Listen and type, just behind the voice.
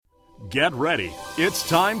Get ready. It's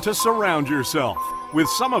time to surround yourself with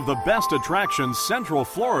some of the best attractions Central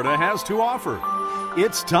Florida has to offer.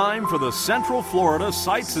 It's time for the Central Florida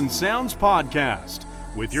Sights and Sounds Podcast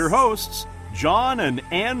with your hosts, John and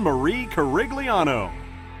Anne Marie Carigliano.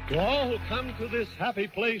 To all who come to this happy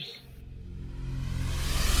place,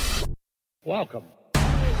 welcome.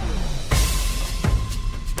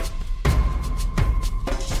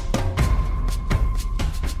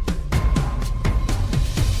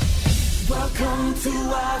 Welcome to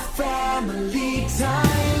our family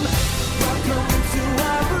time. Welcome to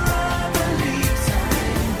our brotherly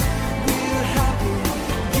time. We're happy,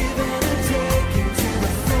 giving and taking to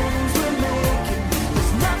the friends we're making.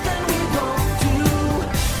 There's nothing we won't do.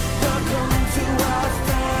 Welcome to our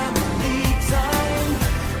family time.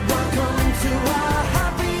 Welcome to our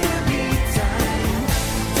happy to be time.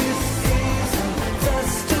 This is a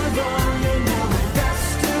festival, you know, the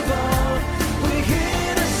best of all. We're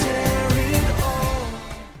here to share it all.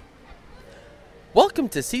 Welcome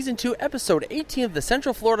to Season 2, Episode 18 of the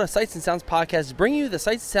Central Florida Sights and Sounds Podcast, bringing you the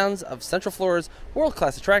sights and sounds of Central Florida's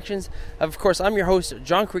world-class attractions. Of course, I'm your host,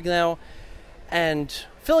 John Carigliano, and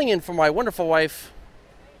filling in for my wonderful wife,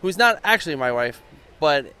 who's not actually my wife,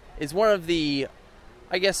 but is one of the,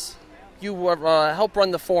 I guess, you help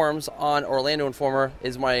run the forums on Orlando Informer,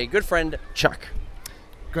 is my good friend, Chuck.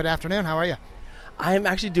 Good afternoon. How are you? I'm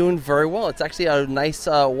actually doing very well. It's actually a nice,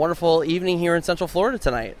 wonderful evening here in Central Florida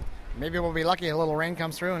tonight. Maybe we'll be lucky a little rain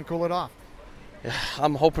comes through and cool it off.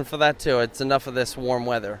 I'm hoping for that too. It's enough of this warm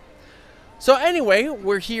weather. So anyway,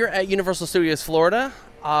 we're here at Universal Studios Florida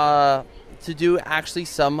to do actually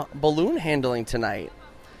some balloon handling tonight.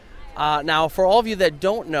 Now, for all of you that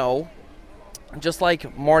don't know, just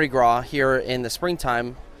like Mardi Gras here in the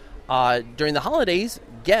springtime, during the holidays,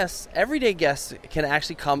 everyday guests can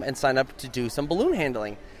actually come and sign up to do some balloon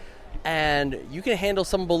handling. And you can handle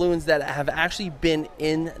some balloons that have actually been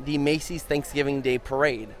in the Macy's Thanksgiving Day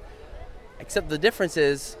Parade. Except the difference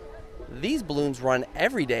is these balloons run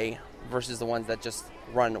every day versus the ones that just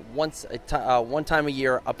run one time a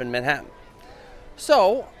year up in Manhattan.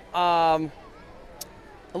 So, a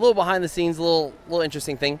little behind the scenes, a little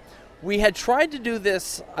interesting thing. We had tried to do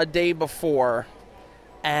this a day before,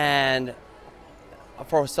 and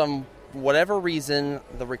for some whatever reason,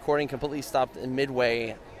 the recording completely stopped in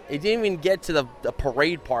midway. It didn't even get to the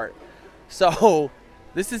parade part. So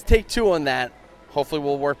this is take 2 on that. Hopefully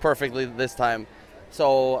we'll work perfectly this time.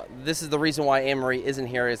 So this is the reason why Anne-Marie isn't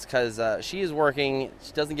here, is because she is working.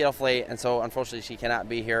 She doesn't get off late, and so unfortunately she cannot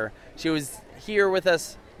be here. She was here with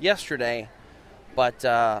us yesterday, but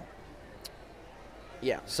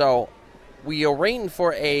yeah. So we are waiting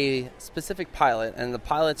for a specific pilot, and the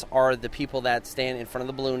pilots are the people that stand in front of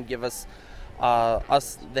the balloon, give us,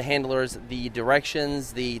 the handlers, the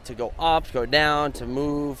directions, to go up, to go down, to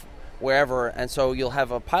move, wherever. And so you'll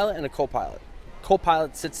have a pilot and a co-pilot.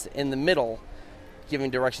 Co-pilot sits in the middle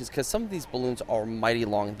giving directions, because some of these balloons are mighty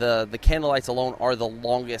long. The candlelights alone are the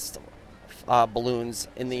longest balloons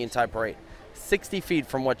in the entire parade. 60 feet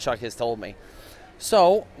from what Chuck has told me.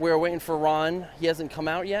 So we're waiting for Ron. He hasn't come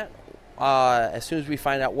out yet. As soon as we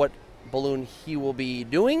find out what balloon he will be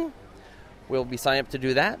doing, we'll be signing up to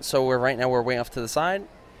do that. So right now we're way off to the side.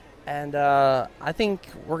 And I think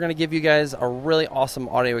we're going to give you guys a really awesome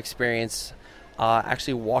audio experience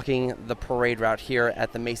actually walking the parade route here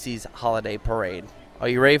at the Macy's Holiday Parade. Are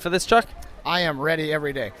you ready for this, Chuck? I am ready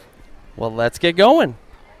every day. Well, let's get going.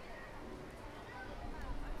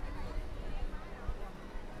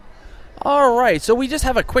 All right, so we just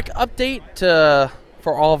have a quick update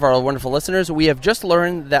for all of our wonderful listeners. We have just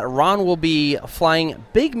learned that Ron will be flying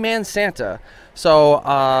Big Man Santa.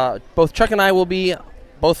 So both Chuck and I will be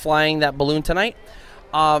both flying that balloon tonight.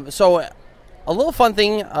 So a little fun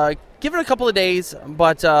thing, give it a couple of days,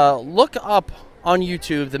 but look up on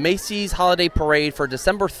YouTube the Macy's Holiday Parade for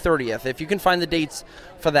December 30th. If you can find the dates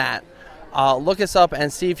for that, look us up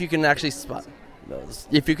and see if you can actually spot.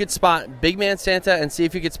 If you could spot Big Man Santa, and see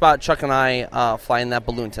if you could spot Chuck and I flying that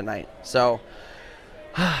balloon tonight. So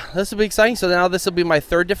this will be exciting. So now this will be my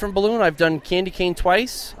 3rd different balloon. I've done Candy Cane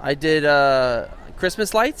twice. I did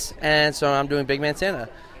Christmas lights, and so I'm doing Big Man Santa.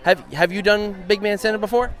 Have you done Big Man Santa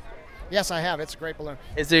before? Yes, I have. It's a great balloon.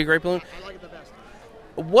 Is it a great balloon? I like it the best.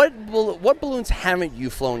 What balloons haven't you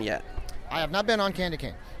flown yet? I have not been on Candy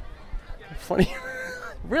Cane. Funny.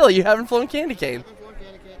 Really? You haven't flown Candy Cane? I've flown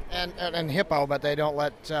Candy Cane and Hippo, but they don't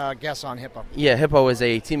let guests on Hippo. Yeah, Hippo is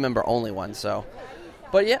a team member only one, so.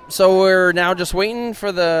 But yeah, so we're now just waiting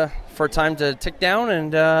for time to tick down,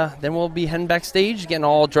 and then we'll be heading backstage, getting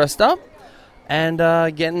all dressed up, and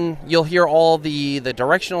you'll hear all the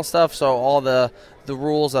directional stuff. So all the the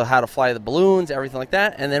rules of how to fly the balloons, everything like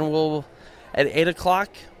that, and then we'll at 8 o'clock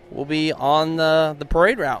we'll be on the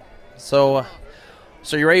parade route. So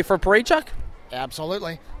you ready for a parade, Chuck?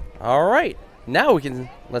 Absolutely. All right, now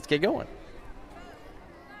let's get going.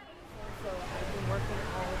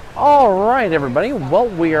 All right, everybody. Well,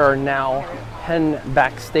 we are now heading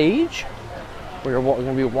backstage. We're going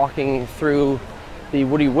to be walking through the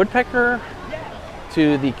Woody Woodpecker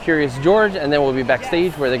to the Curious George, and then we'll be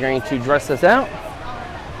backstage where they're going to dress us out.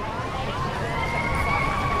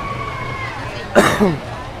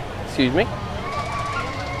 Excuse me.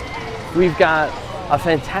 We've got a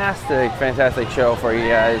fantastic show for you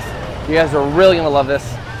guys. You guys are really going to love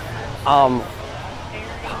this.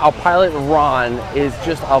 Our pilot, Ron, is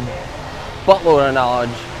just a buttload of knowledge,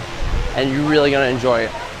 and you're really going to enjoy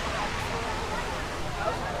it.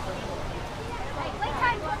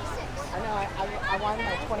 I know, I wanted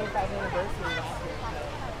my 25th anniversary last year.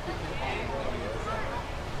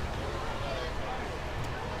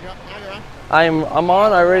 Yep, now you're on. I'm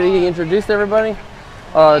on. I already introduced everybody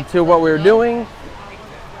to what we're doing.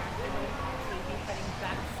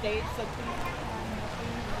 Backstage, so please.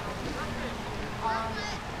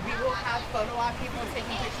 We will have photo op people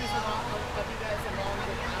taking pictures of you guys along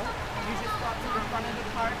the route. You just walk to the front of the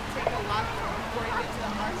park, take a left before you get to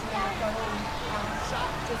the arch, and then a photo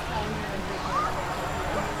shot just on your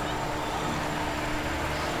individual.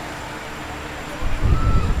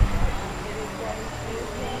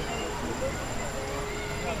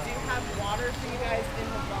 We do have water for you guys in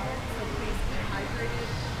the bar, so please be hydrated.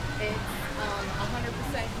 It's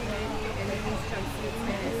 100% humidity and it is jumpsuits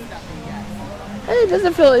and it's stuffy, yes. Hey, it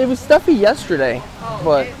doesn't feel. It was stuffy yesterday,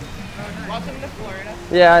 but Welcome to Florida.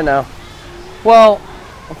 yeah, I know. Well,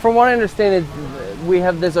 from what I understand,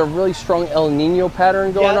 there's a really strong El Nino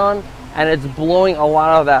pattern going Yeah. on, and it's blowing a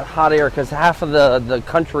lot of that hot air because half of the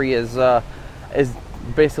country is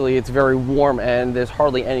basically it's very warm and there's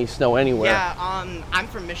hardly any snow anywhere. Yeah, I'm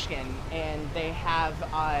from Michigan and they have,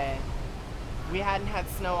 we hadn't had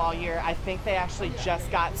snow all year. I think they actually just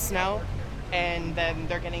got snow and then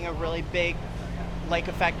they're getting a really big lake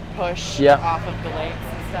effect push Yeah. off of the lakes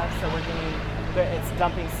and stuff. So it's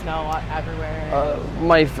dumping snow everywhere.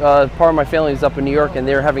 My part of my family is up in New York, and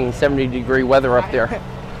they're having 70-degree weather up there.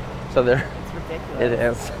 So It's ridiculous. it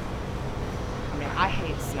is. I mean, I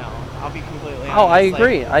hate snow. I'll be completely honest. Oh, I Like,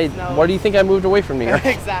 agree. snow Why do you think I moved away from New York?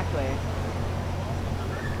 Exactly.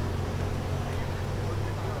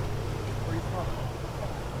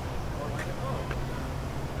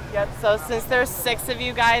 Yep, so since there's 6 of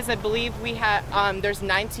you guys, I believe we have, there's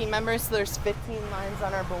 19 members, so there's 15 lines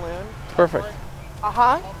on our balloon. Perfect. Uh-huh.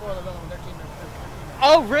 All 4 of the building, 13 members.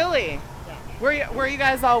 Oh, really? Where you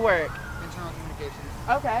guys all work? Internal communications.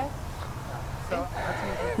 Okay. So our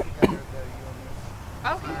team puts together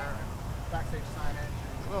the UMS, Okay. backstage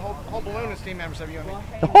signage. The whole balloon is team members of UMS.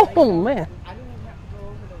 Oh man. I didn't even have to go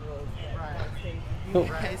over the rules. Right. You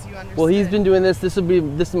guys, you understand. Well, he's been doing this. This is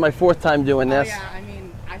my 4th time doing Oh, this. yeah, I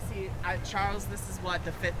mean, I see, Charles, this is what,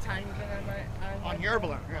 the 5th time you've been on On your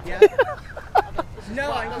balloon. Yeah.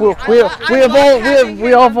 No, I mean, Well, I we love- have I love all- having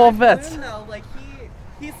we him all on my fall vets. balloon, though. Like,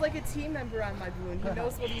 he's like a team member on my balloon. He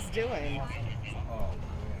knows what he's doing.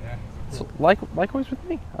 So, likewise with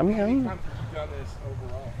me. I mean, This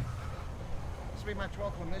will be my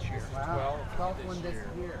 12th one this year. Wow. 12th one this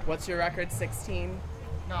year. What's your record, 16?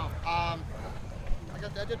 No, I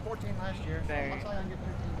did 14 last year. So There. looks like I can get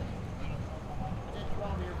 13 this year. I did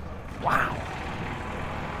 12 years. wow.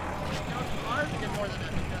 It's hard to get more than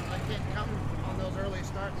that because I can't come on those early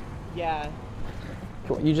starts. Yeah.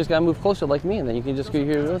 Cool. You just gotta move closer like me, and then you can just go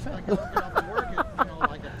here really Sometimes, fast. like, I'll get off of work at,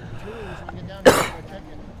 like at 2, so I get down here and go check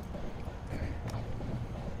it.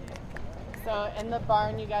 So in the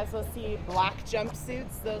barn, you guys will see black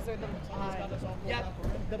jumpsuits. Those are the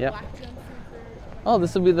Yep. black jumpsuits. Oh,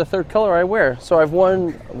 this will be the 3rd color I wear. So I've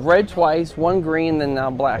worn red twice, one green, and now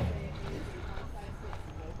black.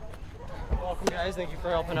 Welcome, guys. Thank you for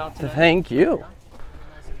helping out tonight. Thank you.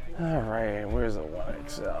 All right, where's the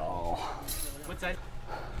 1XL? What's that?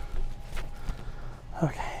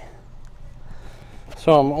 Okay.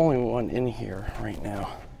 So I'm only one in here right now.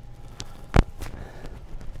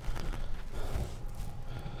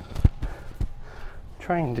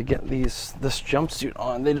 Trying to get this jumpsuit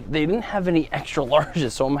on. They didn't have any extra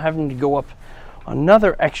larges, so I'm having to go up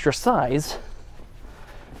another extra size.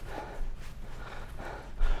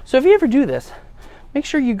 So if you ever do this, make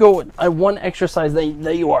sure you go at one extra size that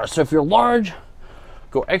you are. So if you're large,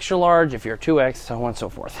 go extra large. If you're 2X, so on and so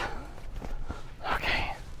forth.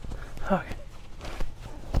 Okay. Okay.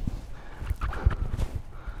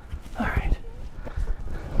 All right.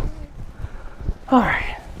 All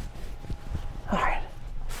right. All right.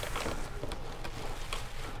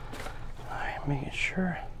 making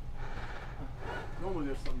sure. Normally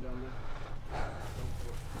there's some down there.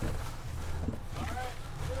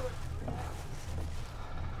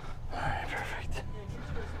 All right, perfect.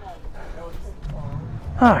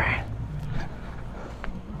 All right.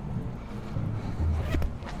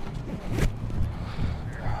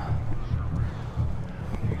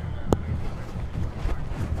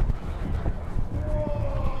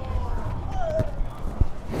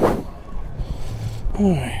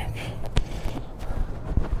 All right.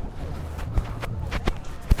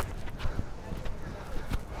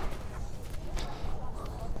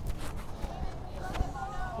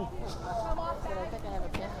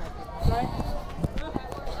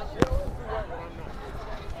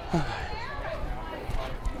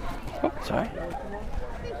 Oh, sorry. I don't know.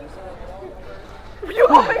 You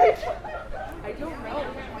are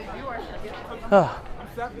Oh.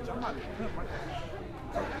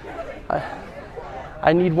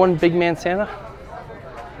 I need one big man Santa.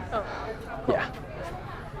 Oh. Yeah.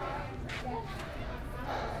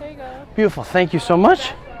 There you go. Beautiful. Thank you so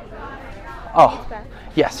much. Oh,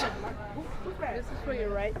 yes. This is for your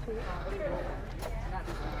right too.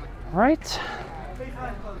 Right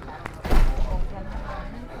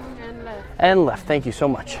And left. and left. Thank you so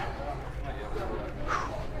much.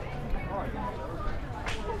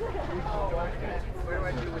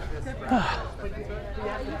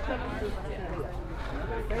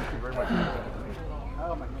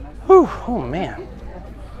 Whew, oh man.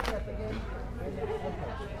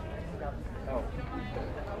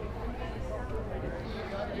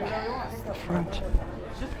 Front.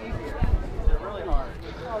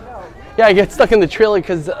 Yeah, I get stuck in the trailer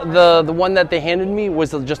because the one that they handed me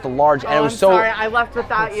was just a large, and it was I'm so. sorry, I left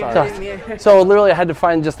without you. Sorry. So literally, I had to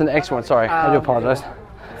find just an extra one. Sorry, I do apologize.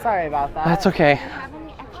 Sorry about that. That's okay. Have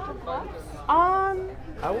any extra gloves?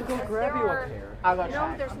 I will go grab you a pair. I'll go No,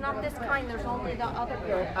 try. there's not this kind. There's only the other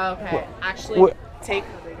pair. Okay. Actually, What- take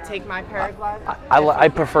my pair of gloves. I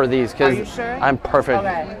prefer these Are you because sure? I'm perfect.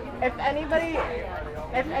 Okay. If anybody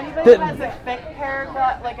The- has a thick pair of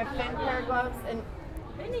gloves, like a thin pair of gloves, and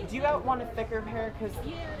do you want a thicker pair? Cause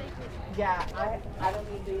yeah, I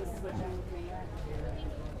don't need these switching with me.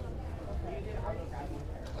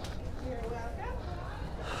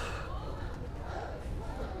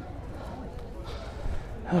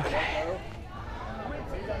 Okay.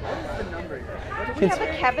 Do we have a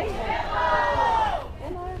Kevin?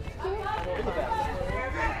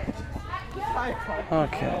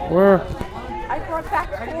 Okay. We're. I brought back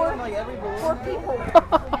four people.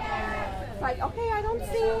 Like, okay, I don't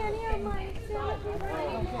see any of my Santa people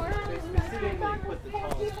anymore. And I came back with 4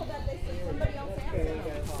 people that they said somebody else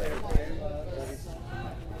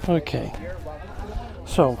answered. Okay.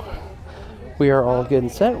 So we are all good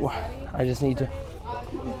and set. I just need to.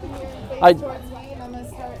 I.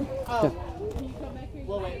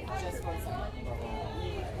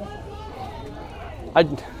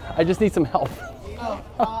 I just need some help.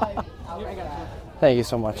 Thank you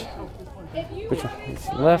so much. Which one? It's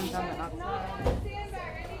left.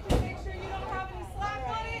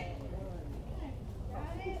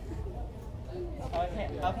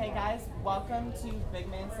 Okay, guys, welcome to Big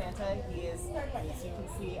Man Santa. He is, as you can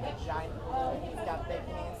see, a giant balloon. He's got big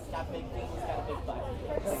hands, he's got big feet, he's got a big butt.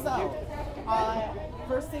 So,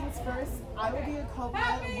 first things first, I will be a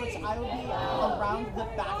co-pilot, which I will be around the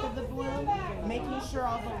back of the balloon, making sure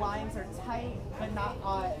all the lines are tight, but not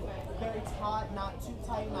very taut, not too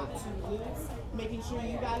tight, not too loose, making sure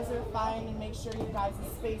you guys are fine and make sure you guys'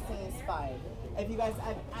 spacing is fine. If you guys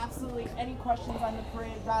have absolutely any questions on the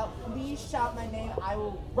parade route, please shout my name. I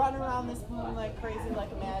will run around this balloon like crazy, like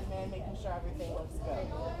a madman, making sure everything looks good.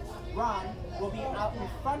 Ron will be out in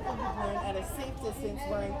front of the balloon at a safe distance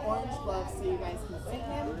wearing orange gloves so you guys can see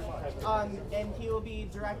him. And he will be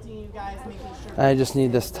directing you guys, making sure I just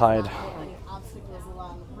need this tied. any obstacles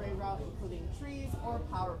along the parade route, including trees or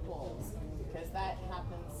power poles, because that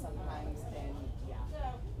happens sometimes, and yeah,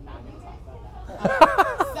 not gonna talk about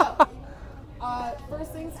that. So,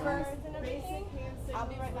 first things first, basic hand signals. I'll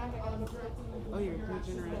be right back. Oh, you're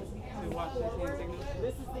generous to watch this hand signal?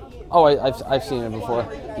 This is the Oh, I've seen it before.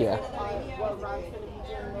 Yeah. what Ron's going to be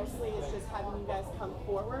doing mostly is just having you guys come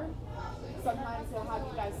forward. Sometimes he'll have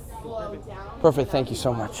you guys slow down. Perfect. Thank you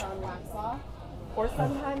so much. On wax off. Or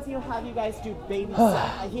sometimes he'll have you guys do baby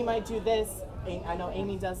steps. He might do this. I know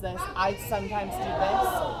Amy does this. I sometimes do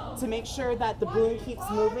this to make sure that the balloon keeps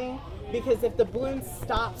moving. Because if the balloon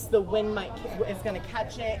stops, the wind is going to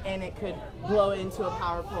catch it and it could blow into a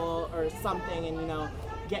power pole or something and,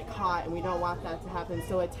 get caught, and we don't want that to happen.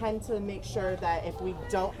 So I tend to make sure that if we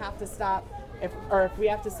don't have to stop, if we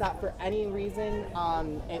have to stop for any reason,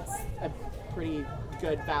 it's a pretty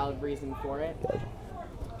good, valid reason for it.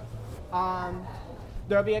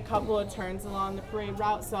 There'll be a couple of turns along the parade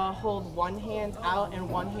route, so I'll hold one hand out and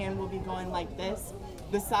one hand will be going like this.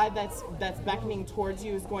 The side that's beckoning towards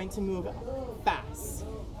you is going to move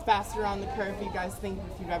faster on the curve. You guys think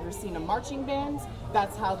if you've ever seen a marching band,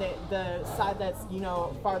 that's how the side that's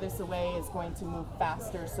farthest away is going to move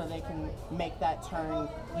faster, so they can make that turn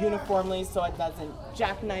uniformly, so it doesn't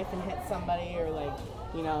jackknife and hit somebody, or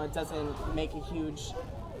it doesn't make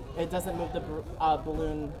it doesn't move the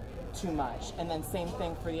balloon too much. And then same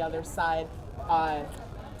thing for the other side.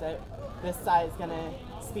 This side is gonna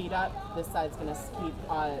speed up. This side's gonna keep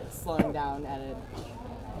slowing down at a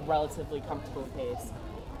relatively comfortable pace.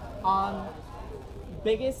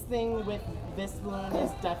 Biggest thing with this balloon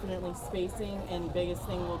is definitely spacing, and biggest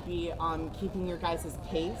thing will be keeping your guys'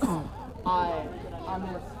 pace.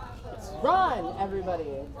 Run,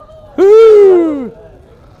 everybody! Woo!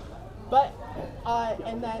 But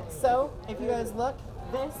so if you guys look,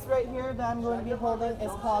 this right here that I'm going to be holding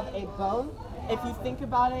is called a bone. If you think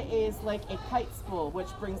about it, it is like a kite spool, which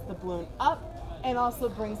brings the balloon up and also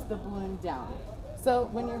brings the balloon down. So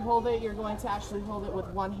when you hold it, you're going to actually hold it with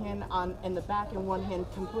one hand in the back and one hand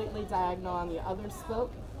completely diagonal on the other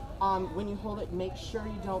spoke. When you hold it, make sure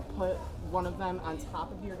you don't put one of them on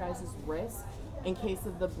top of your guys' wrist. In case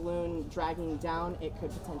of the balloon dragging down, it could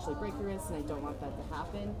potentially break your wrist, and I don't want that to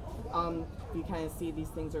happen. You kind of see these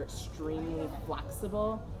things are extremely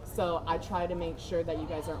flexible, so I try to make sure that you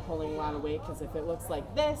guys aren't holding a lot of weight, because if it looks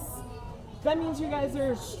like this, that means you guys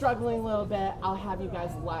are struggling a little bit. I'll have you guys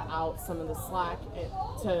let out some of the slack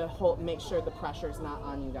to make sure the pressure's not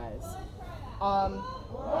on you guys.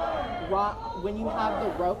 When you have the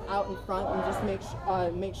rope out in front, and just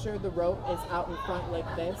make sure the rope is out in front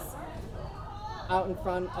like this. Out in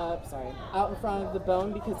front of the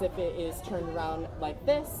bone, because if it is turned around like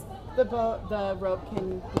this, the rope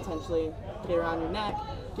can potentially get around your neck,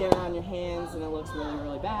 get around your hands, and it looks really,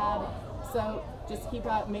 really bad. So just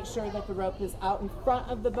make sure that the rope is out in front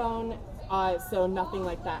of the bone, so nothing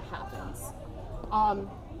like that happens.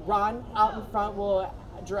 Ron, out in front, will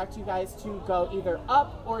direct you guys to go either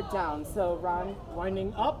up or down. So Ron,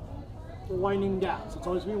 Winding up or winding down. So it's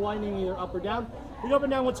always be winding either up or down. We go up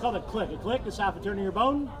and down what's called a click. A click is half a turn of your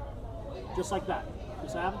bone, just like that.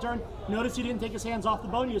 Just half a turn. Notice you didn't take his hands off the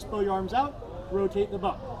bone, you just pull your arms out, rotate the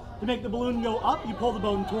bone. To make the balloon go up, you pull the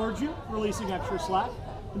bone towards you, releasing extra slack.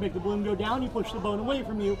 To make the balloon go down, you push the bone away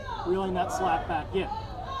from you, reeling that slack back in.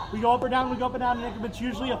 We go up or down in increments,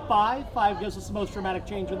 usually a 5. 5 gives us the most dramatic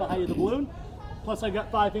change in the height of the balloon. Plus I've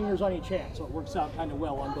got 5 fingers on each hand, so it works out kind of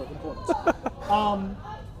well on both importance.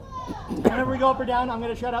 Whenever we go up or down, I'm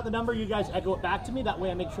going to shout out the number. You guys echo it back to me. That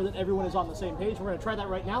way I make sure that everyone is on the same page. We're going to try that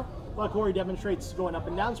right now while Corey demonstrates going up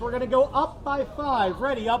and down. So we're going to go up by 5.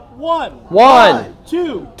 Ready? Up 1. 1,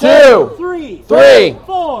 2, 3,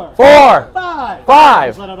 4, 5. 5.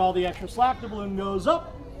 Just let out all the extra slack. The balloon goes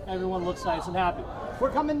up. Everyone looks nice and happy.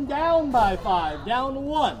 We're coming down by 5. Down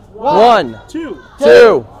 1. 1, 2,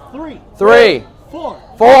 3, 4,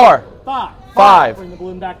 5. Bring the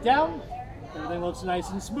balloon back down. Everything looks nice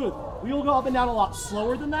and smooth. We will go up and down a lot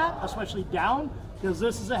slower than that, especially down, because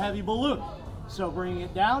this is a heavy balloon. So bringing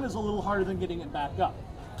it down is a little harder than getting it back up.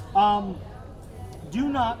 Do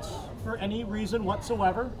not, for any reason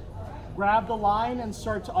whatsoever, grab the line and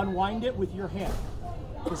start to unwind it with your hand,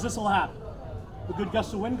 because this will happen. A good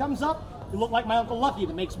gust of wind comes up, you look like my Uncle Lucky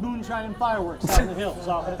that makes moonshine and fireworks out in the hills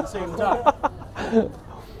often at the same time.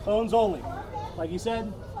 Bones only. Like you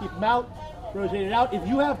said, keep them out. Rotate it out. If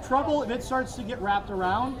you have trouble, if it starts to get wrapped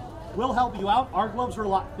around, we'll help you out. Our gloves are a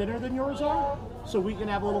lot thinner than yours are, so we can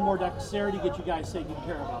have a little more dexterity, get you guys taken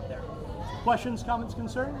care of out there. Questions, comments,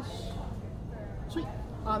 concerns? Sweet.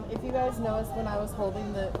 If you guys noticed when I was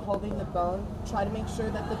holding the bone, try to make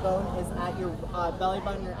sure that the bone is at your belly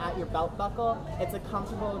button or at your belt buckle. It's a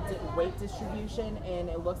comfortable weight distribution and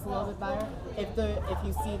it looks a little bit better. If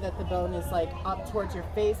you see that the bone is like up towards your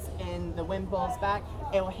face and the wind blows back,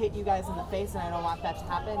 it will hit you guys in the face, and I don't want that to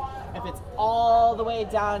happen. If it's all the way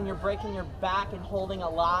down, you're breaking your back and holding a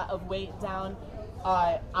lot of weight down,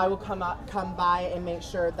 I will come by and make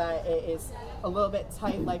sure that it is a little bit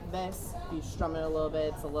tight like this. If you strum it a little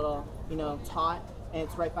bit, it's a little, taut, and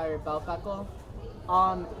it's right by your belt buckle.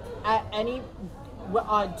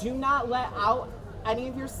 Do not let out any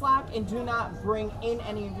of your slack, and do not bring in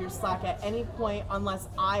any of your slack at any point unless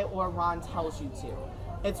I or Ron tells you to.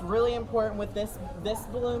 It's really important with this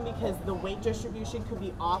balloon because the weight distribution could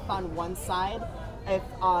be off on one side. If,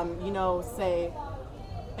 say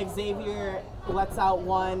Xavier lets out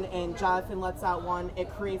one and Jonathan lets out one, it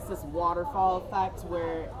creates this waterfall effect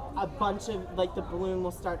where a bunch of like the balloon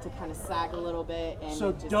will start to kind of sag a little bit, and So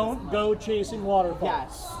it just don't go chasing waterfalls.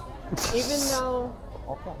 Yes. Even though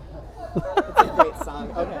it's a great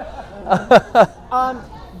song. Okay.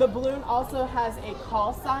 The balloon also has a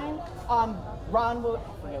call sign. Ron will.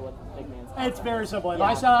 I forget what the big man's. It's very simple. If Yeah.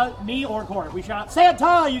 I saw me or Corey, we shout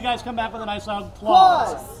Santa, you guys come back with a nice loud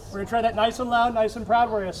claws. We're gonna try that nice and loud, nice and proud.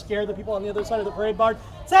 We're gonna scare the people on the other side of the parade barn.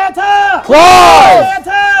 Santa! Claws!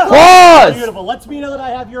 Santa! Claws! Beautiful. Lets me know that I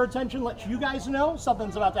have your attention. Let you guys know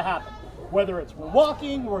something's about to happen. Whether it's we're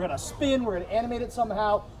walking, we're gonna spin, we're gonna animate it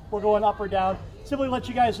somehow, we're going up or down. Simply let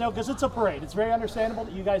you guys know because it's a parade. It's very understandable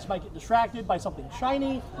that you guys might get distracted by something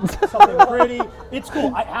shiny, something pretty. It's cool.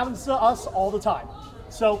 It happens to us all the time.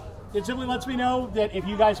 So it simply lets me know that if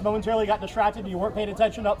you guys momentarily got distracted and you weren't paying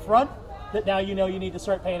attention up front, that now you know you need to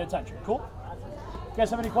start paying attention. Cool? You guys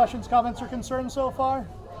have any questions, comments, or concerns so far?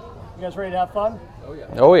 You guys ready to have fun? Oh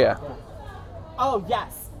yeah. Oh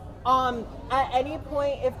yes. At any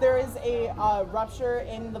point, if there is a rupture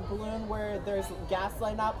in the balloon where there's gas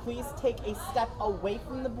lighting out, please take a step away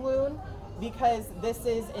from the balloon because this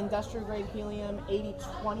is industrial grade helium 80-20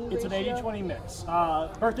 ratio. It's an 80-20 mix.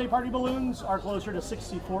 Birthday party balloons are closer to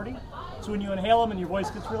 60-40. So when you inhale them and your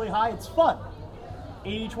voice gets really high, it's fun.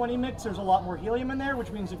 80-20 mix, there's a lot more helium in there,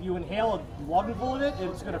 which means if you inhale a lungful of it,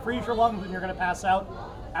 it's going to freeze your lungs and you're going to pass out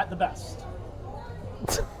at the best.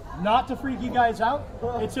 Not to freak you guys out,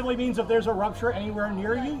 it simply means if there's a rupture anywhere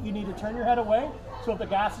near you, you need to turn your head away. So if the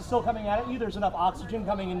gas is still coming at you, there's enough oxygen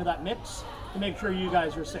coming into that mix to make sure you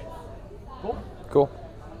guys are safe. Cool? Cool.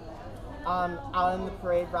 Out in the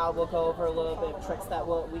parade route, we'll go over a little bit of tricks that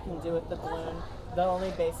we can do with the balloon. The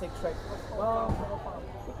only basic trick, we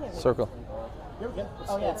can't make Circle. Here we go.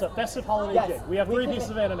 Oh, yeah. It's a festive holiday Yes, jig. We have 3 can pieces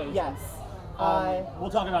of make- animation. Yes.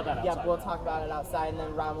 We'll talk about that outside. Yeah, we'll talk about it outside, and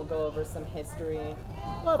then Ron will go over some history,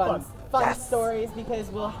 Well, fun stories, because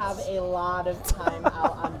we'll have a lot of time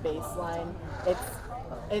out on baseline.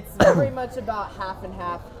 It's very much about half and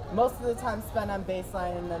half. Most of the time spent on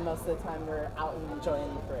baseline, and then most of the time we're out and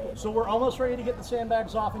enjoying the parade. So we're almost ready to get the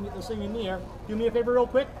sandbags off and get this thing in the air. Do me a favor real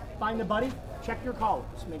quick. Find a buddy. Check your collars.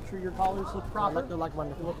 Make sure your collars look proper. They're like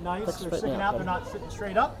wonderful. They look nice. Looks They're fit, sticking yeah, out. They're not sitting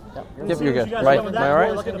straight up. Yep, And Yep, as soon you're as good. you guys Right. come with Am I that, right?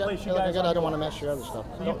 we're looking to place you You're looking guys good. I on don't want to board. mess your other stuff.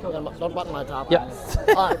 Yep. Don't button my top. Yep.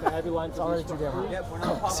 All right. Heavy lines It's already too damn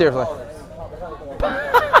hot. Seriously.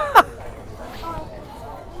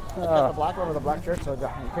 I got the black one with the black shirt, so you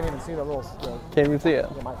can't even see the little. Can't even see it.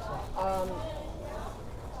 The mics.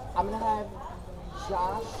 I'm gonna have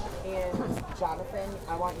Josh and Jonathan.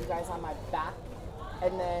 I want you guys on my back,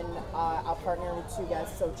 and then I'll partner with 2 guys.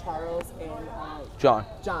 So Charles and John.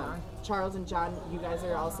 John. Charles and John, you guys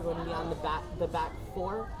are also going to be on the back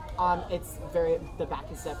 4. The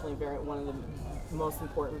back is definitely one of the most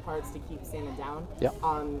important parts to keep Santa down. Yep.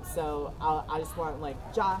 So I just want like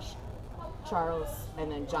Josh, Charles,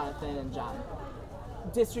 and then Jonathan and John.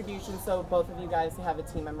 Distribution, so both of you guys have a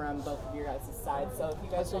team member on both of your guys' sides. So if you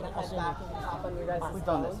guys want to head back and hop on your guys' phones. We've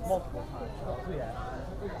done this multiple times.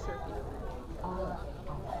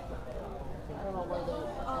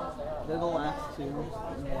 They're the last 2.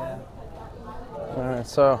 Yeah. All right.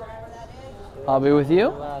 So I'll be with you.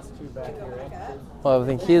 Last 2 back here. Well, I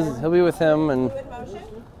think he'll be with him, and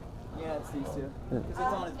Yeah, it's these 2. In the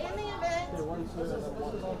event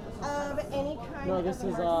of any kind No, this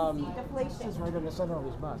is deflation. this is right in the center of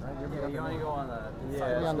his butt, right? Yeah, you want to go on the.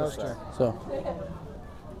 Yeah, on those two. so It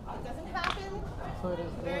doesn't happen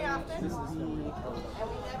very often. And we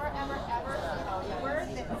never, ever, ever use a word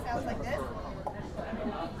that sounds like this.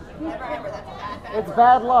 Never, ever. That's bad. It's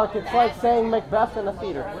bad luck. It's like saying Macbeth in a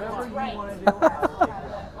theater.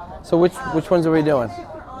 so which ones are we doing? I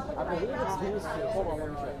believe it's these 2. Hold on, let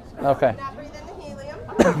me check. Okay. Now breathe in the helium.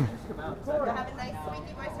 You'll have a nice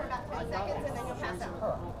squeaky voice for about 10 seconds, and then you'll pass out.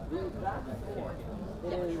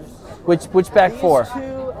 Which back 4? 2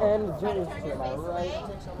 and Jimmy's 2, am I right?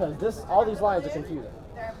 Because all these lines are confusing.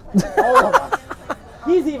 All of them.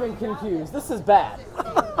 He's even confused. This is bad.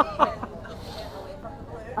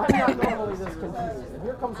 I'm not normally this confused. And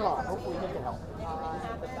here comes Ron. Hopefully he can help.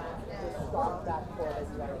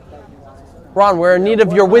 Ron, we're in need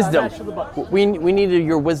of your wisdom. We needed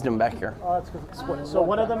your wisdom back here. That's because it's split. So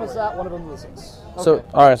one of them is that, one of them is this. So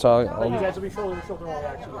all right. So Then you I'll, guys will be shoulder to shoulder while we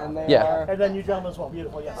actually. And they Yeah. are. And then you gentlemen as well.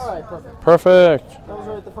 Beautiful, yes. All right, perfect. perfect. That was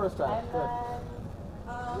right the first time. Good.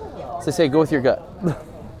 So they say go with your gut.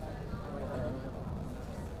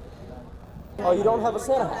 Oh, you don't have a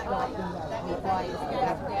Santa hat?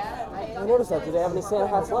 I noticed that. Do they have any Santa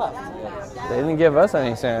hats left? They didn't give us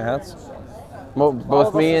any Santa hats. All Both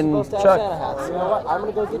of me us are and supposed to have Santa Chuck. hats. You know what? I'm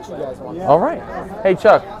gonna go get you guys one. All right. Hey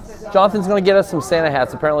Chuck, Jonathan's gonna get us some Santa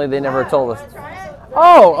hats. Apparently they never told us.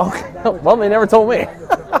 Oh, okay. Well, they never told me.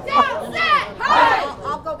 I'll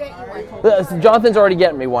go get you one. Jonathan's already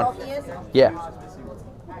getting me one. Oh, he is? Yeah.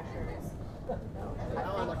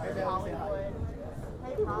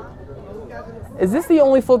 Is this the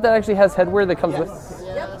only float that actually has headwear that comes with?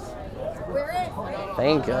 Yep. We're in.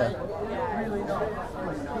 Thank God.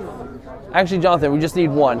 Actually, Jonathan, we just need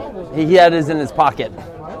one. He had his in his pocket.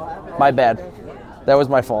 My bad. That was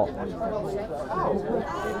my fault.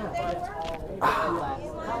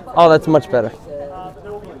 Oh, that's much better.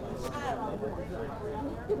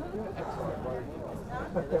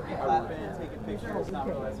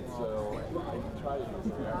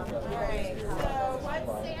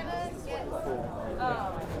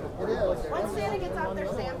 Once Santa gets off their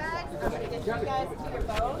sandbags, I'm going to get you guys to your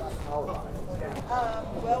boats.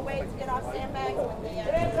 We'll wait to get off sandbags when the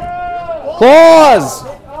Claus!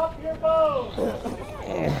 Off your boat!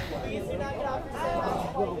 Please do not get off your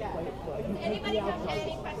sandbags. Anybody have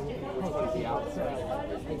any questions? I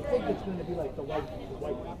think it's going to be like the white.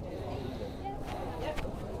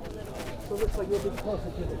 So it looks like you'll be closer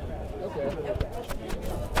to the crash. Okay.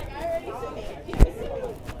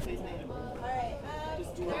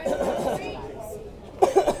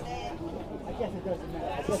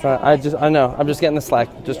 I know. I'm just getting the slack.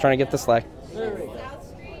 Just trying to get the slack.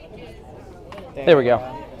 There we go.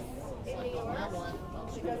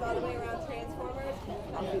 She goes all the way around Transformers.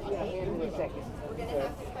 We're going to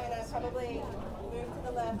have to kind of probably move to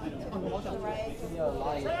the left, to the right.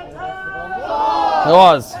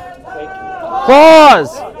 Claus! Claus!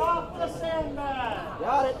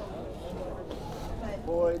 Got it.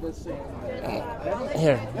 Boy, this thing.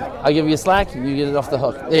 Here, I'll give you a slack. You get it off the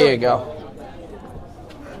hook. There you go.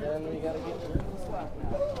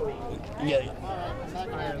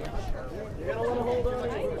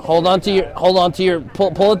 Hold on to your.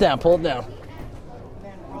 Pull it down. Pull it down.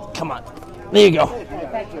 Come on. There you go.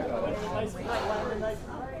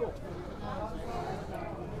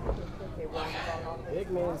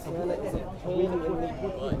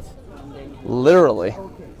 Literally.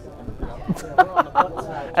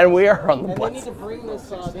 And we are on the And they bus. need to bring this.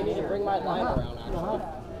 They need to bring my line around.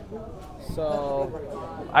 Actually.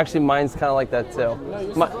 So. Actually, mine's kind of like that too.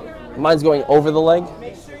 Mine's going over the leg.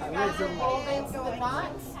 Make sure you guys are holding to the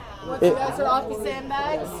knots. Once you guys are off the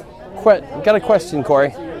sandbags. Got a question,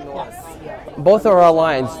 Corey. Both of our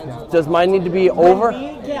lines. Does mine need to be over?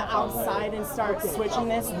 When we get outside and start switching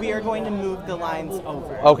this, we are going to move the lines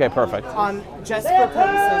over. Okay, perfect. Just for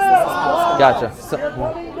purposes, this is possible. Gotcha. They're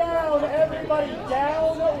coming down. Everybody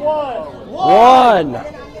down one. One,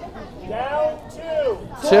 Down two.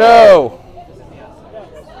 two,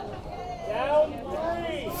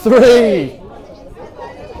 Down three.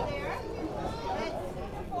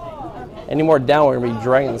 Any more down, we're gonna be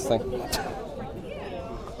dragging this thing.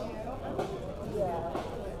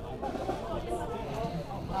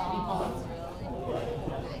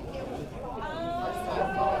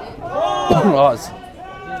 Claus!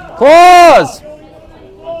 Claus!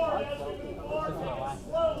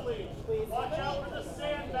 Slowly. Watch out for the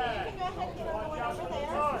sandbag. Watch out for the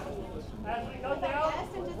car. As we come down,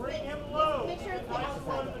 bring him low. Nice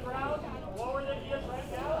low to the ground. Lower than he is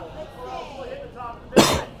right now. Or else we'll hit the top of the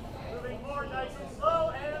building. Moving forward nice and slow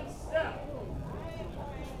and step.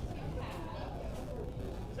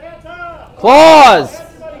 Santa! Claus!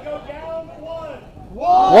 Everybody go down one.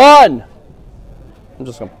 One! I'm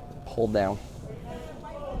just gonna pull down.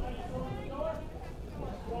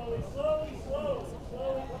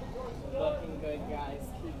 Looking good, guys.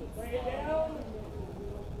 Bring it down.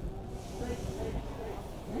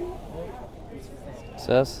 So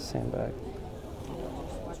that's the sandbag.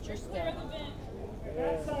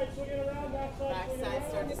 Backside swinging around. Backside,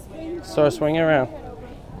 start to swing. Start swinging around.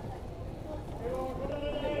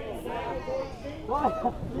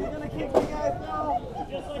 What? You're gonna kick me guys now?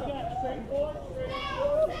 Just like that. Straight forward.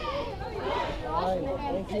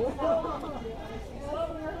 Thank you.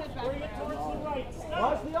 Bring it towards the right. Stop.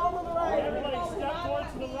 Watch the arm on the right. Everybody step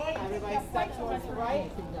towards the right. Everybody step towards the right.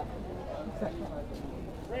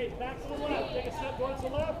 Great. Back to the left. Take a step towards the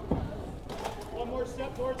left. One more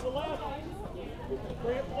step towards the left.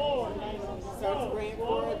 Bring it forward. Nice and Start slow. to bring it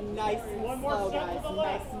forward, nice and One more slow, step guys. to the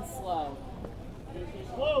Nice left. and slow.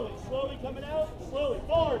 Slowly coming out. Slowly.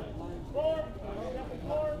 Forward. Forward. Step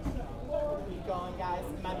forward. Step forward. Keep going, guys.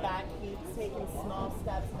 My back keeps taking small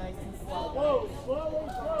steps, nice and slow. Slowly. Slowly.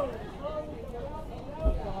 Slowly.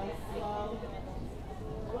 Going slow.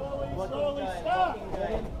 Looking Slowly. good. Stop. Looking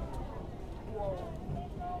good.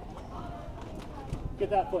 Get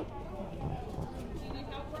that foot.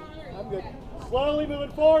 I'm good. Slowly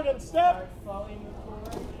moving forward and step. Slowly move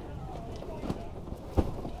forward.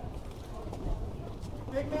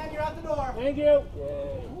 Big man, you're out the door. Thank you.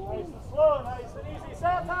 Yay. Nice and slow, nice and easy.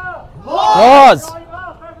 Santa. Pause. Going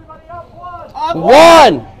up, everybody up.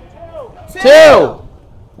 One, two,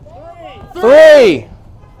 three,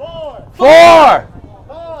 four,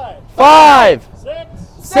 five,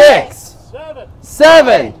 six,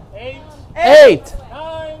 seven, eight,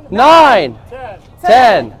 nine,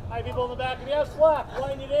 10. Hi, people in the back of the S flap.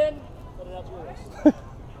 Line it in. Put it out to your wrist.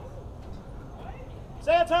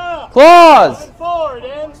 Santa. Claus. Moving forward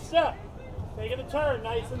and step. Taking a turn,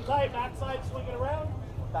 nice and tight. Backside swinging around.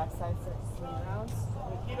 Backside swing around.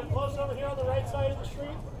 And keep it close over here on the right side of the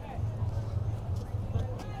street.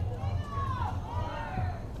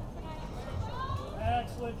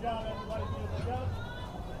 Excellent job, everybody. Beautiful job.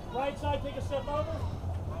 Right side, take a step over.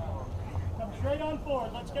 Come straight on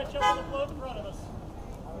forward. Let's get you up on the float in front of us.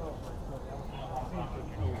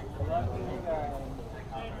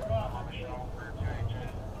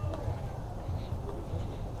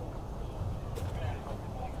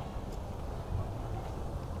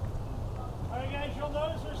 Alright guys, you'll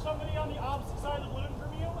notice there's somebody on the opposite side of the balloon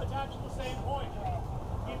from you attached to the same point.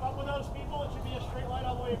 Keep up with those people. It should be a straight line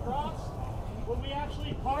all the way across. When we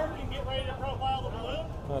actually park and get ready to profile the balloon,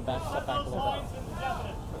 set those lines into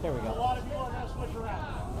definite. There we go. A lot of people are going to switch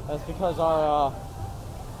around. That's because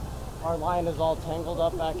our line is all tangled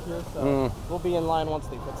up back here, so we'll be in line once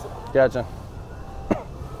they fix it. Gotcha.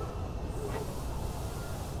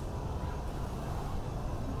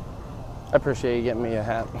 I appreciate you getting me a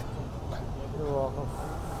hat. You're welcome.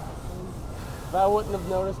 If I wouldn't have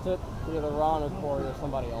noticed it, either Ron or Corey or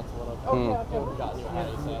somebody else would have. They would have gotten you a hat.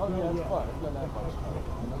 That's fun. It's not that much.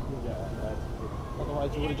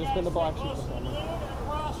 Otherwise, you would have just been the black sheep. Close to the balloon and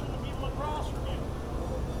across from the people across from you.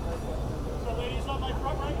 So ladies on my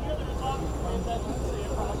front right here, there's on and then you can see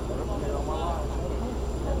across from the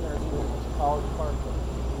And there's College Park.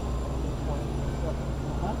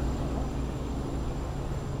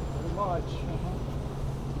 Pretty much.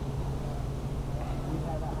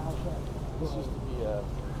 This used to be a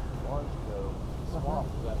orange grove swamp.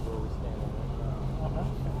 That's where we're standing right now.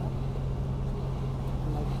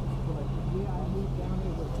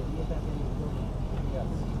 Yes.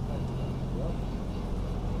 Yep.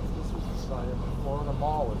 This was the site of the Florida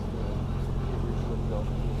Mall was here. It originally built.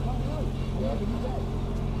 Yep.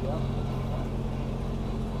 Yep.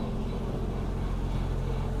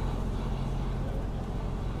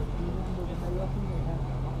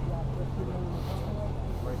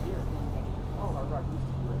 Right here. Oh, our rock used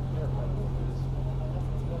to be right there, but it is.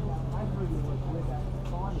 I heard it was where that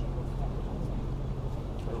farm was.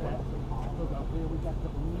 We got the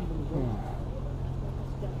balloon in the road.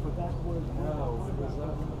 But that's where it was.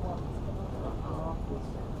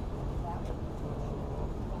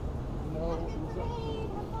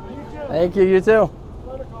 Thank you, you too.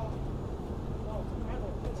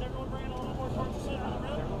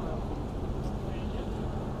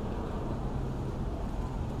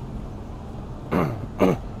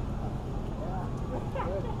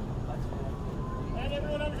 And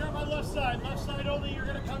everyone over here on my left side. Left side only, you're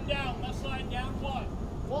going to come down. Left side down, one.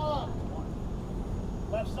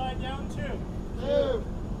 Left side down, two.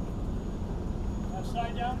 Left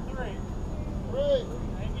side down, three.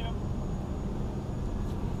 Thank you.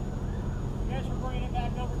 You guys are bringing it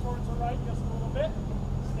back over towards the right just a little bit.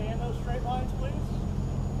 Stay in those straight lines, please.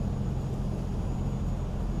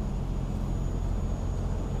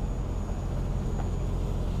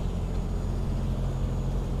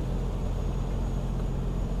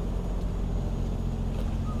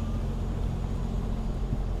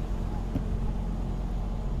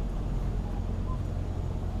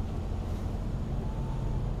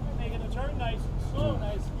 Making the turn nice and slow,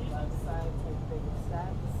 nice and easy. Left side, take bigger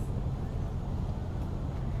steps.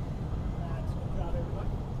 That's good job,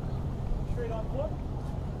 everybody. Straight on foot.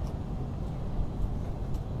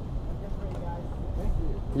 Good for you guys. Thank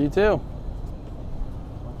you. You too.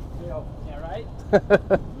 Yeah, right?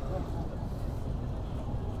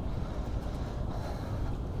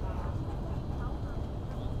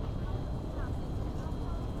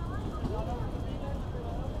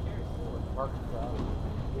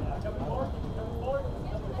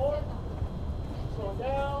 Coming forward. Slow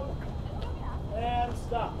down. And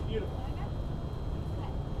stop. Beautiful.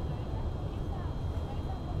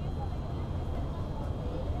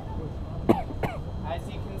 As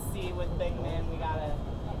you can see with Big Man, we gotta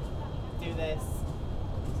do this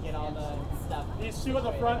to get all the stuff. These two at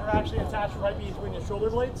the front are actually attached right between the shoulder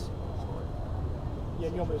blades. Yeah,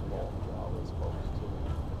 you'll miss ball.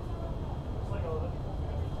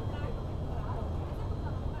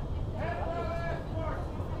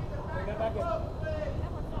 Bring that back in.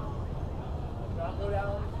 Drop, go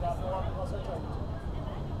down, drop, go up, plus I told you.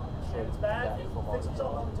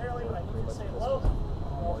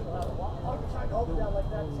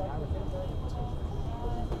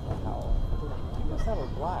 Let's have a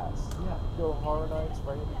blast. Yeah. Go Horror Nights,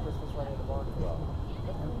 right into Christmas, right into Mardi Gras.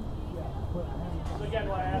 So again,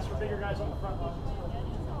 when I ask for bigger guys on the front line.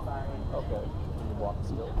 Okay. Can you walk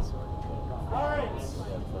stilts? All right.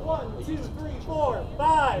 1, 2, 3, 4,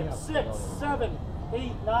 5, 6, 7,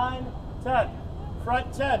 8, 9, 10.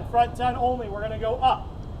 Front 10. Front 10 only. We're going to go up.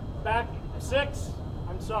 Back 6.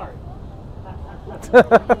 I'm sorry.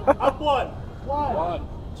 Up 1. 1,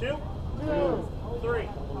 2, 3,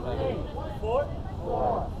 4,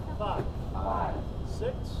 5,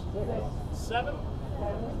 6, 7,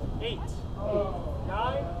 8,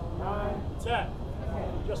 9, 10.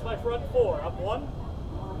 Just my front 4. Up 1,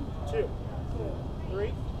 2,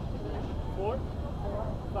 3, 4,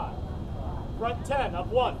 5. Front 10. Up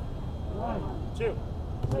 1, 2,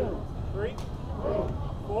 3,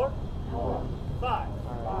 4, 5.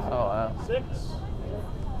 Oh, wow. 6,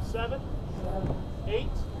 7, 8,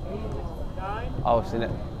 9, Oh, seen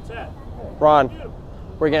it. 10. Ron, Beautiful.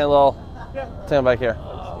 we're getting a little. Yeah. Take him back here.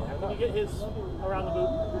 Can you get his around the boot?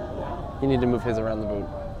 You need to move his around the boot.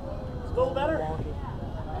 Still better?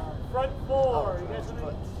 Front 4. You guys have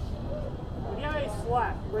any? If you have any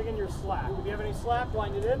slack, bring in your slack. If you have any slack,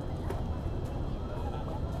 wind it in.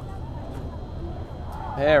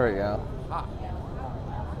 There we go.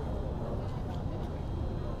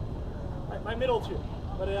 My middle 2.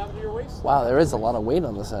 Let it out to your waist. Wow, there is a lot of weight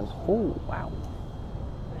on this end. Oh, wow.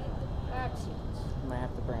 Excellent. Might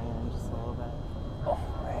have to bring it in just a little bit. Oh,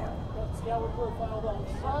 man. Got scoured profile down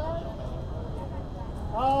the side.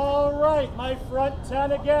 All right, my front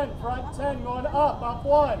 10 again. Front 10 going up. Up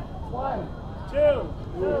 1. 2,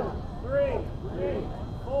 3,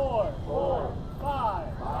 4, 5,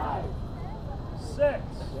 6,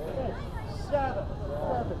 7,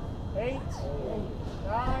 8,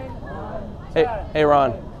 9, 10. Hey,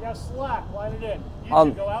 Ron. Yeah, slack. Line it in. You On-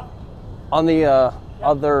 two go out. On the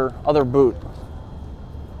other boot.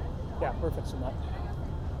 Yeah, perfect. So that.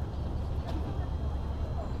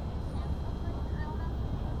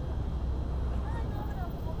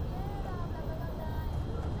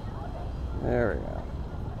 There we go.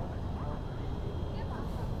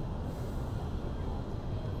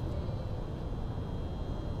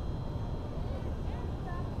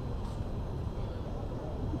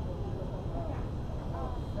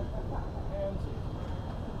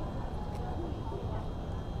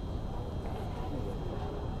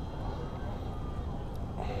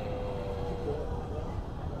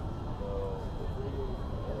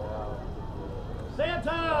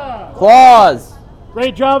 Santa! Claus!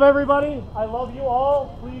 Great job, everybody. I love you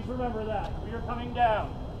all. Please remember that. We are coming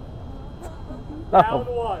down. Down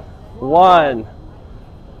 1, 1,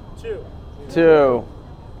 2, 2,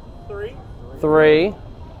 3, 3,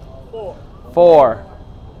 4, 4,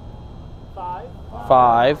 5,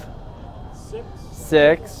 5, 6,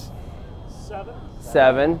 6, 7,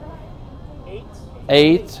 7, 8,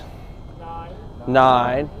 8, 9,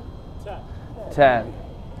 9, 10. 10.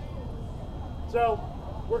 So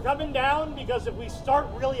we're coming down because if we start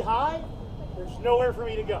really high, there's nowhere for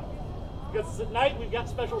me to go. Because it's at night, we've got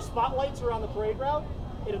special spotlights around the parade route,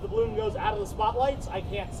 and if the balloon goes out of the spotlights, I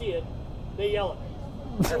can't see it. They yell at me.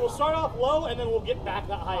 So we'll start off low, and then we'll get back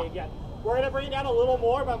that high again. We're going to bring it down a little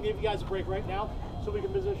more, but I'm going to give you guys a break right now so we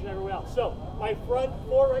can position everyone else. So my front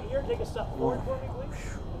 4 right here, take a step forward for me,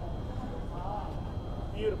 please.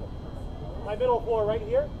 Beautiful. My middle 4 right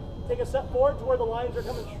here, take a step forward to where the lines are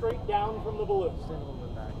coming straight down from the balloon. Stand a little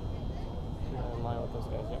bit back. In line with those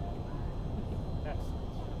guys, yeah.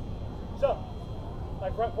 So,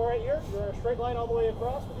 my front 4 right here, you're in a straight line all the way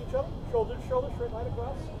across with each other, shoulder to shoulder, straight line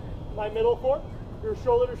across. My middle 4, you're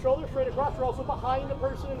shoulder to shoulder, straight across. You're also behind the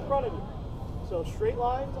person in front of you. So straight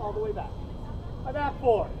lines all the way back. My back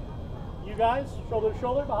 4, you guys, shoulder to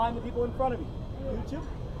shoulder, behind the people in front of you. You two.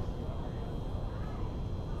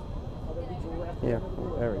 Yeah,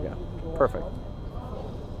 there we go. Perfect.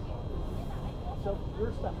 So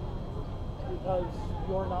you're stuck because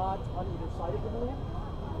you're not on either side of the balloon.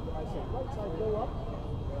 When I say right side go up,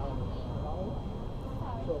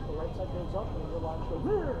 so if the right side goes up, then your line goes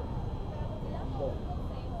rear. So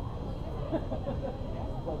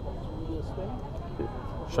you do a spin.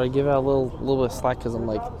 Should I give out a little bit of slack because I'm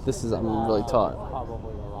really taut?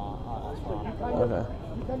 Probably a lot. So you kind of Okay.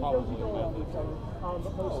 goes either way on each other.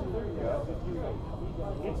 But mostly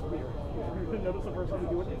it's weird. You notice the first time you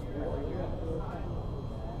do it, it's weird.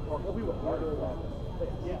 Well, we will. But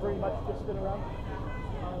you pretty much just spin around.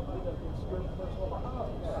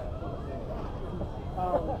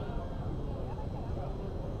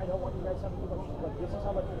 I don't want you guys having too much, like this is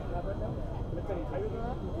how much you can have right now. If it's any tighter than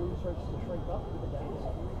that, the balloon starts to shrink up with the gas.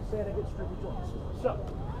 Santa gets tricky joints. So,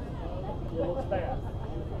 it looks bad.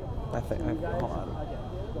 I think. Hold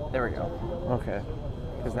on. There we go. Okay.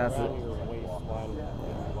 Because that's it.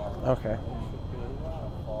 Okay.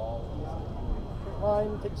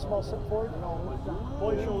 Line, take a small step forward.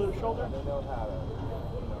 Pull your shoulder to shoulder.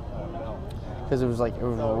 Because it was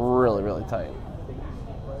really, really tight.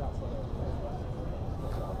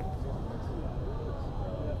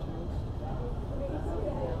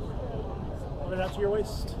 Put it out to your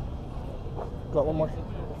waist. Got one more.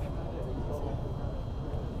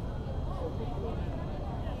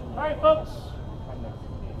 All right, folks.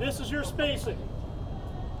 This is your spacing.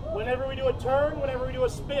 Whenever we do a turn, whenever we do a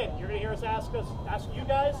spin, you're going to hear us ask you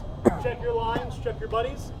guys, check your lines, check your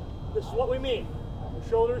buddies. This is what we mean.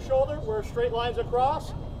 Shoulder to shoulder, we're straight lines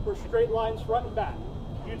across, we're straight lines front and back.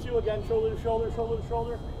 You two, again, shoulder to shoulder, shoulder to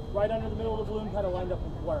shoulder, right under the middle of the balloon, kind of lined up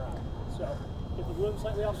and square out. So if the balloon's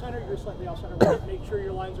slightly off center, you're slightly off center. Make sure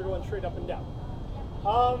your lines are going straight up and down.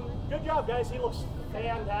 Good job, guys. He looks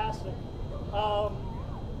fantastic.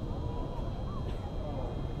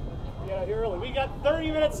 Yeah, here early. We got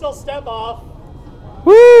 30 minutes till step off.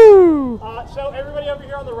 Woo! So everybody over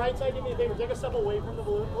here on the right side, do me a favor. Take a step away from the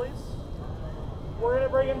balloon, please. We're going to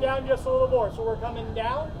bring him down just a little more. So we're coming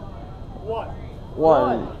down.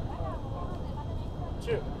 1.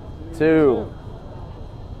 2. 2.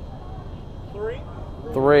 3.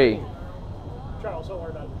 3. Charles, don't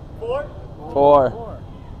worry about it. 4. 4.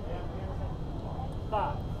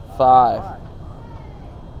 5. 5.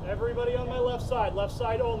 Everybody on my left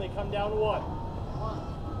side only, come down 1.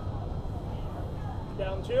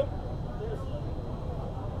 Down 2.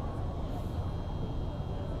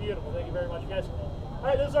 Beautiful, thank you very much, guys. All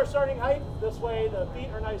right, this is our starting height. This way the feet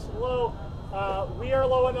are nice and low. We are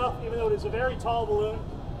low enough, even though it is a very tall balloon.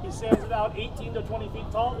 He stands about 18 to 20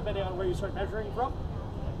 feet tall, depending on where you start measuring from.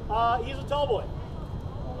 He's a tall boy.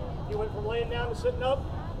 He went from laying down to sitting up.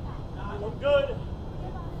 You look good.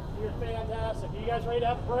 You're fantastic. Are you guys ready to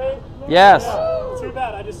have a parade? Yes. Yeah. Too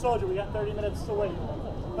bad. I just told you we got 30 minutes to wait.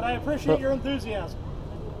 But I appreciate your enthusiasm.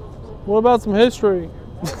 What about some history?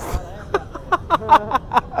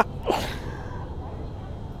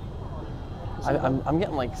 I'm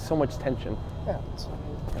getting like so much tension. Yeah.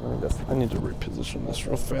 I need to reposition this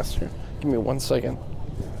real fast here. Give me 1 second.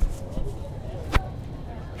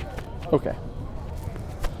 Okay.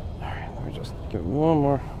 All right, let me just give it one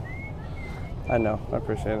more. I know, I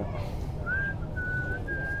appreciate it.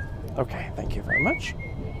 Okay, thank you very much.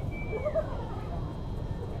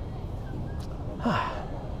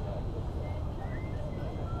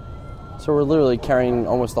 So we're literally carrying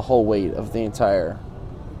almost the whole weight of the entire.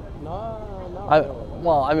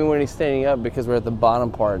 Well, I mean when he's standing up because we're at the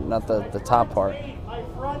bottom part, not the top part.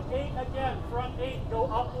 Front 8 again. Front 8, go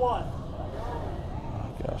up 1. Oh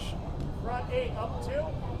gosh. Front 8, up 2.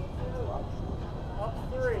 Up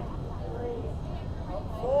 3. Up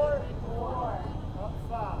 4. Up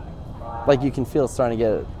 5. Like you can feel it's starting to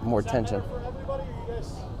get more tension. Better for everybody? Are you guys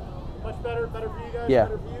much better? Better for you guys? Yeah.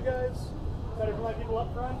 Better for you guys? Better for my people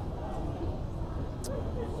up front?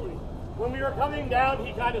 When we were coming down,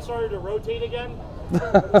 he kind of started to rotate again.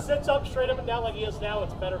 When he sits up straight up and down like he is now,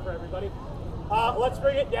 it's better for everybody. Let's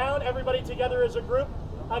bring it down, everybody together as a group.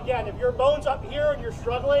 Again, if your bone's up here and you're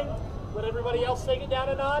struggling, let everybody else take it down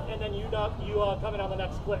a knot, and then you come in on the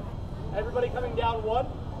next click. Everybody coming down 1.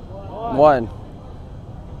 1.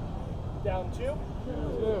 Down 2.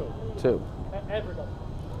 2. Everybody.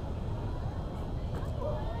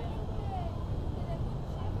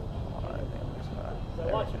 So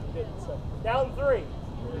watch it. So down 3.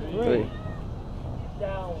 3.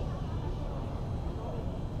 Down.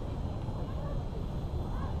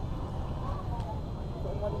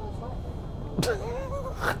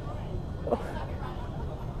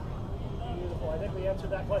 Beautiful. I think we answered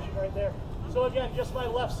that question right there. So again, just my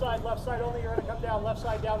left side only. You're going to come down. Left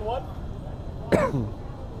side down 1.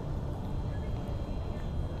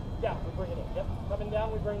 Yeah, we bring it in. Yep. Coming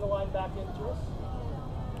down, we bring the line back into us.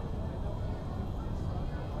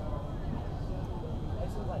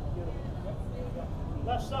 Nice and light. Beautiful. Yep.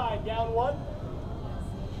 Left side down 1.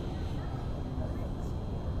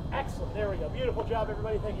 Excellent. There we go. Beautiful job,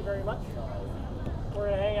 everybody. Thank you very much. We're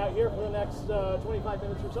going to hang out here for the next 25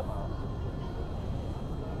 minutes or so.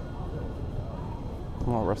 I'm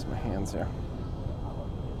gonna rest my hands here.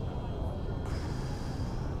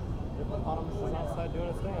 Autonomous is outside doing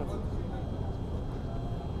a stance.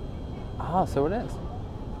 Ah, so it is.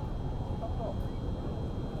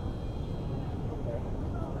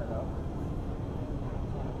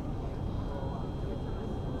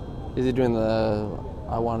 Is he doing the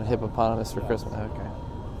I want a hippopotamus for Christmas. Okay.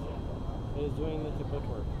 It is doing the hippo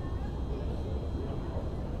twerk.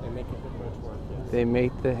 They make a hippo twerk, yes. They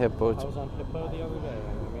make the hippo. I was on hippo the other day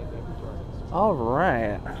and they made the hippo twerk. All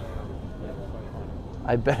right. Yeah, quite funny.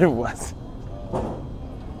 I bet it was.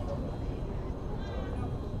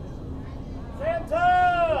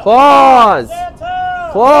 Santa! Claus! Santa!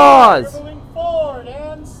 Claus! We're moving forward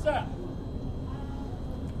and step.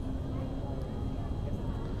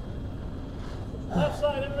 Left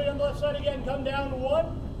side, everybody on the left side again. Come down 1.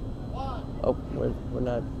 1. Oh, we're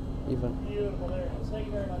not even. Beautiful, there it is. Thank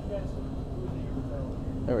you very much, guys.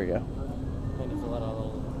 There we go. Might need to let out a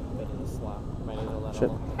little bit of the slap. Might need to let Shit.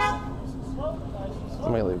 out a little. Slow, nice and slow.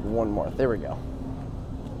 I'm gonna leave one more. There we go.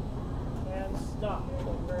 And stop.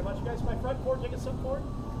 Thank you very much, guys. My front forward, take a step forward.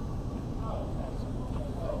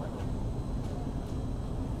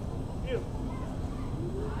 Beautiful.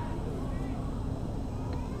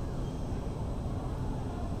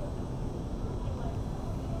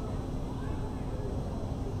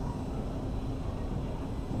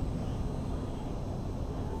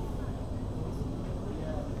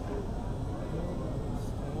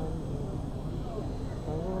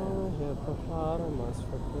 Oh, hippopotamus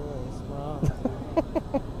for Christmas.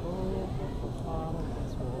 Oh,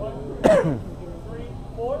 hippopotamus for 1, 2, 3,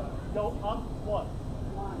 4. Go up 1.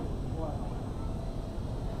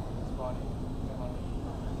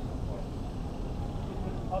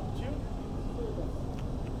 Up 2.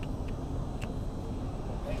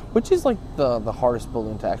 Which is like the hardest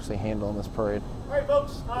balloon to actually handle in this parade? All right,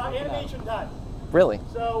 folks. Animation time. Really?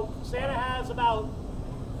 So Santa has about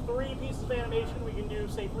 3 pieces of animation we can do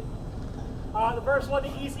safely. The first one,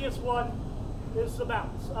 the easiest one, is the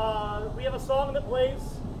bounce. We have a song that plays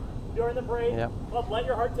during the parade called "Let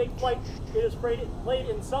Your Heart Take Flight." It is played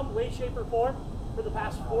in some way, shape, or form for the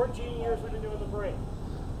past 14 years we've been doing the parade.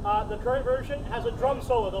 The current version has a drum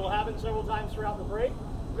solo that will happen several times throughout the parade.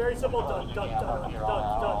 Very simple. Dun, dun, dun, dun,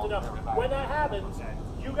 dun, dun, dun. When that happens,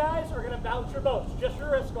 you guys are going to bounce your boats. Just your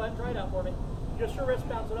wrist. Go ahead and try it out for me. Just your wrist.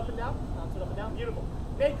 Bounce it up and down. Bounce it up and down. Beautiful.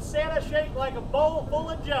 Make Santa shake like a bowl full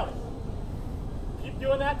of jelly. Keep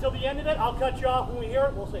doing that till the end of it. I'll cut you off when we hear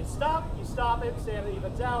it. We'll say stop. You stop it. Santa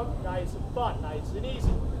evens out. Nice and fun. Nice and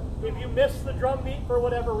easy. If you miss the drum beat for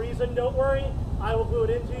whatever reason, don't worry. I will glue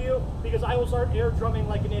it into you because I will start air drumming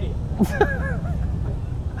like an idiot.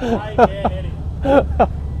 Like an idiot.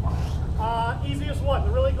 Easiest one.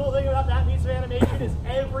 The really cool thing about that piece of animation is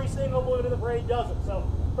every single balloon in the parade does it. So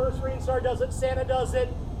First Green Star does it, Santa does it,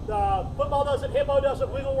 the football does it, Hippo does it,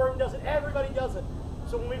 Wiggle Worm does it, everybody does it.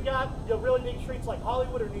 So when we've got really big streets like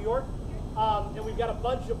Hollywood or New York, and we've got a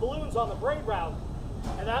bunch of balloons on the parade route,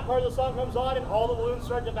 and that part of the song comes on and all the balloons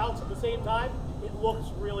start to bounce at the same time, it looks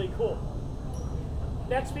really cool.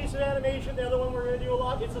 Next piece of animation, the other one we're going to do a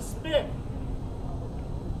lot, is a spin.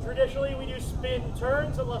 Traditionally, we do spin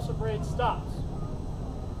turns unless the parade stops.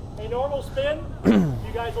 A normal spin,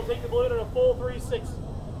 you guys will take the balloon at a full 360.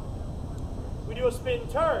 We do a spin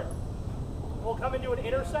turn. We'll come into an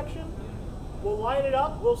intersection, we'll line it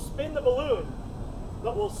up, we'll spin the balloon,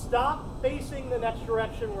 but we'll stop facing the next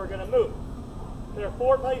direction we're going to move. There are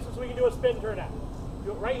 4 places we can do a spin turn at.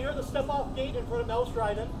 Do it right here at the step-off gate in front of Mel's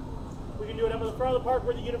Drive-In. We can do it up in the front of the park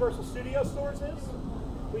where the Universal Studios stores is.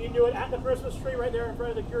 We can do it at the Christmas tree right there in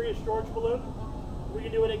front of the Curious George balloon. We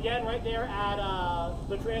can do it again right there at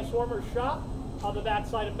the Transformers shop on the back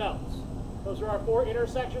side of Mel's. Those are our 4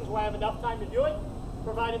 intersections where I have enough time to do it,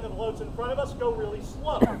 providing the floats in front of us go really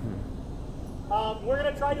slow. We're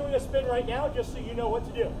going to try doing a spin right now just so you know what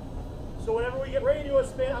to do. So whenever we get ready to do a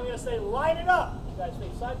spin, I'm going to say line it up. You guys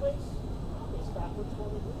face sideways, face backwards for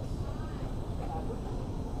me, please. Backwards,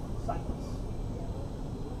 sideways.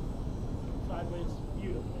 Sideways,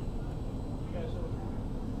 beautiful. You guys over here.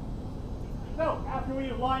 So after we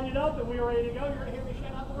have lined it up and we are ready to go, you're going to hear me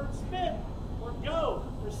shout out the word spin or go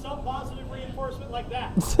or some positive reinforcement like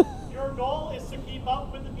that. Your goal is to keep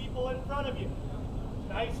up with the people in front of you.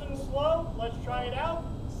 Nice and slow. Let's try it out.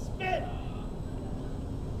 Spin.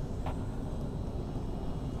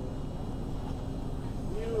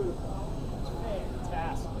 Beautiful.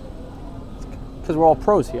 Fantastic. Because we're all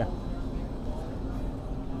pros here.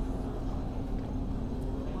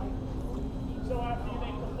 So after you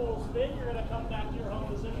make the full spin, you're going to come back to your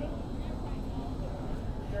home position.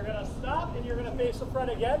 You're going to stop and you're going to face the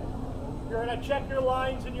front again. You're going to check your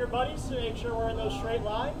lines and your buddies to make sure we're in those straight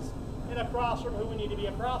lines and across from who we need to be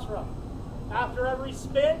across from. After every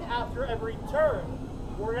spin, after every turn,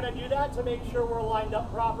 we're going to do that to make sure we're lined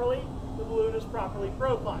up properly. The balloon is properly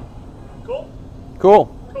profiled. Cool?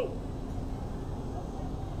 Cool. Cool.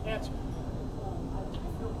 Answer.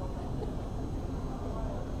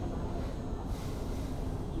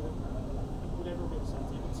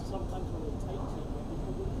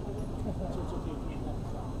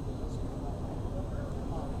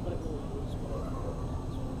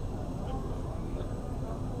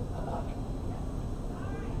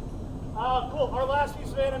 our last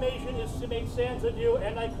piece of animation is to make Santa do,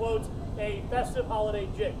 and I quote, a festive holiday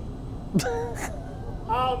jig.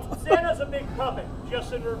 Santa's a big puppet,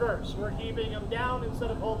 just in reverse. We're keeping him down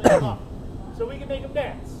instead of holding him up. So we can make him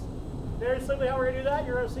dance. Very simply how we're going to do that,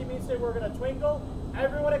 you're going to see me say we're going to twinkle.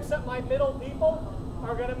 Everyone except my middle people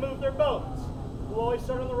are going to move their bones. We'll always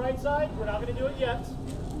start on the right side. We're not going to do it yet.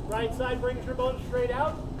 Right side brings your bones straight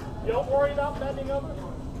out. Don't worry about bending over.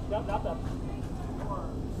 Nope, not that.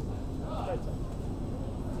 Right side.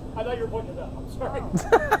 I thought you were pointing it up. I'm sorry.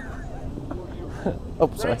 Oh,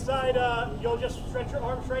 sorry. Right side, you'll just stretch your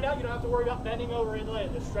arms straight out. You don't have to worry about bending over in the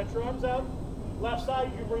land. Just stretch your arms out. Left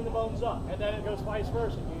side, you bring the bones up. And then it goes vice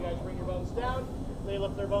versa. You guys bring your bones down. They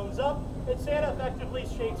lift their bones up. And Santa effectively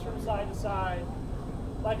shakes from side to side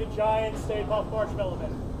like a giant Stay Puft Marshmallow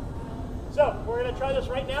Man. So, we're going to try this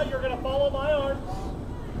right now. You're going to follow my arms.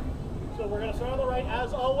 So we're going to start on the right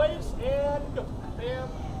as always. And go. Bam.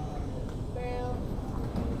 Bam.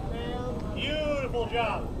 Bam. Beautiful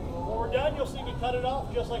job. When we're done, you'll see me cut it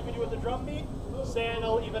off just like we do with the drum beat. Santa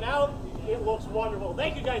will even out. It looks wonderful.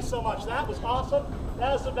 Thank you guys so much. That was awesome.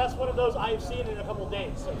 That is the best one of those I've seen in a couple of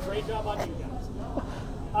days. So great job on you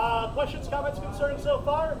guys. Questions, comments, concerns so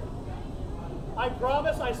far? I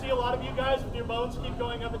promise I see a lot of you guys with your bones keep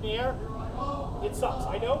going up in the air. It sucks,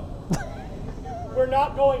 I know. We're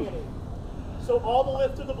not going anywhere. So all the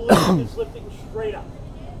lift of the balloon is lifting straight up.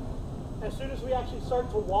 As soon as we actually start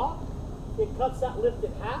to walk, it cuts that lift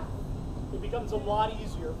in half. It becomes a lot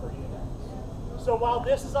easier for you guys. So while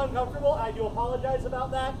this is uncomfortable, I do apologize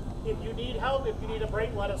about that. If you need help, if you need a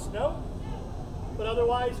break, let us know. But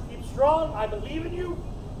otherwise, keep strong. I believe in you.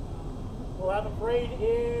 We'll have a parade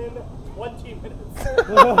in 20 minutes.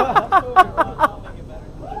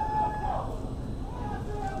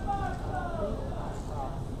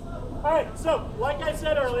 All right, so like I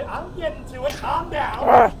said earlier, I'm getting to it. Calm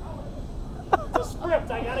down. It's a script.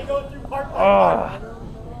 I got to go through part by part.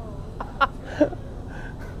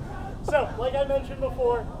 So, like I mentioned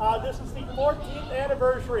before, this is the 14th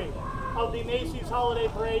anniversary of the Macy's Holiday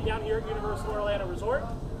Parade down here at Universal Orlando Resort.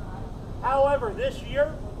 However, this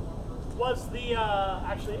year was the,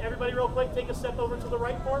 actually everybody real quick, take a step over to the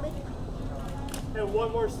right for me. And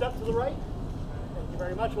one more step to the right. Thank you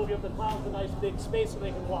very much. We'll give the clowns a nice big space so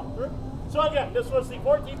they can walk through. So again, this was the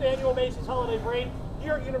 14th annual Macy's Holiday Parade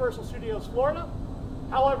here at Universal Studios Florida.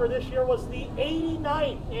 However, this year was the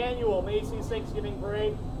 89th annual Macy's Thanksgiving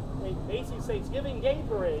Parade, Macy's Thanksgiving Day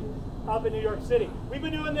Parade up in New York City. We've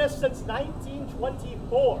been doing this since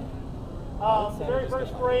 1924. The very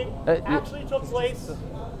first parade actually took place.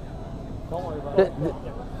 Don't worry about it.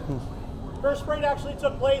 First parade actually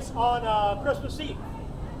took place on Christmas Eve.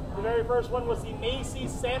 The very first one was the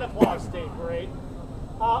Macy's Santa Claus Day Parade.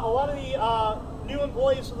 A lot of the new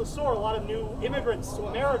employees of the store, a lot of new immigrants to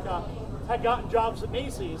America, had gotten jobs at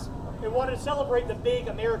Macy's and wanted to celebrate the big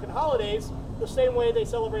American holidays the same way they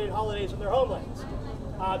celebrated holidays in their homelands.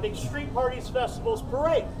 Big street parties, festivals,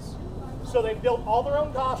 parades. So they built all their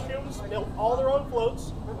own costumes, built all their own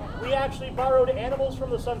floats. We actually borrowed animals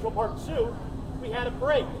from the Central Park Zoo. We had a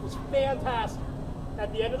parade. It was fantastic.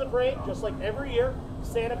 At the end of the parade, just like every year,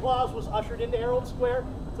 Santa Claus was ushered into Herald Square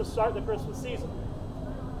to start the Christmas season.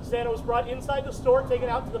 Santa was brought inside the store, taken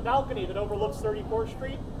out to the balcony that overlooks 34th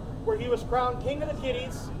Street, where he was crowned King of the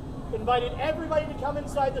Kitties, invited everybody to come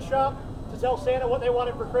inside the shop to tell Santa what they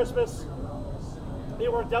wanted for Christmas. They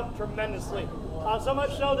worked out tremendously. So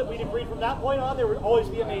much so that we'd agreed from that point on there would always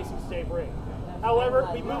be a Macy's Day Parade. However,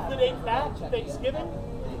 we moved the date back to Thanksgiving.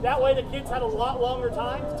 That way the kids had a lot longer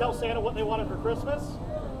time to tell Santa what they wanted for Christmas.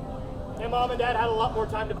 And Mom and Dad had a lot more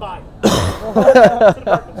time to buy it. To the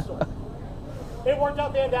department store. It worked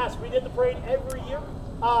out fantastic. We did the parade every year.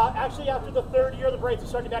 Actually, after the third year of the parade, so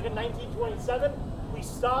starting back in 1927, we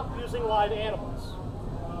stopped using live animals.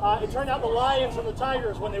 It turned out the lions and the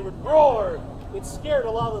tigers, when they would roar, it scared a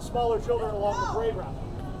lot of the smaller children along the parade route.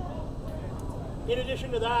 In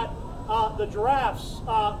addition to that, the giraffes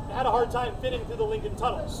had a hard time fitting through the Lincoln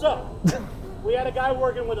Tunnel. So, we had a guy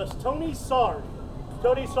working with us, Tony Sard.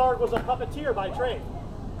 Tony Sard was a puppeteer by trade.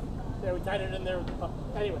 There, we tied it in there with the puppet.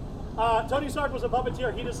 Anyway, Tony Sard was a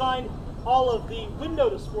puppeteer. He designed all of the window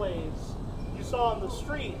displays you saw on the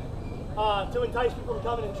street to entice people to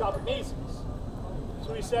come in and shop at Macy's.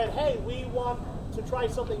 So we said, hey, we want to try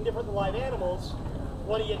something different than live animals.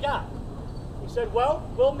 What do you got? He said, well,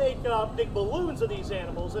 we'll make big balloons of these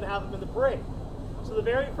animals and have them in the parade. So the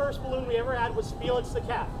very first balloon we ever had was Felix the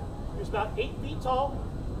cat. He was about 8 feet tall,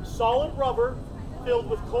 solid rubber, filled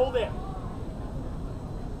with cold air.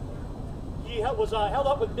 He was held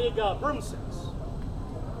up with big broomsticks.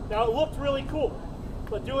 Now it looked really cool.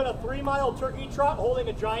 But doing a 3-mile turkey trot holding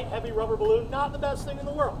a giant heavy rubber balloon, not the best thing in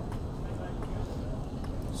the world.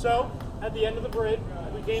 So, at the end of the parade,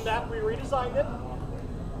 we came back, we redesigned it.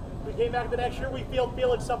 We came back the next year, we filled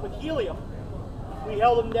Felix up with helium. We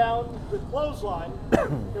held him down with clothesline.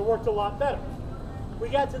 It worked a lot better. We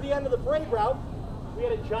got to the end of the parade route, we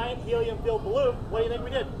had a giant helium-filled balloon. What do you think we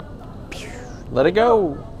did? Let it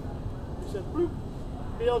go. We said, boop.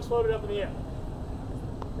 Felix floated up in the air.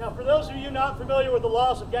 Now, for those of you not familiar with the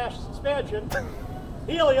laws of gaseous expansion,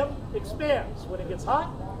 helium expands when it gets hot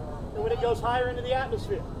and when it goes higher into the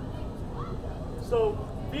atmosphere. So,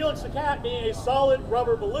 Felix the cat, being a solid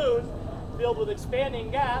rubber balloon filled with expanding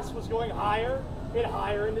gas, was going higher and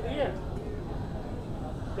higher into the air.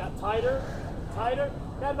 Got tighter, tighter,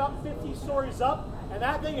 got about 50 stories up, and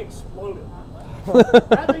that thing exploded.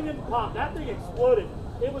 That thing didn't pop, that thing exploded.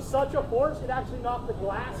 It was such a force, it actually knocked the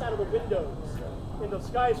glass out of the windows in the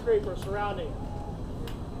skyscraper surrounding it.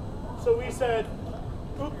 So we said,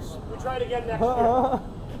 oops, we tried again next year.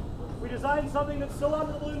 We designed something that's still on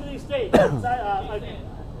the balloon to these days. I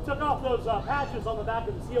took off those patches on the back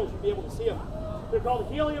of the seals, you'll be able to see them. They're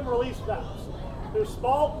called helium release valves. They're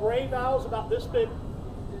small gray valves about this big.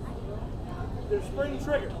 They're spring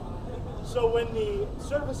triggered. So when the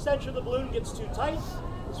surface tension of the balloon gets too tight,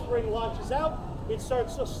 the spring launches out, it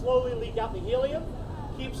starts to slowly leak out the helium,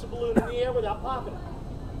 keeps the balloon in the air without popping it.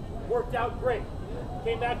 Worked out great.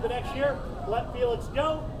 Came back the next year, let Felix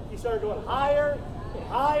go. He started going higher and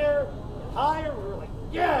higher and higher. We were like,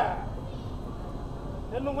 yeah!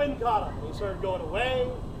 Then the wind caught him. He started going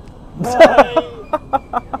away, away,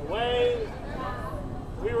 away.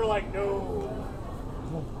 We were like, no.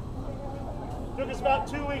 Took us about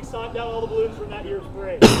 2 weeks to hunt down all the balloons from that year's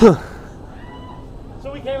parade.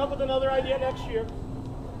 So we came up with another idea next year.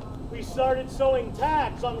 We started sewing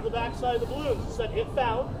tags onto the backside of the balloons. It said, if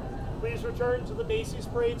found, please return to the Macy's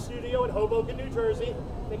Parade Studio in Hoboken, New Jersey.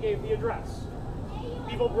 They gave the address.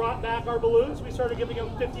 People brought back our balloons. We started giving them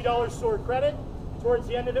 $50 store credit. Towards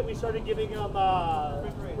the end of it, we started giving them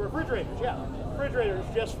refrigerators. Yeah, refrigerators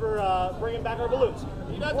just for bringing back our balloons.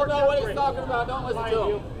 He doesn't know what he's talking about. Don't listen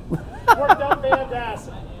to him. Worked out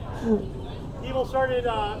fantastic. People started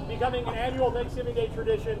becoming an annual Thanksgiving Day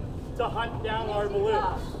tradition to hunt down our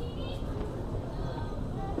balloons.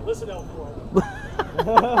 Listen, Elkhorn.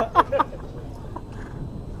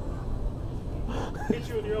 Hit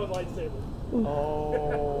you with your own lightsaber.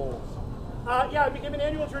 Oh. Yeah, it became an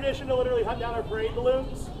annual tradition to literally hunt down our parade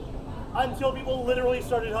balloons until people literally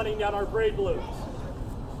started hunting down our parade balloons.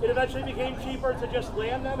 It eventually became cheaper to just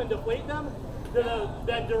land them and deflate them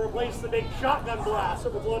than to replace the big shotgun blasts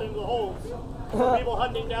that were blown into the holes for people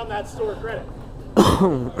hunting down that store credit.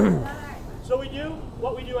 So we do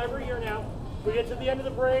what we do every year now. We get to the end of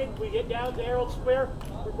the parade, we get down to Herald Square,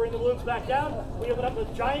 we bring the balloons back down, we open up the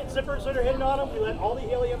giant zippers that are hidden on them, we let all the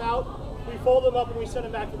helium out, we fold them up, and we send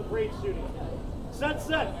them back to the parade studio. Since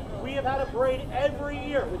then, we have had a parade every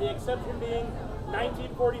year, with the exception being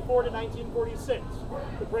 1944 to 1946.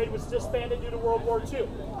 The parade was disbanded due to World War II.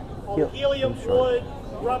 All the helium, wood,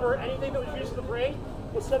 rubber, anything that was used in the parade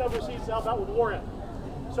was sent overseas to help out with war effort.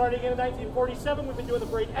 Starting in 1947, we've been doing the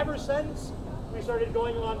parade ever since. We started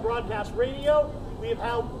going on broadcast radio. We have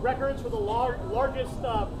held records for the largest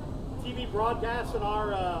TV broadcasts in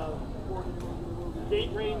our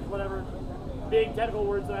date range, whatever big technical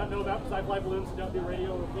words that I don't know about because I fly balloons and don't do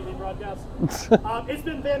radio or TV broadcasts. It's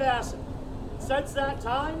been fantastic. Since that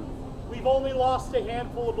time, we've only lost a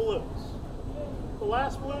handful of balloons. The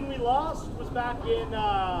last balloon we lost was back in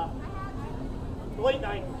the late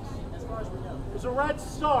 90s. As far as we know. It was a red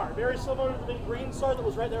star, very similar to the big green star that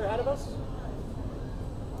was right there ahead of us.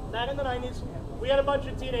 Back in the 90s, we had a bunch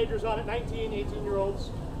of teenagers on it, 19, 18-year-olds.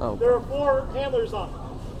 Oh. There were 4 handlers on it,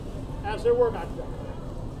 as there were back then.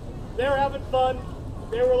 They were having fun.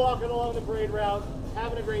 They were walking along the parade route,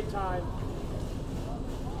 having a great time.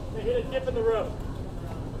 They hit a dip in the road.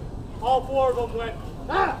 All 4 of them went,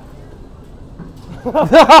 ah!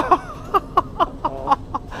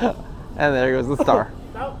 And there goes the star.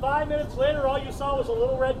 About 5 minutes later, all you saw was a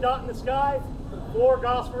little red dot in the sky, 4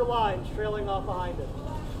 Gossamer lines trailing off behind it.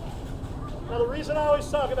 Now, the reason I always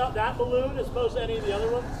talk about that balloon as opposed to any of the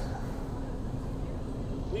other ones,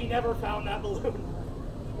 we never found that balloon.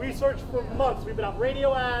 We searched for months. We've been on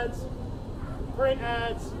radio ads, print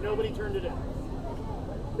ads, nobody turned it in.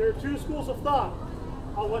 There are 2 schools of thought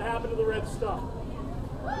on what happened to the red star.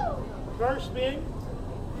 First being,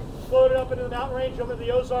 floated up into the mountain range, up into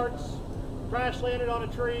the Ozarks, crash landed on a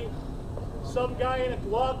tree. Some guy in a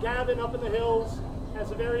log cabin up in the hills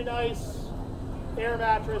has a very nice air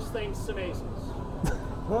mattress thanks to Macy's.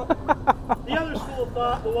 The other school of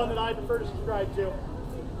thought, the one that I prefer to subscribe to,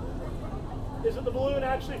 is that the balloon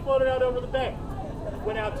actually floated out over the bay,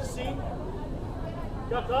 went out to sea,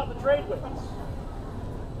 got caught in the trade winds,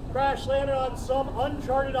 crash landed on some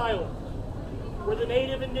uncharted island where the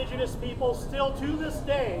native indigenous people still to this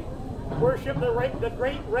day worship the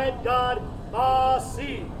great red god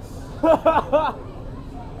Masis.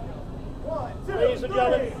 Ladies and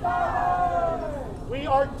gentlemen, we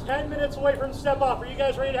are 10 minutes away from step off. Are you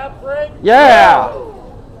guys ready to have a parade? Yeah!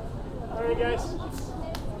 All right, guys.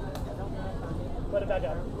 Let it back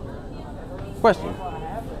up. Question.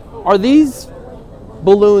 Are these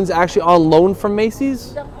balloons actually on loan from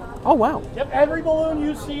Macy's? Yep. Oh, wow. Yep, every balloon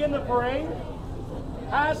you see in the parade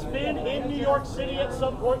has been in New York City at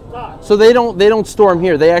some point in time. So they don't store them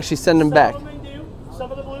here. They actually send them back. Some of them they do.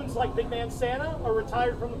 Some of the balloons, like Big Man Santa, are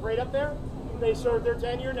retired from the parade up there. They served their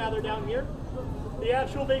tenure, now they're down here. The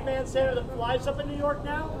actual Big Man Santa that flies up in New York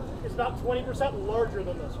now is about 20% larger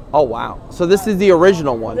than this one. Oh, wow. So this is the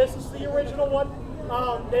original one. This is the original one.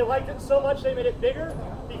 They liked it so much they made it bigger,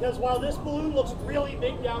 because while this balloon looks really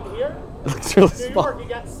big down here, It looks really New small. York, you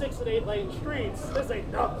got 6 and 8 lane streets. This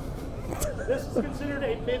ain't nothing. This is considered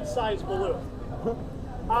a mid-sized balloon.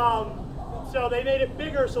 So they made it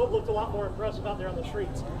bigger so it looked a lot more impressive out there on the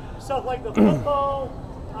streets. Stuff like the football,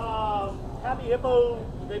 Happy Hippo,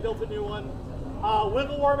 they built a new one.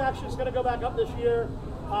 Wiggle actually is going to go back up this year.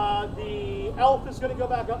 The Elf is going to go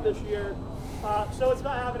back up this year. So it's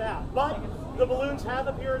not half and half. But the balloons have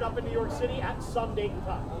appeared up in New York City at some date and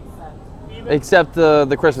time. Except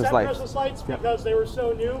the Christmas Except lights. Christmas lights, because they were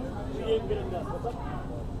so new, we didn't get them done. What's up?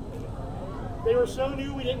 They were so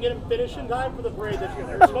new, we didn't get them finished in time for the parade this year.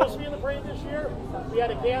 They were supposed to be in the parade this year. We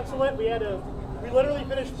had to cancel it. We literally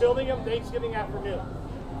finished building them Thanksgiving afternoon.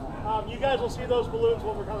 You guys will see those balloons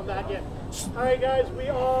when we're coming back in. All right, guys, we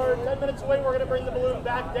are 10 minutes away. We're going to bring the balloon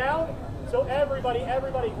back down. So everybody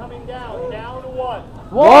coming down. Down 1.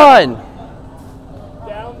 1.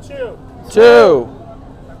 Down 2. 2.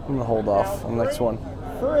 I'm going to hold off on the next one.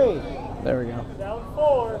 3. There we go. Down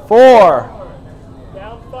 4. 4.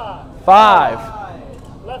 Down 5.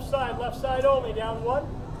 5. Left side only. Down 1.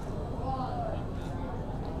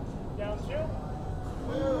 Down 2.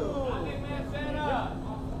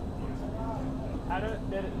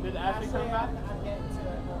 Did Ashley come back?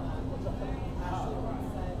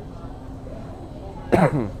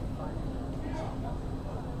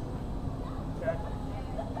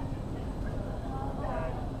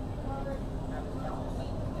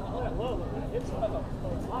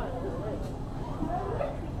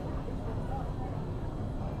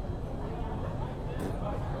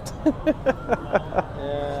 Yeah,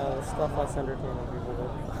 the stuff less entertaining people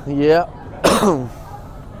did. Yeah.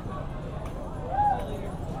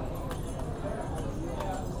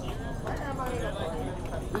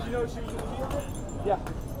 Did you know she was going to be in it? Yeah.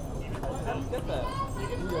 How do you get that?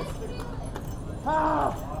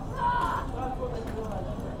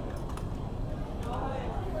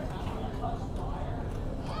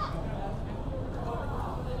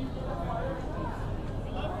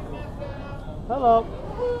 Hello.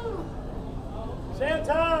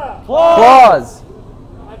 Santa! Claus!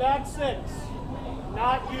 I'm back 6.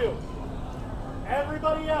 Not you.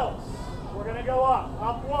 Everybody else. We're going to go up.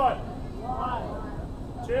 Up 1.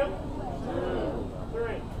 2.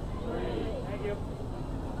 3. Thank you.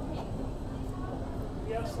 If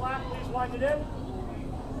you have slack, please wind it in.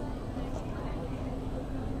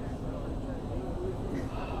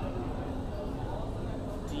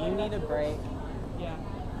 Do you need a break? Yeah.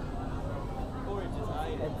 Or just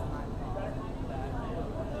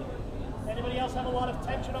Anybody else have a lot of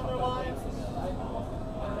tension on their lives?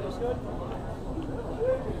 Everybody's good?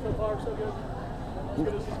 So far, so good. As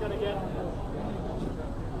good as it's going to get.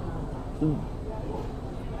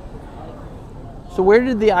 So where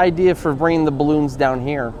did the idea for bringing the balloons down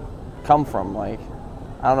here come from? Like,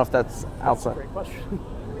 I don't know if that's outside. Great question.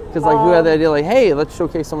 Because like, who had the idea? Like, hey, let's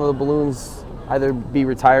showcase some of the balloons, either be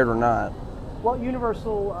retired or not. Well,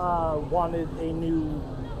 Universal wanted a new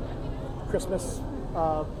Christmas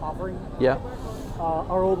offering. Yeah.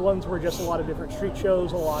 Our old ones were just a lot of different street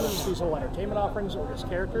shows, a lot of seasonal entertainment offerings, or just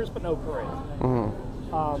characters, but no parade.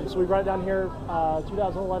 Mm-hmm. So we brought it down here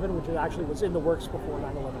 2011, which actually was in the works before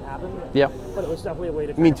 9/11 happened. Yeah. But it was definitely a way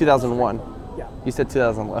to. You mean 2001? Yeah. You said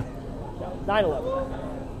 2011. Yeah. 9/11.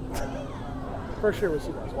 First year was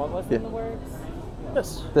 2001. What was in the works?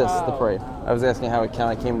 This. The parade. I was asking how it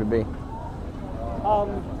kind of came to be.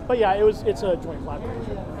 But yeah, it's a joint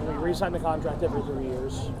collaboration. And we re-sign the contract every 3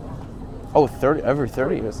 years. Oh, every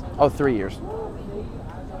 30 years. Oh, 3 years.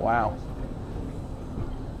 Wow.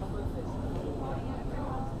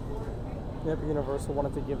 Yep, Universal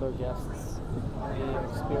wanted to give their guests the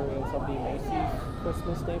experience of the Macy's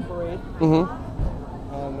Christmas Day Parade.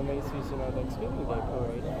 And the Macy's, Thanksgiving Day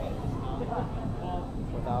Parade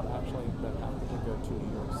without actually them having to go to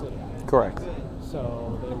New York City. Correct.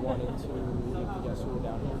 So they wanted to give the guests who were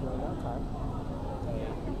down here during that time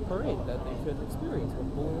a parade that they could experience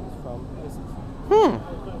with balloons from Macy's.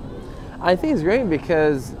 I think it's great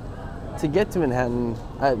because to get to Manhattan,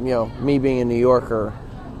 me being a New Yorker,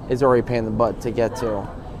 is already a pain in the butt to get to.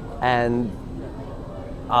 And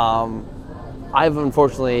I've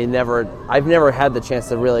unfortunately never had the chance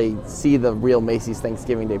to really see the real Macy's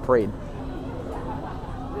Thanksgiving Day Parade.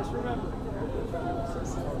 Just remember.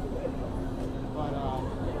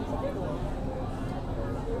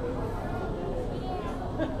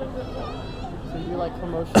 So you do like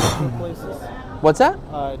promotions for your places? What's that?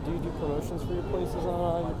 Do you do promotions for your places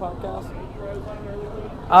on your podcast?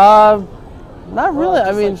 Not really.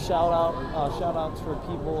 Just I mean, like shout outs for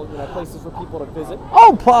people, places for people to visit.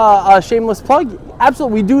 Shameless plug.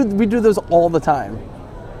 Absolutely, we do those all the time.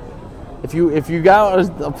 If you got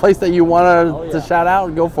a place that you want to shout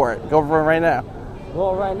out, go for it. Go for it right now.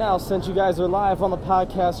 Well, right now, since you guys are live on the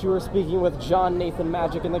podcast, you are speaking with John Nathan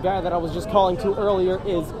Magic, and the guy that I was just calling to earlier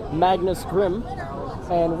is Magnus Grimm.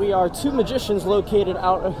 And we are two magicians located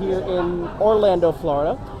out here in Orlando,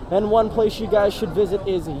 Florida. And one place you guys should visit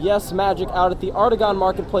is Yes Magic out at the Artagon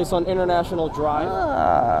Marketplace on International Drive.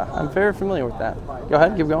 I'm very familiar with that. Go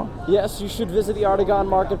ahead, keep going. Yes, you should visit the Artagon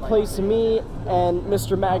Marketplace. Me and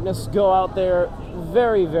Mr. Magnus go out there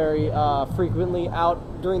very, very frequently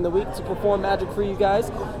out during the week to perform magic for you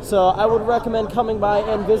guys. So I would recommend coming by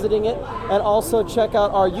and visiting it. And also check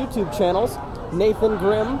out our YouTube channels, Nathan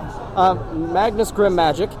Grimm, Magnus Grimm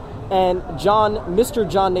Magic, and Mr.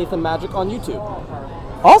 John Nathan Magic on YouTube.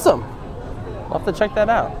 Awesome. We'll have to check that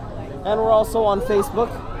out. And we're also on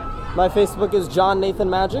Facebook. My Facebook is John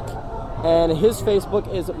Nathan Magic, and his Facebook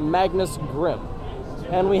is Magnus Grimm.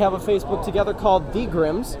 And we have a Facebook together called The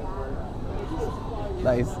Grimms.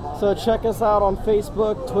 Nice. So check us out on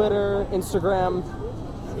Facebook, Twitter, Instagram,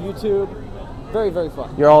 YouTube. Very, very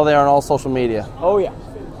fun. You're all there on all social media. Oh, yeah.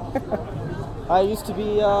 I used to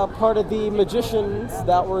be part of the magicians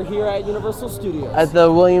that were here at Universal Studios. At the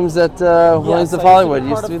Williams of Hollywood.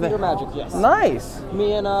 Used to be there. Theater Magic, yes. Nice.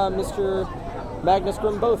 Me and Mr. Magnus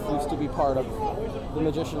Grimm both used to be part of the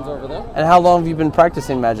magicians over there. And how long have you been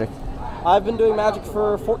practicing magic? I've been doing magic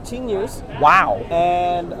for 14 years. Wow.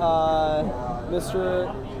 And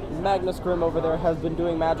Mr. Magnus Grimm over there has been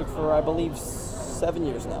doing magic for, I believe, 7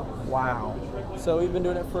 years now. Wow. So we've been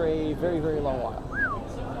doing it for a very, very long while.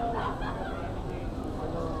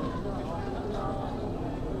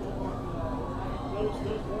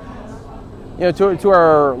 To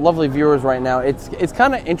our lovely viewers right now, it's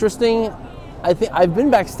kind of interesting. I think I've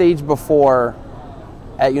been backstage before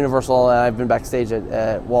at Universal, and I've been backstage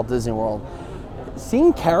at Walt Disney World.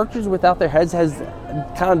 Seeing characters without their heads has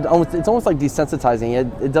kind of it's almost like desensitizing.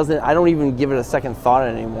 It doesn't. I don't even give it a second thought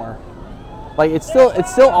anymore. Like it's still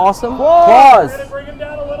awesome. Applause. We're going to bring him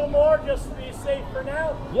down a little more just to be safe for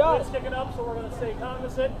now. Yeah. It's kicking up, so we're going to stay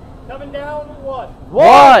cognizant. Coming down, what?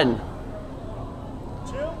 1,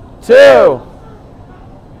 2,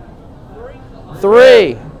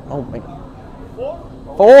 3. Oh my.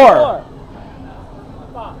 4,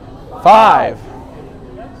 5.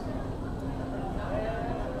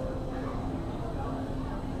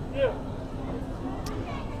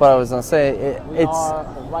 But I was gonna say We are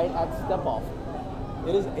right at step off.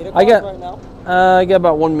 It is 8 o'clock right now. I got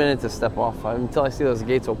about 1 minute to step off until I see those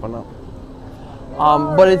gates open up.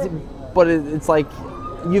 But it's like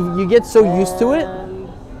you get so used to it. I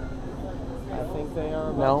think they are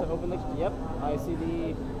about to open the. Yep, I see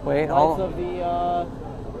the lights of the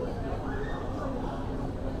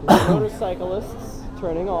motorcyclists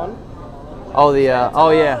turning on. Oh yeah.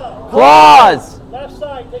 Applause. Left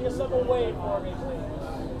side, take a step away for me, please.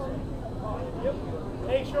 Yep.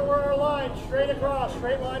 Make sure we're our line straight across,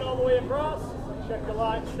 straight line all the way across. Check your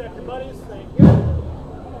lines, check your buddies. Thank you.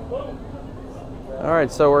 Boom. All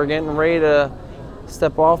right, so we're getting ready to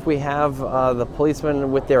step off. We have the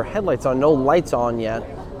policemen with their headlights on, no lights on yet.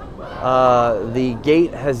 The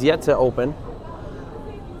gate has yet to open.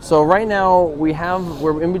 So right now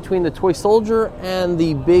we're in between the toy soldier and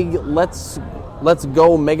the big Let's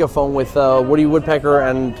Go megaphone with Woody Woodpecker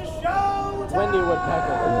and Wendy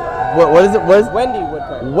Woodpecker. What is it? What is Wendy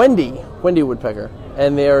Woodpecker. Wendy Woodpecker,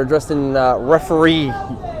 and they are dressed in referee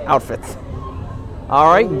outfits. All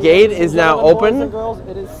right, gate is now open. Boys and girls,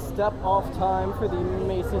 it is step-off time for the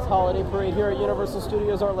Macy's Holiday Parade here at Universal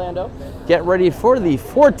Studios Orlando. Get ready for the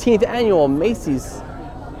 14th annual Macy's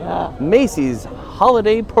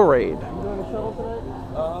Holiday Parade. I'm doing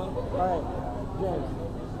right, James.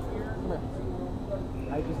 Come here.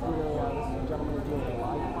 I just did this gentleman is doing a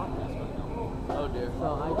live podcast right now. Oh dear. So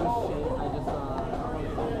I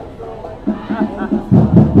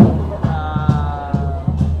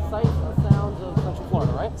Sights and Sounds of Central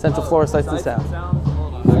Florida, right? Central Florida Sights and Sounds.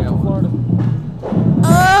 Central Florida.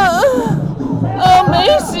 Oh,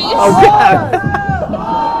 Macy. Oh God.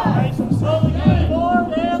 Nice and slowly going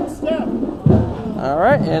forward and step. All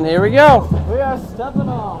right, and here we go. We are stepping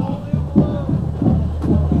off.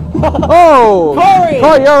 Oh, Corey!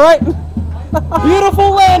 Corey, you all right?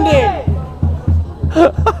 Beautiful landing.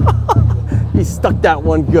 He stuck that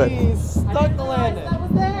one good. He stuck the landing.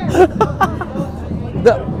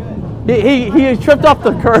 He tripped off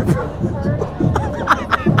the curb.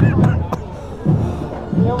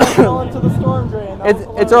 He almost fell into the storm drain. That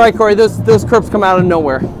was It's all right, Corey. Those curbs come out of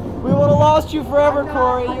nowhere. We would have lost you forever,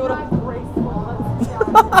 Corey. You would have.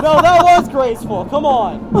 No, that was graceful. Come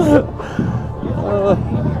on.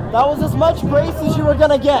 That was as much grace as you were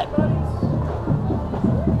gonna get. And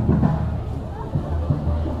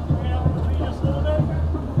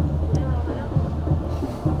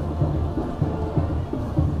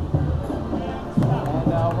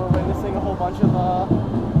we're witnessing a whole bunch of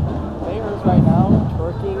players right now,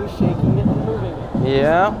 twerking, shaking it, and moving it.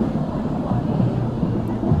 Yeah.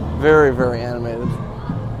 Very, very animated.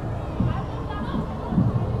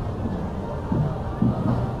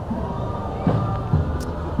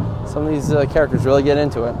 Some of these characters really get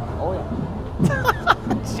into it. Oh yeah.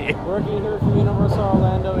 Working here for Universal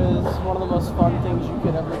Orlando is one of the most fun things you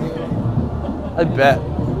could ever do. I bet.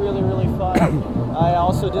 It's really, really fun. I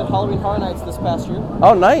also did Halloween Horror Nights this past year.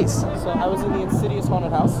 Oh, nice. So I was in the Insidious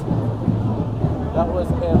Haunted House. That was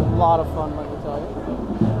a lot of fun, let me tell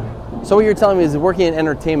you. So what you're telling me is working in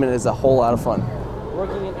entertainment is a whole lot of fun.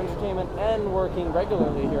 Working in entertainment and working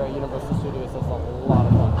regularly here at Universal Studios is a lot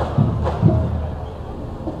of fun.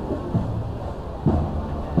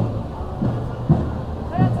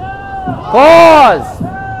 Pause!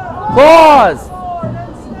 Pause!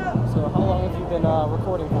 So how long have you been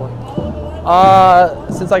recording for?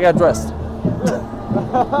 Since I got dressed. So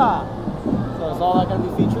is all that going to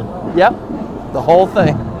be featured? Yep. The whole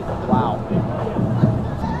thing. Wow.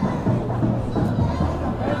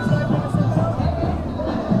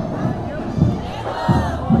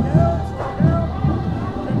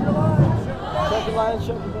 Check your lines,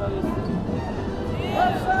 check your buddies.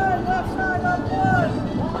 Left side, up one.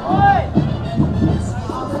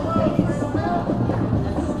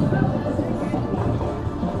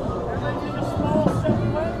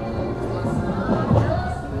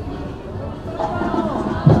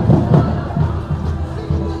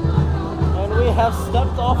 And we have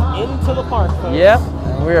stepped off into the park, folks. Yep.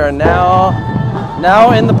 And we are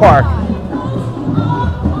now in the park.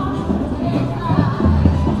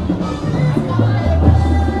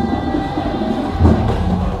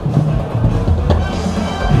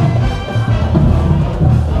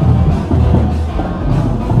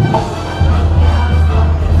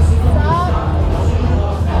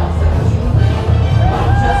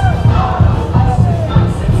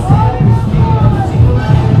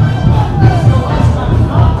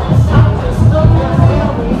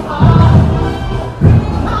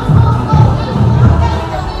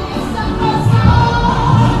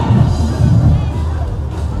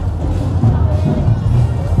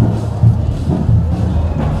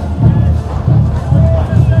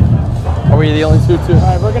 Are we the only two? All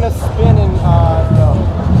right, we're gonna spin and go.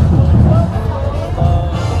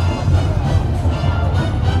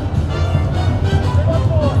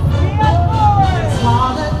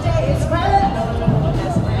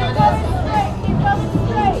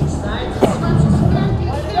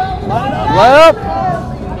 Light up!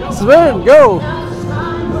 Spin! Go!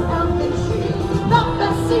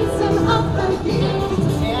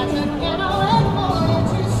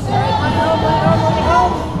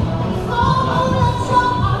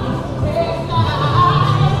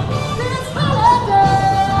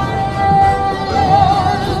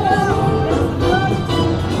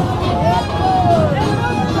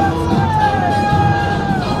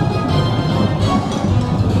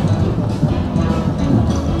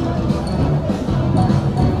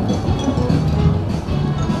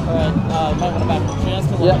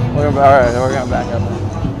 Yep, all right, we're going back up.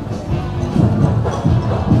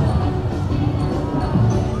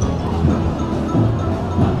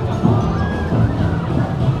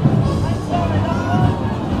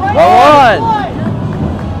 One.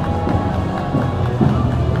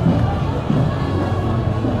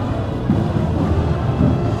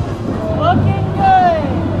 Looking good.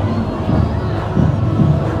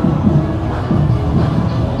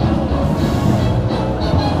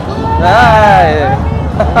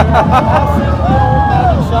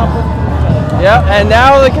 Yep, and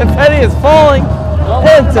now the confetti is falling.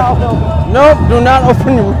 Nope, do not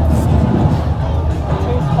open your mouth.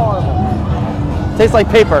 Tastes horrible. Tastes like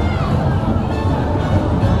paper.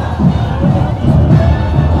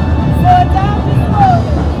 Slow it down, just slow it.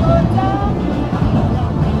 Slow it down.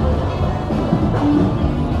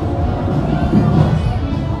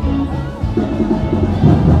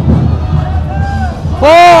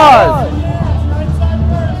 Pause!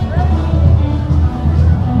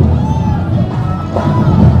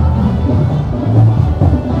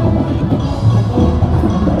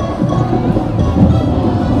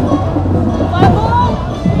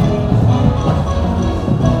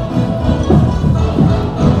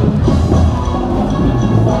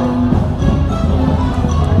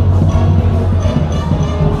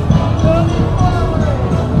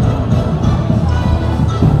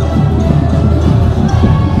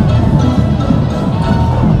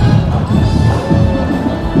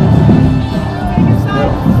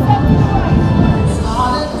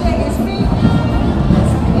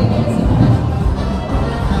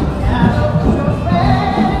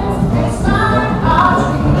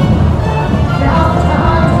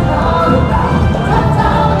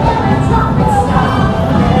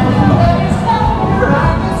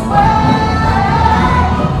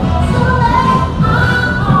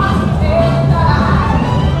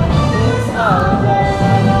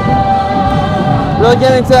 Really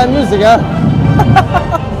getting into that music, huh?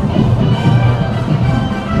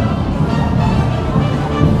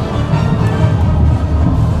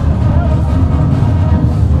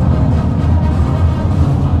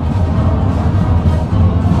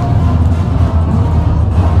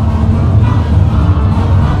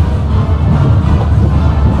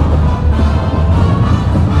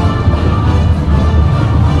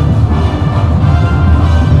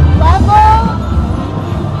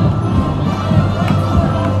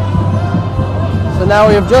 So now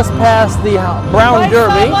we have just passed the Brown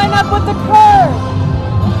Derby. Line up with the curve.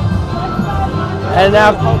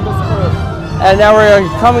 And now we're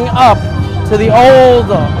coming up to the old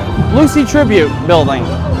Lucy Tribute building.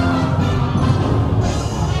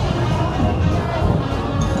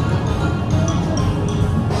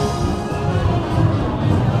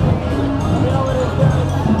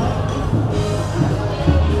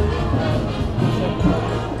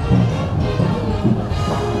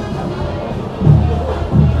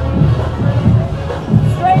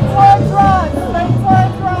 Straight towards run. Straight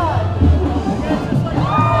towards run.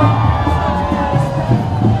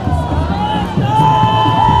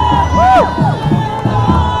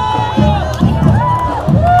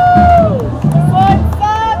 Foot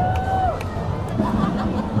step.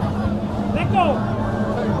 Let go.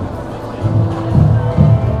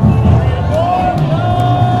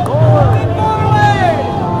 Moving forward.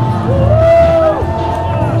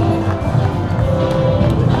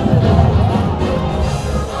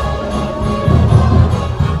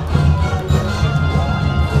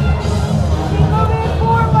 Keep moving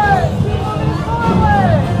forward. Keep moving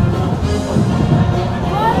forward.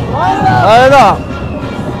 Line it up.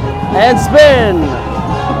 And spin.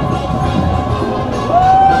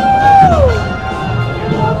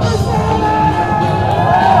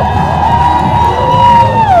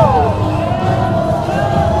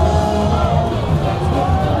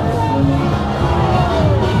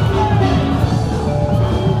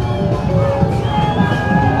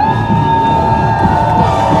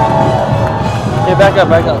 Yeah, back up,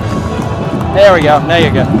 back up. There we go. Now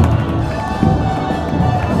you're good.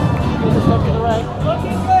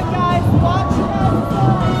 Looking good, guys. Watch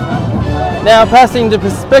it. Now passing to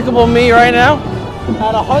Despicable Me right now.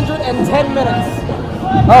 At 110 minutes.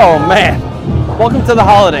 Oh man. Welcome to the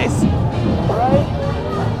holidays.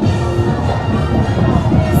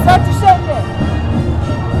 Start to shake it.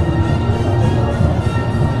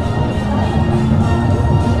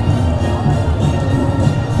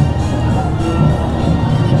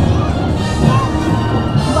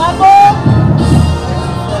 Level.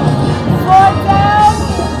 Slow it down.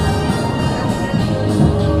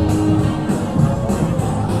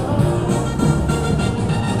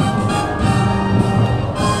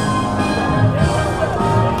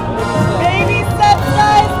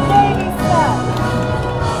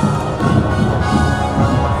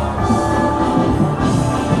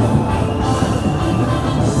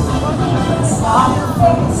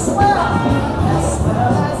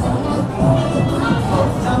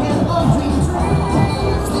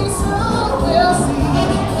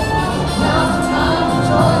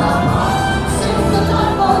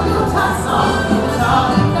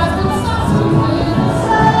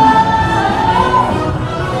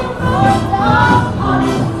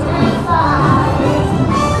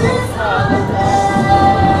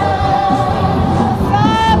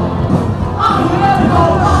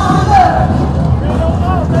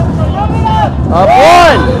 Up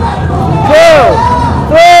 1, 2,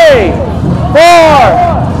 3, 4,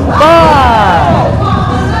 5.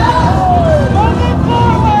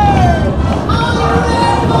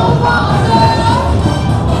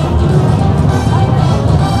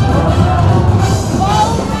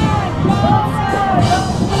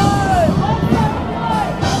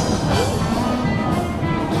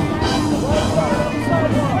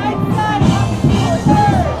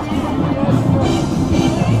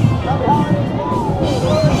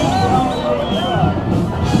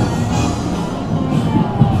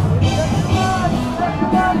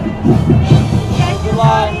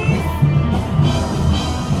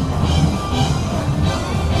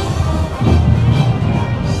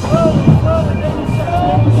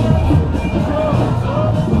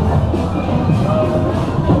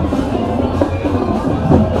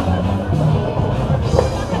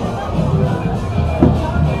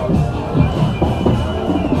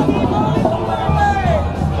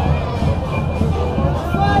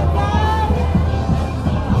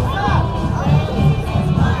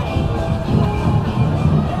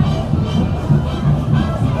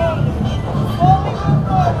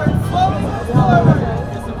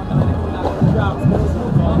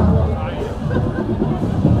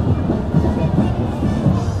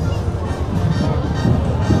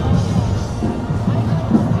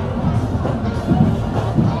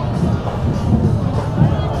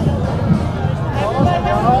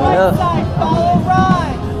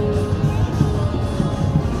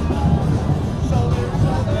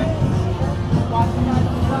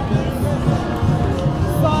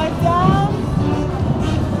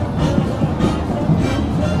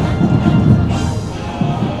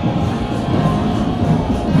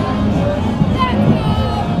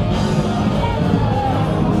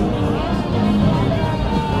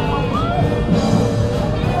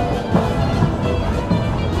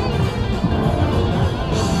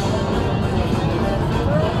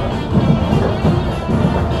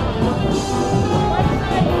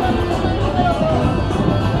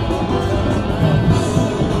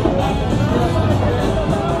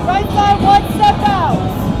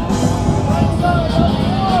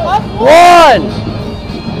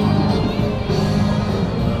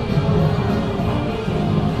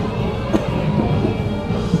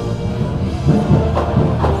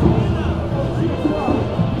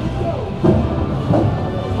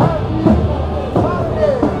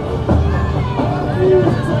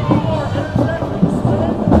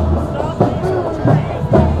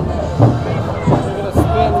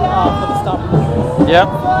 Yep.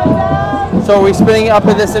 So are we spinning up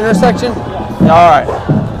at this intersection? Yeah. All right.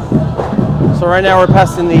 So right now we're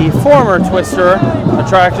passing the former Twister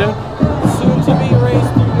attraction. Soon to be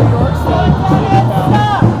raced through New York State.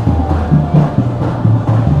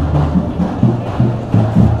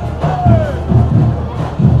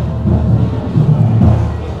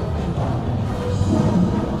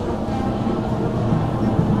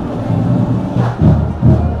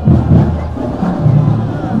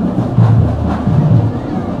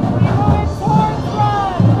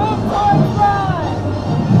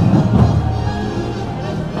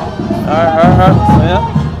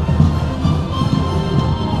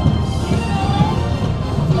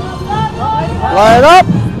 Line up,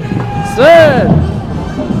 sit.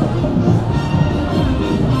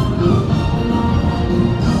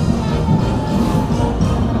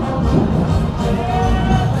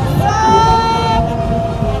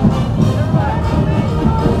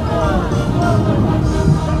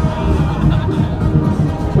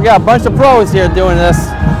 We got a bunch of pros here doing this.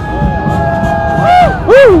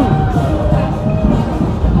 Woo!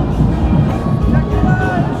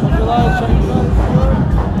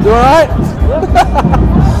 You all right?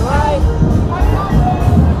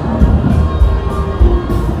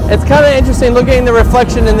 It's kind of interesting looking at the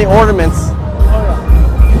reflection in the ornaments.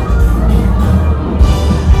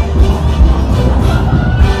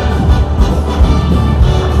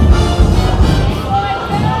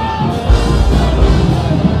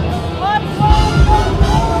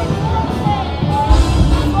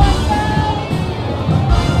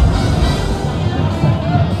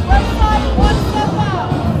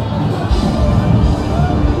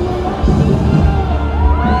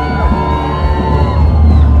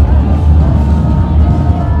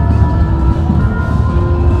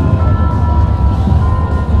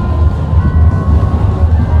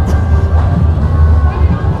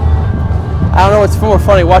 I don't know what's more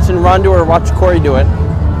funny, watching Ron do it or watch Corey do it,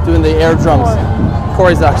 doing the air drums.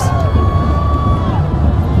 Corey's next.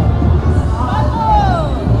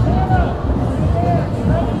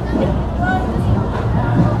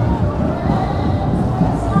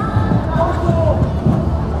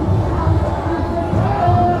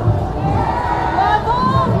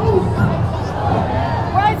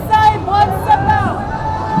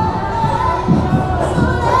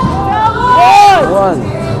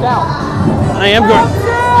 I am going.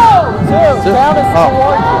 Two. Count us toward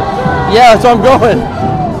you. Yeah, that's where I'm going.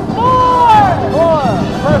 4.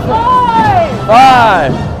 Perfect.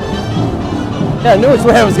 5. Yeah, I knew which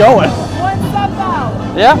way I was going. One step out.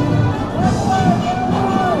 Yeah.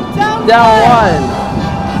 Down 1.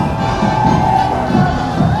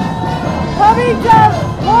 Coming down.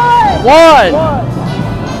 1.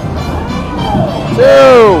 2.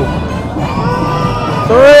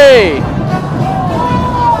 3.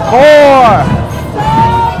 4.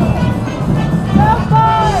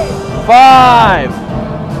 5.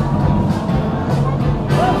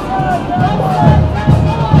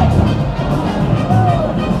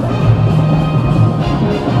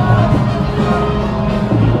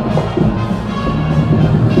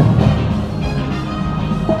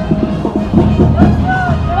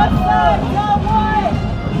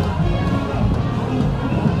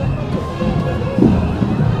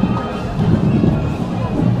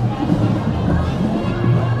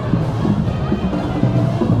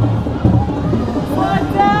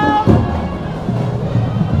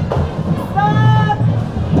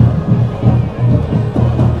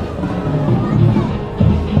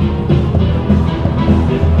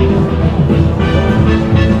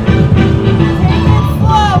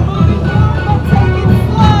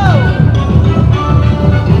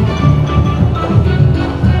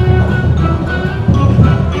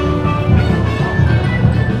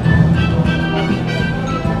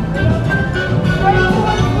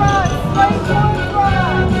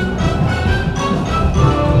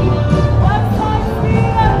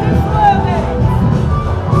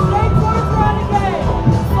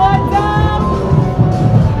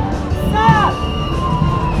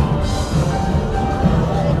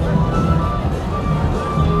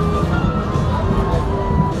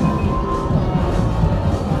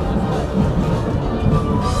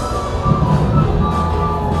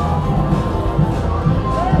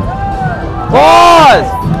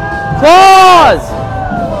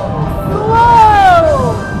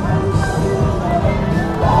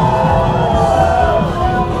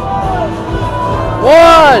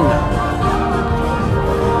 1.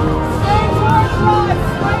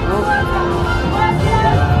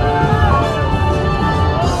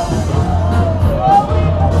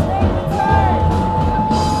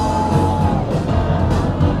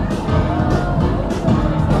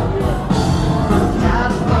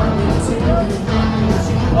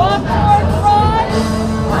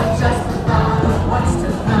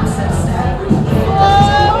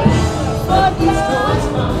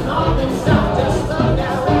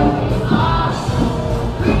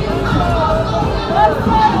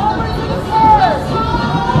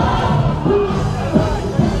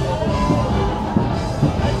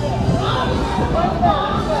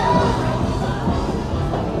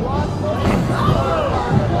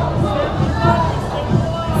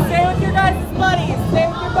 Stay with your guys' buddies. Stay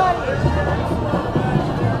with your buddies.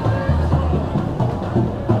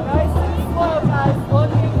 Nice and slow, guys.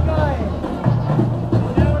 Looking good.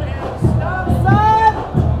 Stop.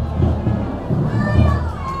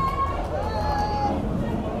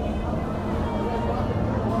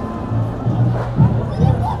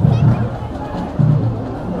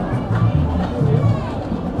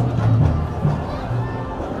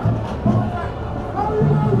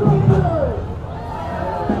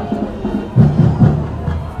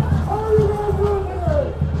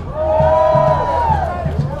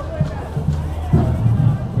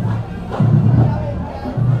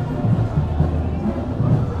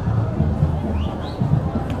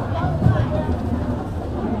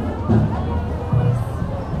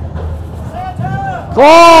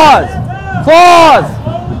 Claws! Claws!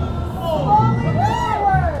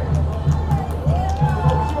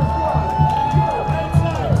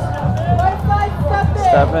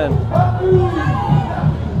 Step in.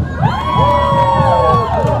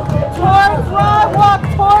 Towards Rod, walk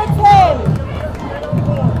towards him.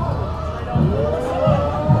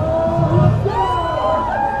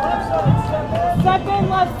 Step in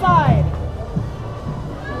left side.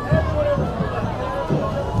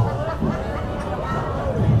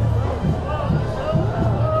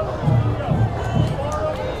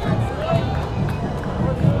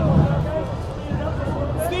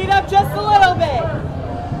 Speed up just a little bit.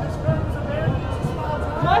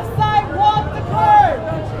 Left side, walk the curve.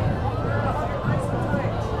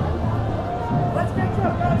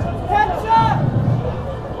 Catch up.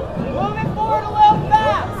 Moving forward a little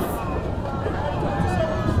fast.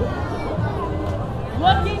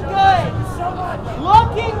 Looking good.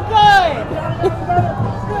 Looking good.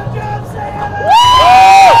 Good job, Sam.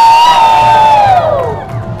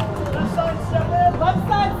 Left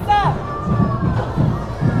side step.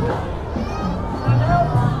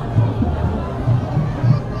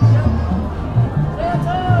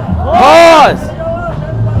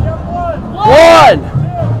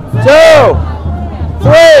 3,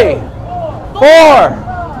 4,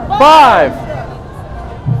 5.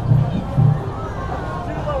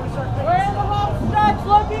 We're in the home stretch.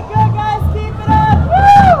 Looking good, guys. Keep it up.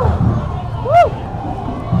 Woo! Woo!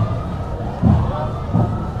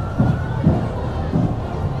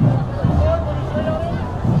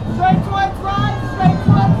 Straight towards right. Straight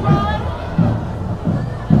towards right.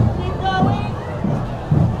 Keep going.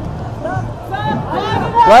 Stop.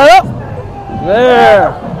 Light up. There.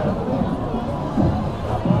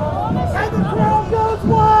 And the crowd goes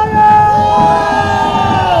wild.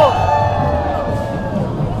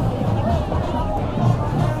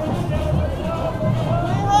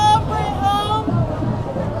 Bring home.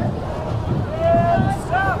 And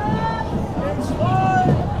stop. It's fun.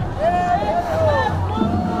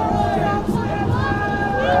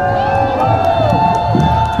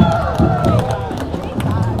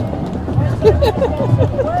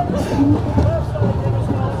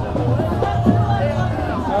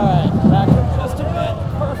 Alright, back up just a bit.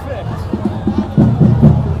 Perfect.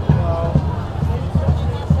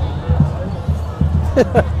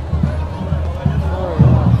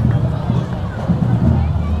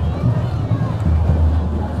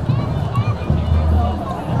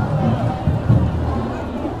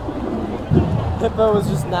 Hippo is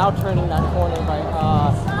just now turning that corner by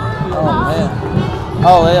Oh man.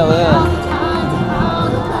 Oh yeah.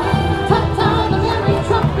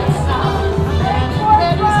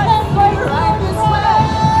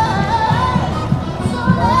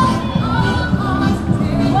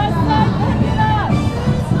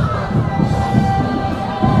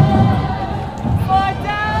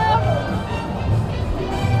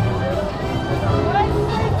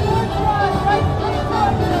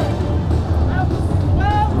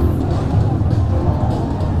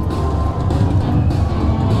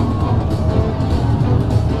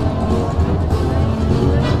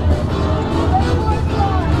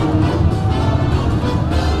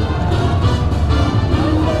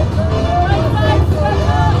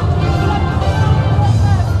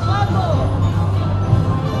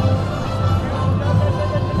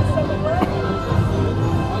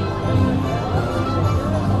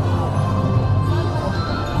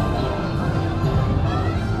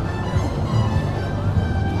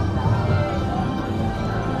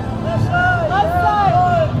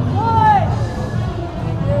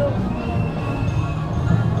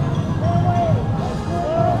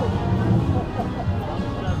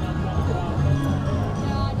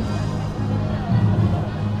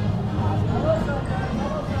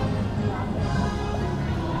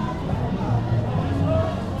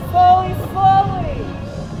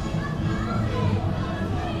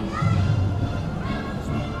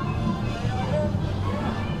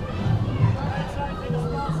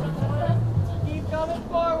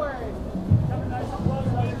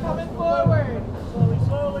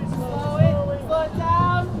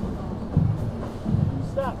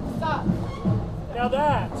 Now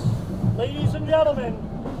that, ladies and gentlemen,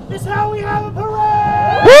 is how we have a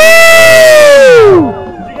parade! Woo!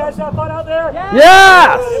 Did you guys have fun out there?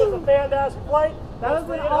 Yes! It was a fantastic flight. That was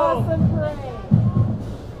an awesome parade.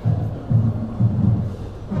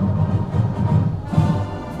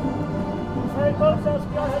 All right, folks, as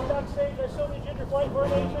we are heading backstage, I still need ginger flight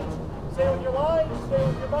formations. Stay with your lines, stay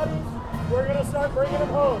with your buddies. We're going to start bringing them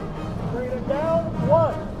home. Bringing them down.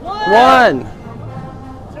 1. 1.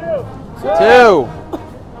 2. 2.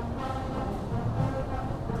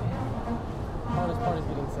 Hardest part is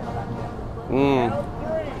getting Santa back here.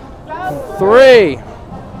 Down 3.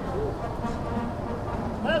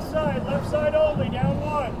 Left side only, down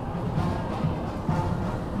 1.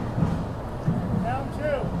 Down 2.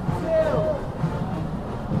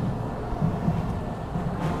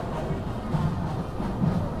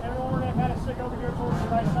 Everyone, we're going to kind of stick over here towards the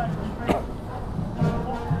right side for straight.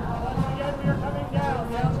 Once again, we are coming down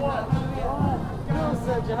 1.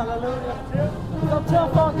 Hallelujah. 2. Up top,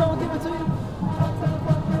 Falcon, I'll give it to you.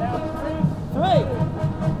 Down 3.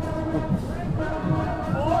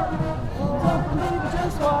 4. Don't believe,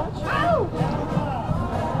 just watch.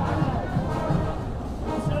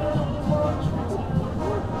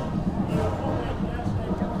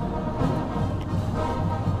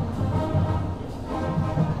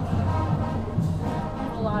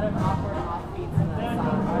 A lot of awkward offbeats in that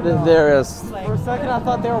song. There is. For a second, I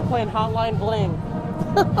thought they were playing Hotline Bling.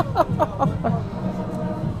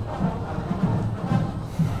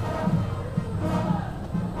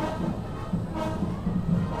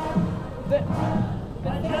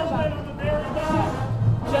 Gentlemen on the very back.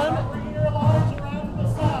 Gentlemen, bring your lines around to the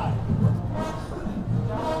side.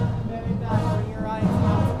 Very back, bring your lines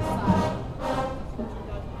out to the side.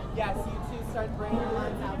 Yes, you two start bringing your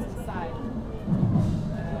lines out to the side.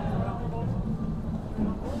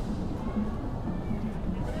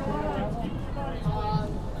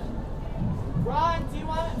 Ron, do you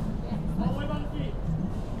want it? All the way on the feet.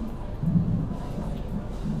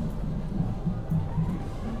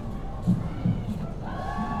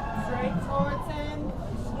 Straight towards him.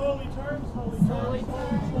 Slowly turn, slowly turn. Slowly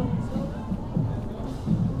turn.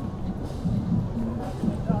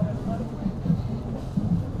 Good job, everybody.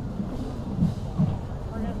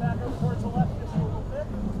 Bring it back over towards the left just a little bit.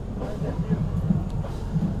 Right there, beautiful.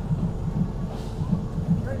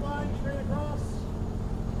 Straight line, straight across.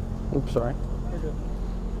 Oops, sorry. You're good.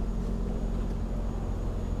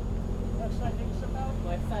 Left side, take a step out.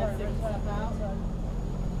 Left side, Sorry, take a right step side, out. right side.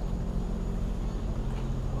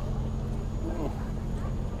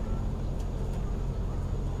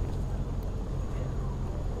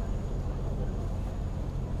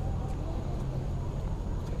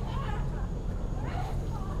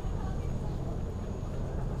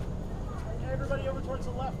 Everybody over towards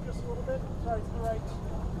the left just a little bit. Sorry, to the right.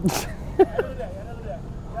 End of the day, end of the day.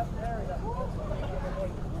 Yep, there we go.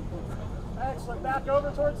 Excellent. Back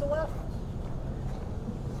over towards the left.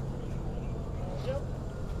 Yep.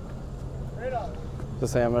 Right on.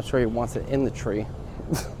 Just say I'm not sure he wants it in the tree.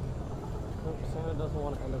 Santa doesn't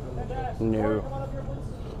want to end up in the Fantastic. No. Corey, come on up here,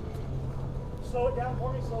 please. Slow it down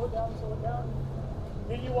for me. Slow it down. Slow it down.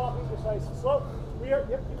 Continue walking precise and slow. We are.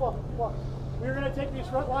 Yep. Keep walking. Keep walking. We are going to take these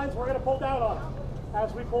front lines. We're going to pull down on them.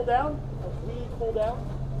 As we pull down,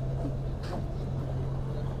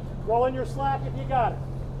 roll in your slack if you got it.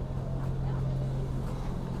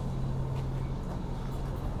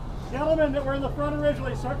 Gentlemen that were in the front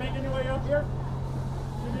originally, start making your way up here.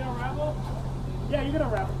 You gonna unravel? Yeah, you're gonna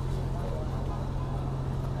unravel.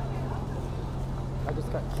 I just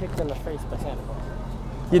got kicked in the face by Santa Claus.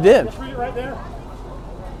 You did. Just read it right there.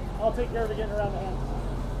 I'll take care of it getting around the hand.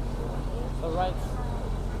 The right.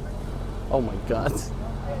 Oh my God.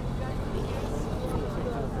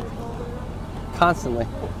 Constantly.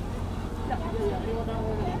 Anyone not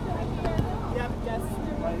worried? Yep, yes.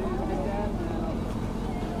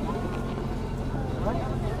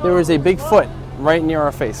 There is a big foot right near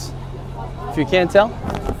our face. If you can't tell,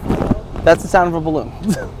 that's the sound of a balloon.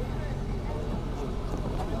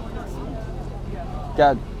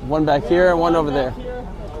 Got one back here and one over there.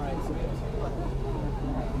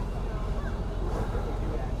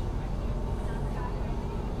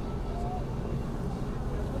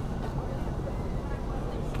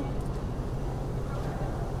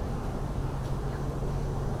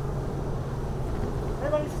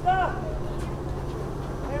 Everybody stop!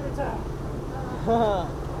 Hammer time.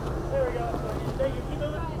 There we go. Thank you. Keep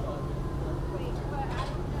moving.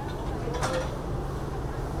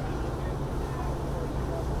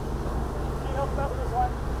 Can you help us out with this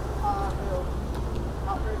one?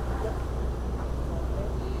 Yep.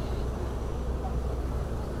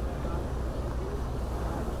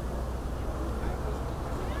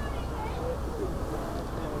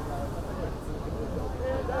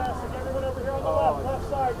 Fantastic. Everyone over here on the left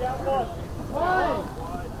side, down one.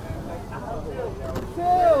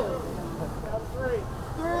 Down three.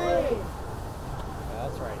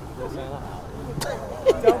 That's right. He goes Santa out.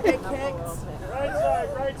 Don't get kicked.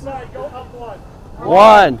 Right side, go up one.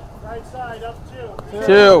 One, Right side, up two.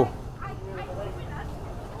 two.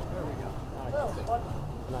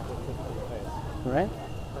 Not get kicked in the face. Right?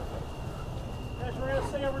 Next, we're going to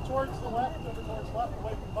stay over towards the left,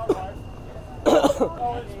 away from barbed wire.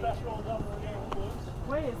 Always special enough for a game of blues.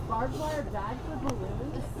 Wait, is barbed wire bad for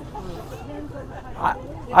balloons?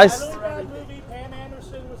 I Really bad movie. Pam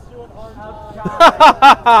Anderson was doing hard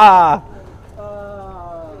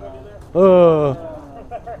uh,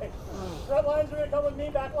 Front lines are going to come with me.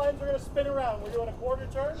 Back lines are going to spin around. We're doing a quarter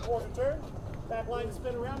turn. Back line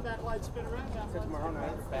spin around. Back line spin around. Back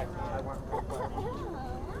line spin around.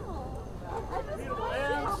 Beautiful.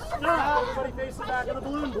 And stop. Everybody face the back of the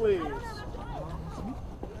balloon, please.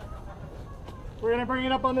 We're going to bring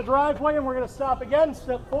it up on the driveway and we're going to stop again.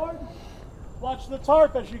 Step forward. Watch the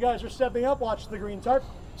tarp as you guys are stepping up. Watch the green tarp.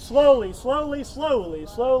 Slowly, slowly, slowly,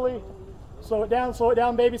 slowly. Slow it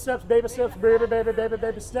down, baby steps, baby steps,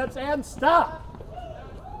 baby steps, and stop.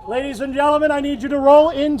 Ladies and gentlemen, I need you to roll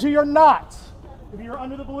into your knot. If you're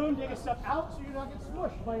under the balloon, take a step out so you don't get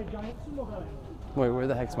smushed by a giant sumo gun. wait, where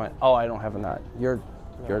the heck's mine? Oh, I don't have a knot. Yours,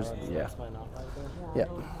 yeah. That's my knot right there. Yeah.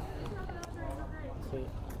 See,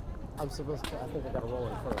 I'm supposed to, I think I gotta roll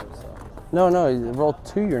in first, so. No, you roll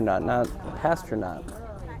to your knot, not past your knot.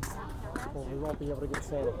 Well, we won't be able to get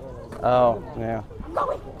Santa in. Oh, yeah.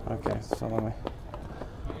 Okay, so let me.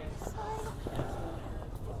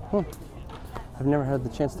 I've never had the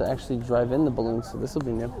chance to actually drive in the balloon, so this will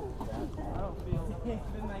be new.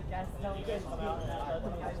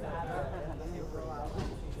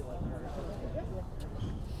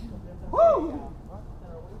 Woo!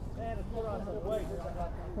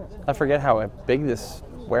 I forget how big this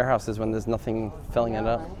warehouse is when there's nothing filling it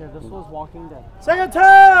up. Yeah, this was Walking Dead.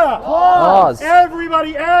 Santa Claus.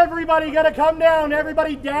 Everybody gotta come down.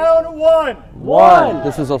 Everybody down 1. One.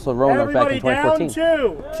 This was also Roanoke back in Everybody 2014.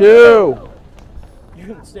 down 2. 2. You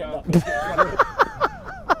can stand up.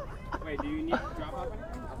 Wait, do you need to drop off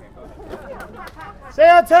anything? Okay, go ahead.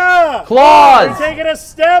 Santa! Claus! We're taking a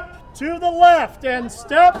step to the left and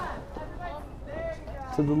step.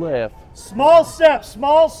 To the left. Small step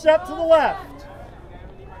to the left.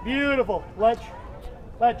 Beautiful. Ledge.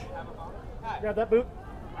 Grab that boot.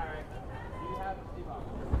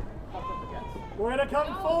 We're going to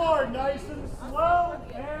come forward nice and slow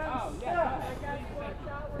and step.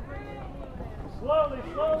 Slowly.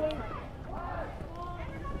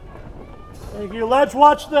 Thank you. Let's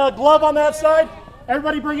watch the glove on that side.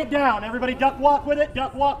 Everybody bring it down. Everybody duck walk with it,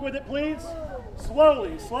 please.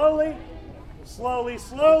 Slowly. Slowly,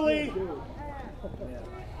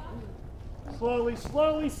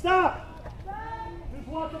 stop. Just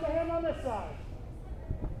walk with the hand on this side.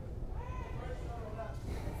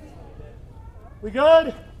 We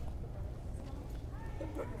good?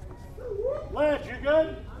 Ledge, you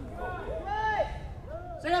good?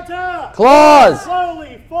 Santa! Claus!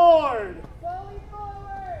 Slowly forward.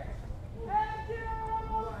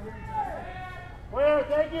 Where?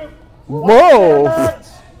 Thank you. Whoa!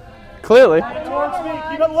 Sandbags. Clearly. Towards me.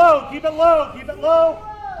 Keep it low.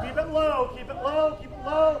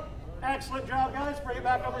 Excellent job, guys. Bring it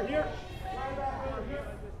back over here.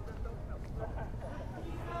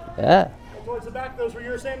 Yeah. Go towards the back. Those were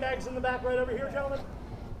your sandbags in the back right over here, gentlemen.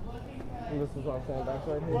 This is our sandbags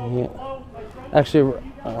right here. Yeah. Actually,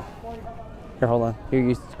 here, hold on. Here,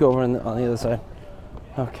 you go over on the other side.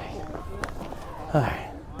 Okay. All right.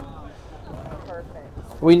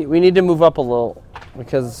 We need to move up a little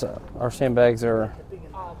because our sandbags are.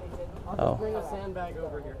 I'll just bring a sandbag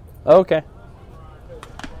over here. Okay.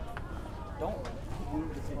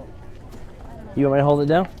 You want me to hold it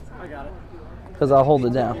down? I got it. Because I'll hold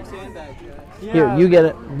it down. Yeah. Here, you get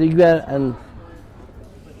it. You get it, and.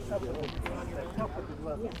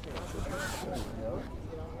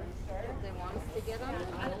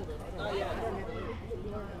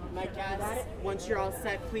 My guests, once you're all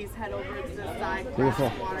set, please head over to the side. grab Beautiful.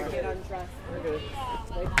 some water, get undressed.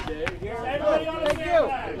 Everybody on the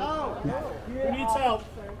sandbag. Who needs help?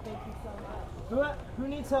 Who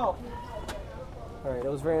needs help? All right,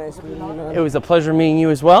 it was very nice meeting you, man. It was a pleasure meeting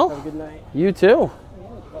you as well. Have a good night. You too.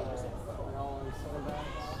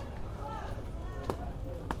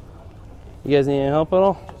 You guys need any help at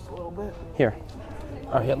all? Just a little bit. Here.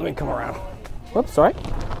 Oh, here, let me come around. Whoops, sorry.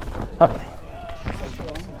 Okay.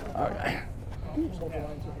 Okay.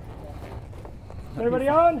 Everybody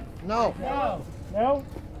on? No. No?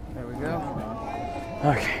 There we go.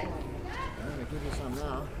 Okay. I'm gonna give you some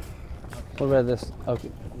now. What about this?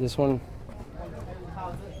 Okay, this one.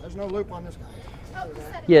 There's no loop on this guy.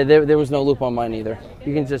 Yeah, there was no loop on mine either.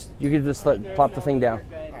 You can just plop the thing down.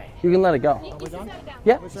 You can let it go. Are we done?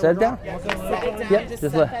 Yeah, set it down. Set it down, Yeah, just just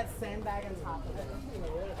set let. that sandbag on top of it.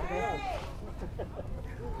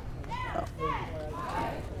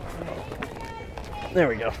 There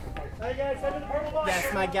we go. Hey guys, head to the purple box.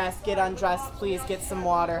 Yes, my guests, get undressed, please. Get some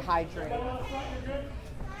water, hydrate.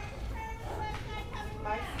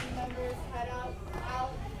 My team members, head out,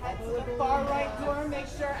 head to the far right door. Make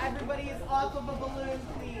sure everybody is off of a balloon,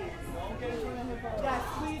 please. Yes,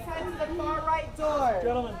 please head to the far right door.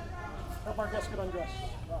 Gentlemen, help our guests get undressed.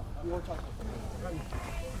 You were talking.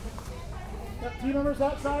 Yep, team members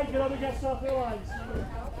outside, get other guests off their lines.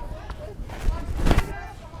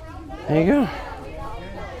 There you go.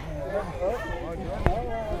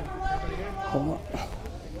 Hold on.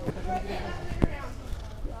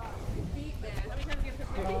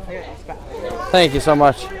 Thank you so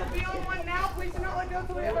much. Be on one now. Please do not let go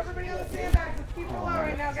until we have everybody on the sandbags. Let's keep it low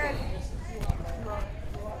right now, guys.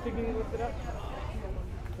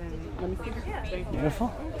 Beautiful.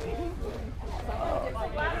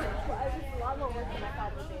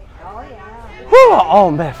 Whew,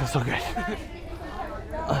 oh man, it feels so good.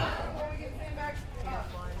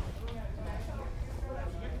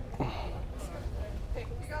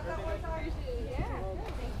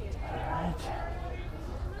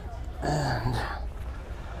 And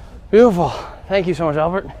beautiful. Thank you so much,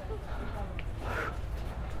 Albert.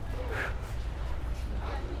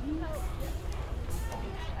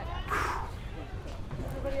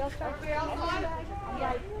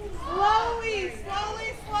 Slowly,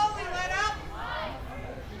 let up.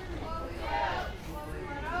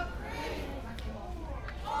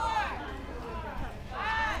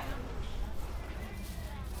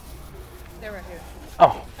 They're right here.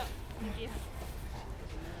 Oh.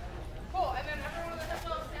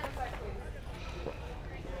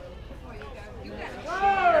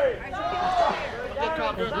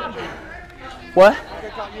 What?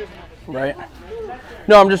 Right.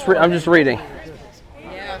 No, I'm just reading.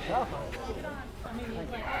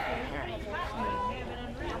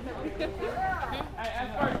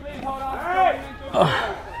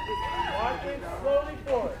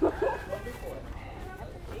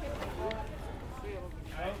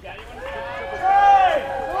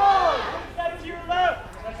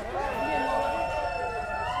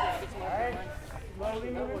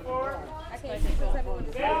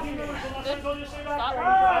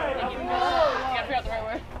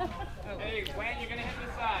 Hey, Gwen, you're gonna hit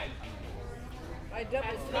the side. I double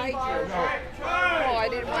tied you. Oh, I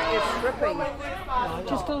didn't want you stripping.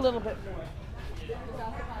 Just a little bit.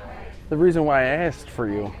 The reason why I asked for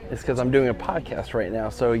you is because I'm doing a podcast right now.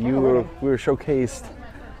 So we were showcased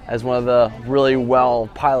as one of the really well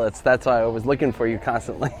pilots. That's why I was looking for you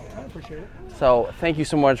constantly. I appreciate it. So thank you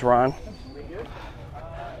so much, Ron.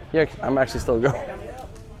 Yeah, I'm actually still going.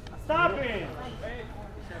 Stop it!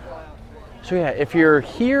 So yeah, if you're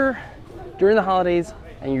here during the holidays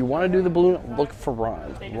and you want to do the balloon, look for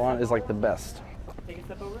Ron. Ron is like the best. Take a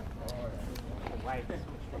step over.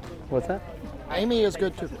 What's that? Amy is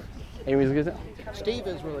good too. Amy's good too? Steve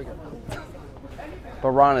is really good. But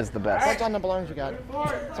Ron is the best. What's on the balloons we got?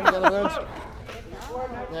 Some of the other balloons.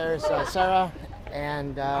 There's Sarah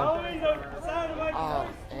and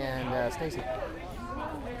Stacy.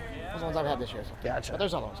 Those ones I've had this year. So. Gotcha. But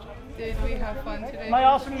there's other ones. Did we have fun today? My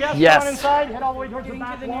awesome guests, yes. Come on inside, head all the way towards the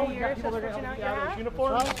back the wall. new We've year, got people that are switching going to out get out your of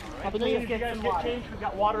uniforms. Happy New Please, Year. if you guys get changed, we've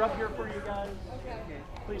got water up here for you guys.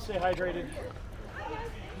 Please stay hydrated.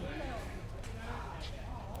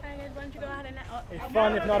 Why don't you go ahead and A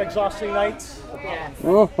fun, if not exhausting, nights.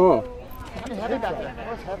 Woohoo. I'm heavy back there.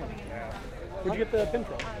 That was heavy. Where'd you get the pin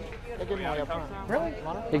from? They gave me one up front. Really?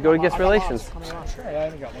 Hey, go to Guest Relations. Sure, I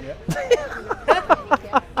haven't got one yet.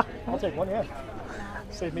 I'll take one, yeah.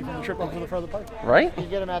 Save me from the trip over to the further park. Right? You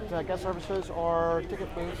get them at guest services or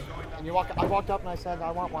ticket booths. And you I walked up and I said,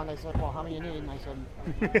 I want one. They said, well, how many you need? And I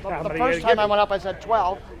said, How the many first you time gonna I went up, I said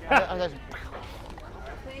 12. I said,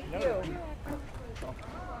 Thank you.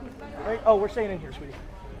 Right. Oh, we're staying in here, sweetie.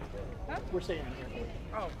 We're staying in here.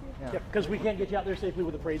 Oh. Yeah, because we can't get you out there safely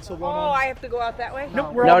with the parade still going Oh, on. I have to go out that way?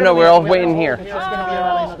 Nope, we're all waiting here. It's just going to be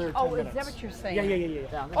around another 10 Oh, is minutes. that what you're saying?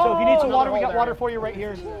 Yeah. So if you need some water, we got water for you right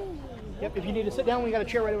here. Yep, if you need to sit down, we got a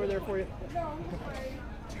chair right over there for you.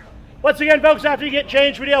 Once again, folks, after you get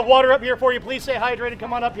changed, we do have water up here for you. Please stay hydrated.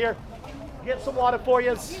 Come on up here. Get some water for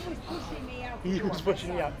you. He was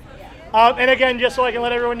pushing me out. And again, just so I can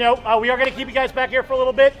let everyone know, we are going to keep you guys back here for a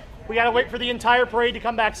little bit. We got to wait for the entire parade to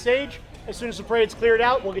come backstage. As soon as the parade's cleared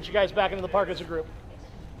out, we'll get you guys back into the park as a group.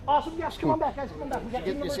 Awesome. Yes, come on back, guys. Come on back. We got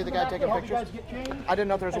you see the guy taking help you pictures? guys get changed. I didn't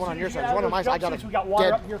know there was one on your side. There's one on my side. I got a We got water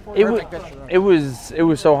dead up here for you. perfect picture. It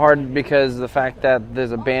was so hard because the fact that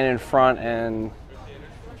there's a band in front and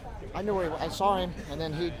I knew where he was. I saw him, and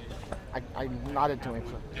then I nodded to him.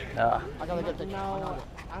 So. I got a good picture. No,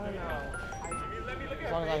 I don't know.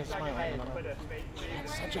 As long as I was smiling.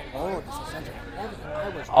 That's such a load. This is such a heavy. I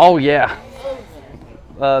was oh yeah.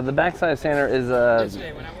 The backside of Santa is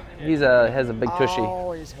has a big tushy.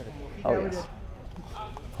 always heavy. Oh yes.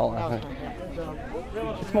 Hold on.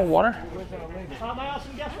 Some more water? My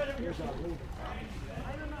awesome guest right over here.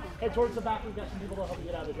 Head towards the back. We've got some people to help you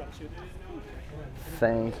get out of the jumpsuit.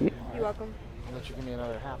 Thank you. You're welcome. I'll let you give me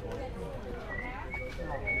another half one.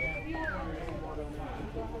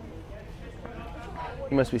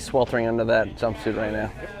 You must be sweltering under that jumpsuit right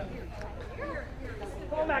now.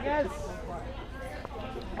 Come on back, guys.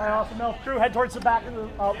 My awesome elf crew, head towards the back of the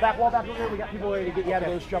back wall back over here. We got people ready to get you out of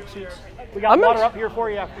those jumpsuits. We got water up here for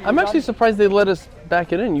you. After I'm actually surprised they let us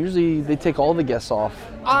back it in. Usually they take all the guests off.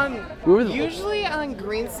 Usually on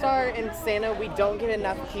Green Star and Santa, we don't get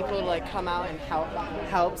enough people to like come out and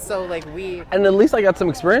help. So like we. And at least I got some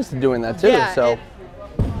experience doing that too. Yeah, so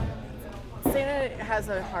Santa has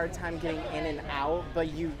a hard time getting in and out,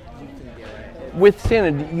 but you can do it. with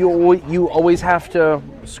Santa, you always have to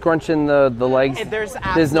scrunch in the legs.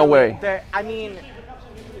 There's no way. I mean,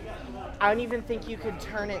 I don't even think you could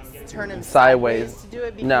turn him Sideways. to do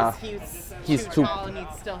it because No. he's too tall and he'd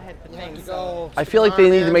still hit the thing. So. I feel like they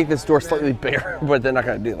need to make this door slightly bigger, but they're not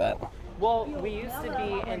going to do that. Well, we used to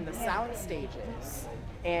be in the sound stages,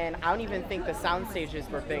 and I don't even think the sound stages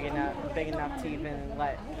were big enough to even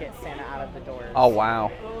get Santa out of the doors. Oh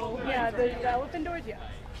wow. Yeah, the elephant doors, yeah.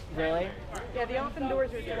 Really? Yeah, the elephant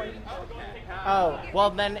doors are 20. Oh,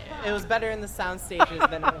 well then it was better in the sound stages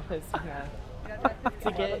than it was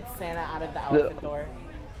to get Santa out of the elephant door.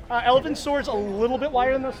 Elephant Store's a little bit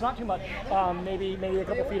wider than this, not too much. Maybe a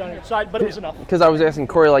couple feet on each side, but it was enough. Because I was asking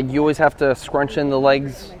Corey, like, you always have to scrunch in the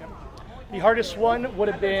legs. The hardest one would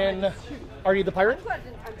have been Artie the Pirate.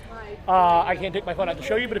 I can't take my phone out to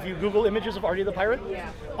show you, but if you Google images of Artie the Pirate,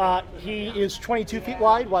 he is 22 feet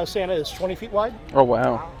wide, while Santa is 20 feet wide. Oh,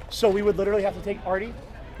 wow. So we would literally have to take Artie,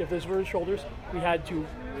 if this were his shoulders, we had to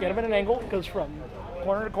get him at an angle, because from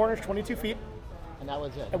corner to corner is 22 feet. And that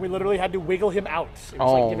was it. And we literally had to wiggle him out. It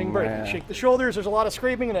was like giving birth. man. You shake the shoulders, there's a lot of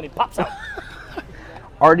screaming, and then he pops out.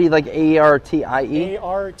 Artie, like Artie? Artie,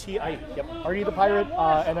 yep. Artie the Pirate,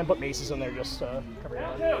 and then put Macy's in there just cover it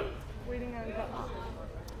up.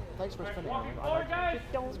 Thanks for spinning.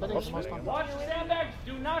 Spinning is the most fun.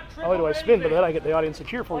 Oh, do I spin? But then I get the audience to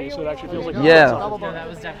cheer for you, so it actually feels like Yeah. That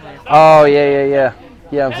was definitely. Oh, yeah.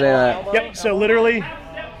 Yeah, I'm saying that. Yep. So literally,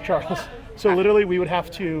 Charles. So literally, we would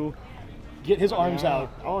have to get his arms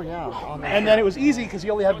out. Oh yeah. And then it was easy because he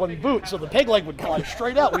only had one boot, so the peg leg would fly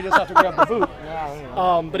straight out. We just have to grab the boot.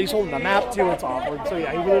 But he's holding the map too. It's awkward. So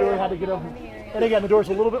yeah, he literally had to get him. And again, the door's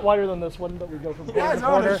a little bit wider than this one, but we go from corner to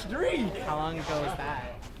corner. How long ago was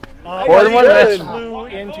that? More than one He match. flew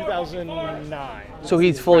in 2009. So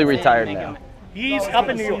he's fully retired now. He's up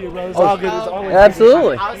in New York. It's Oh, all good. It's always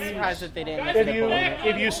absolutely. I was surprised that they didn't.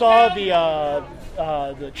 If you saw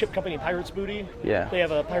the chip company Pirates Booty, Yeah. they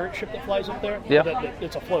have a pirate ship that flies up there. Yeah.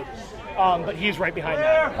 It's afloat. But he's right behind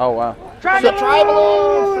that. Oh, wow.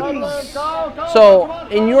 Tribal! So,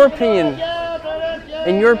 in your opinion,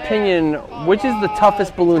 which is the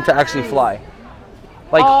toughest balloon to actually fly?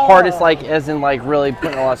 Like, hardest, like, as in, like, really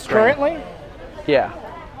putting a lot of strain? Currently? Yeah.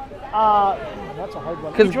 That's a hard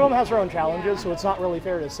one. Each of them has their own challenges, so it's not really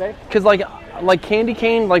fair to say. Because, like candy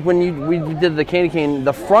cane, like when we did the candy cane,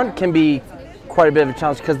 the front can be quite a bit of a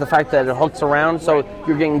challenge because the fact that it hooks around, so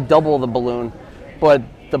you're getting double the balloon. But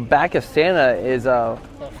the back of Santa is The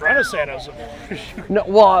front of Santa's no,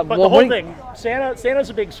 well, but well, the whole when- thing, Santa's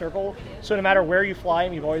a big circle, so no matter where you fly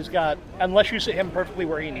him, you've always got, unless you sit him perfectly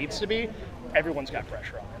where he needs to be, everyone's got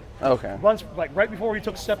pressure on him. Okay. Once, like right before we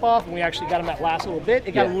took step off, and we actually got him that last little bit,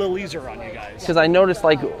 it got Yeah. a little easier on you guys. Because I noticed,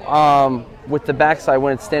 like, with the backside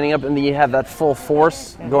when it's standing up and then you have that full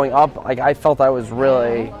force going up, like I felt I was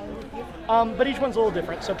really. But each one's a little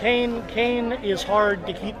different. So Kane is hard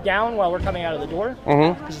to keep down while we're coming out of the door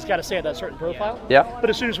because it's got to stay at that certain profile. Yeah. But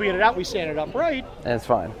as soon as we get it out, we stand it upright. And it's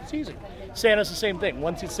fine. It's easy. Santa's the same thing.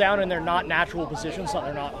 Once it's down and they're not natural positions,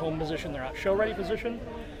 they're not home position, they're not show ready position,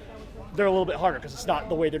 they're a little bit harder because it's not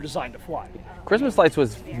the way they're designed to fly. Christmas lights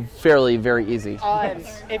was very easy.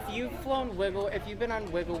 If you've been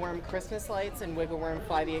on Wiggle Worm, Christmas lights and Wiggle Worm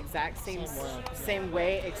fly the exact same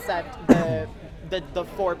way, except the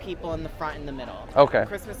four people in the front and the middle. Okay.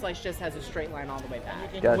 Christmas lights just has a straight line all the way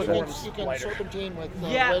back. Gotcha. You can serpentine with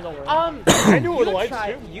Yeah. wiggle worm. I do it with the lights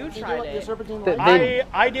too. You tried it. Serpentine They- light?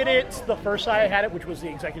 I did it the first night I had it, which was the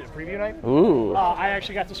executive preview night. Ooh. I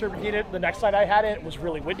actually got to serpentine it. The next night I had it, it was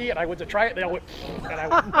really windy, and I went to try it. They all went, and I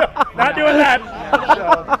went, no, not doing that.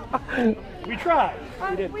 So, we tried.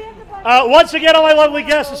 We did. Once again, all my lovely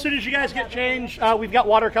guests, as soon as you guys get changed, we've got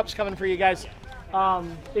water cups coming for you guys.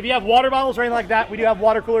 If you have water bottles or anything like that, we do have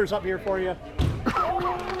water coolers up here for you.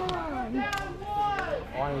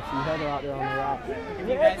 Why don't you head out there on the rock? If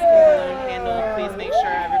you guys can balloon handle, please make sure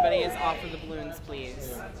everybody is off of the balloons,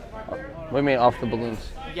 please. What do you mean off the balloons?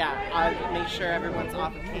 Yeah, make sure everyone's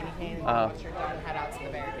off of candy cane. Once you're done, head out to the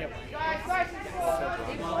barricade.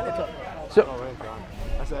 So,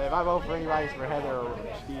 I said, if I vote for anybody, it's for Heather or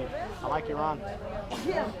Steve. I like you, Ron.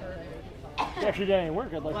 You actually did any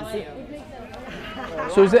work, I'd like to see.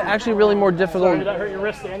 so is it actually really more difficult? Sorry, did that hurt your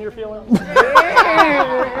wrist and your feelings?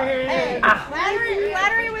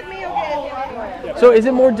 Flattery with me, okay? So is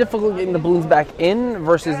it more difficult getting the balloons back in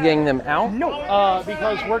versus getting them out? No,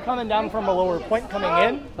 because we're coming down from a lower point coming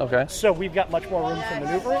in. Okay. So we've got much more room for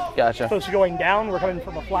maneuvering. Gotcha. Opposed to going down, we're coming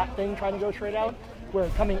from a flat thing trying to go straight out. We're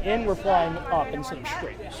coming in, we're flying up instead of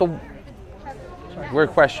straight. So, weird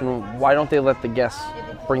question. Why don't they let the guests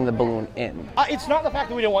bring the balloon in? It's not the fact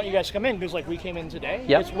that we don't want you guys to come in, because like we came in today.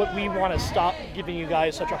 Yep. It's what we want to stop giving you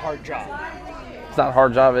guys such a hard job. It's not a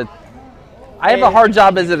hard job. I have a hard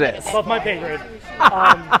job as it is. Above my pay grade.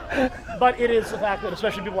 But it is the fact that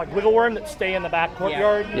especially people like Wiggle Worm that stay in the back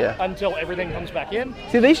courtyard Yeah. until everything comes back in.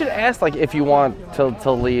 See, they should ask like if you want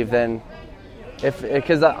to leave, then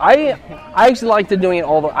because I actually like to doing it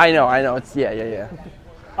all the. I know. It's yeah.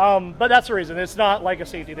 But that's the reason. It's not like a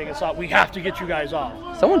safety thing. It's not we have to get you guys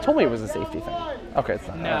off. Someone told me it was a safety thing. Okay, it's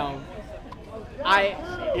not. No.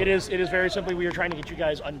 It is very simply we are trying to get you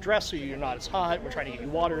guys undressed so you're not as hot. We're trying to get you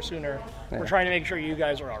water sooner. Yeah. We're trying to make sure you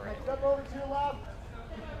guys are all right.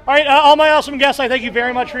 All right, all my awesome guests, I thank you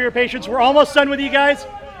very much for your patience. We're almost done with you guys.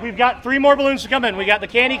 We've got 3 more balloons to come in. We got the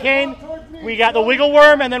candy cane, we got the Wiggle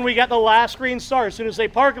Worm, and then we got the last green star. As soon as they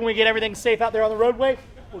park and we get everything safe out there on the roadway,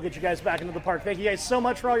 we'll get you guys back into the park. Thank you guys so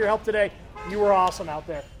much for all your help today. You were awesome out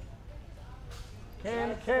there.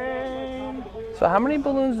 Candy cane. So how many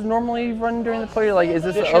balloons normally run during the parade? Like, is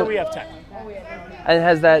this year we have 10. And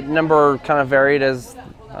has that number kind of varied as?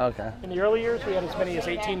 Okay. In the early years, we had as many as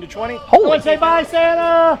 18 to 20. Holy! I want to say bye,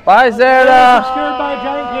 Santa. Bye, Santa. Yeah, obscured by a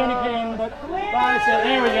giant candy cane, but bye, Santa.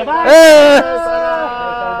 There we go. Bye.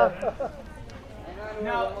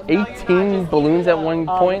 Santa. 18 balloons at one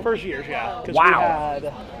point. First years, yeah. Wow. We had.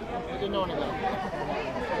 I didn't know any of that.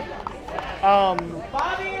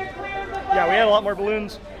 Yeah, we had a lot more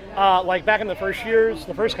balloons. Like back in the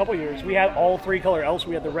first couple years, we had all 3 color elves.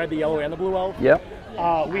 We had the red, the yellow, and the blue elf. Yep.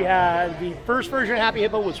 We had the first version of Happy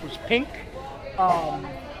Hippo, which was pink.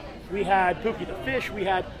 We had Pookie the fish. We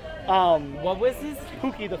had what was this?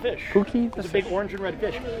 Pookie the fish. Pookie the fish. A big orange and red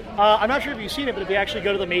fish. I'm not sure if you've seen it, but if you actually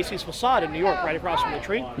go to the Macy's facade in New York, right across from the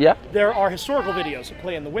tree, yeah, there are historical videos that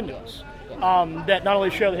play in the windows that not only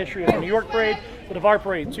show the history of the New York parade, but of our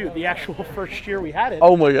parade too. The actual first year we had it.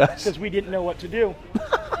 Oh my gosh! Because we didn't know what to do.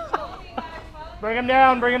 Bring him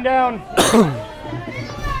down! Bring him down!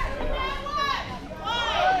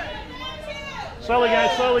 Slowly,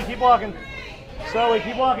 guys, slowly, keep walking. Slowly,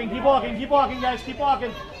 keep walking, keep walking, keep walking, guys, keep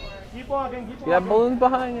walking. Keep walking, keep walking. You got balloons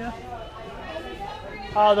behind you.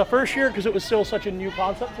 The first year, because it was still such a new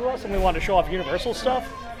concept to us and we wanted to show off Universal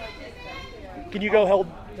stuff. Can you go hold?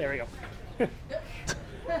 There we go.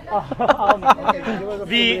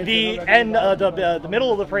 The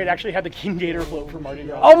middle of the parade actually had the King Gator float for Mardi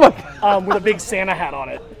Gras. Oh my God. With a big Santa hat on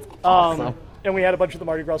it. Awesome. And we had a bunch of the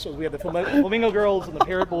Mardi Gras shows. We had the Flamingo Girls and the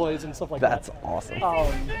Parrot Boys and stuff like that. That's awesome.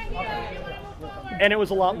 And it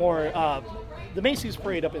was a lot more. The Macy's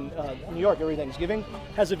parade up in New York every Thanksgiving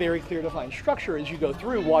has a very clear defined structure. As you go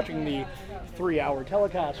through watching the 3-hour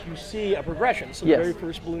telecast, you see a progression. So yes. The very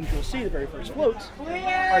first balloons you'll see, the very first floats,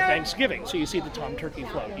 are Thanksgiving. So you see the Tom Turkey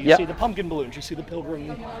float, you yep. see the pumpkin balloons, you see the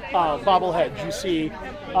pilgrim bobbleheads, you see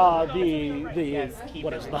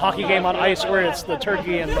the hockey game on ice where it's the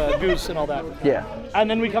turkey and the goose and all that. Yeah. And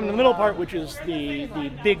then we come to the middle part, which is the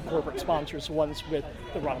big corporate sponsors, the ones with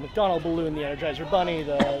the Ronald McDonald balloon, the Energizer Bunny,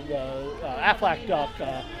 the Aflac duck,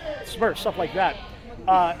 Smurfs, stuff like that.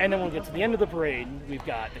 And then when we get to the end of the parade, we've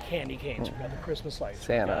got the candy canes, we've got the Christmas lights,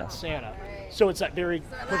 Santa. Santa. So it's that very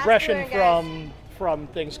progression from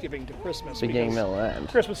Thanksgiving to Christmas. Beginning, middle, end.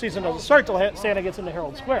 Christmas season doesn't start till Santa gets into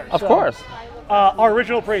Herald Square. Of course. Our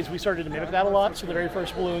original parades, we started to mimic that a lot. So the very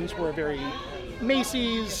first balloons were very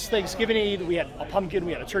Macy's, Thanksgiving. We had a pumpkin,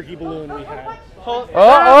 we had a turkey balloon, we had.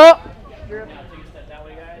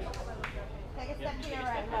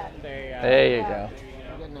 There you go.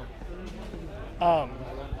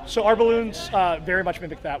 So our balloons very much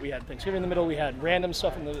mimic that. We had Thanksgiving in the middle, we had random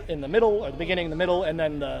stuff in the middle, or the beginning, the middle, and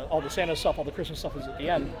then all the Santa stuff, all the Christmas stuff was at the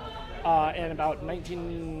end. And about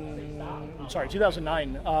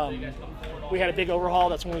 2009, we had a big overhaul.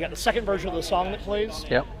 That's when we got the second version of the song that plays.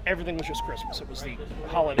 Yep. Everything was just Christmas. It was the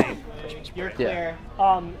holiday Christmas. You're clear.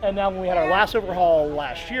 And now when we had our last overhaul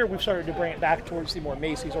last year, we've started to bring it back towards the more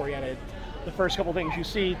Macy's-oriented. The first couple things you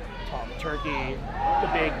see, Tom the Turkey, the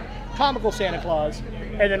big comical Santa Claus,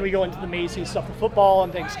 and then we go into the Macy's stuff, the football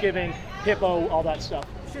and Thanksgiving, Hippo, all that stuff.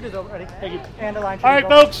 Shoot is over, ready? Thank you. And the line. All right,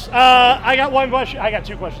 folks, I got one question. I got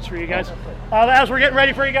 2 questions for you guys. As we're getting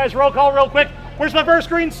ready for you guys, roll call real quick. Where's my first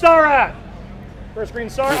green star at? First green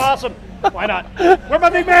star? Awesome. Why not? Where my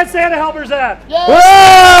big man Santa helpers at?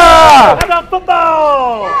 Yeah! How about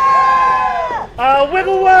football?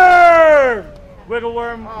 Wiggle Worm! Wiggle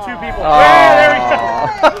Worm, 2 people. Yeah, there we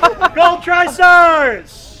go. Gold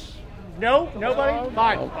Tri-Stars! No? Nobody?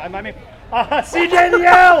 Fine. Fine by me. CJ the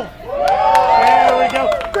Elf! There we go.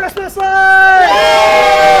 Christmas lights!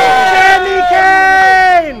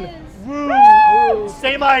 Candy cane! Woo!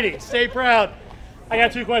 Stay mighty. Stay proud. I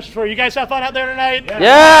got 2 questions for you. You guys have fun out there tonight?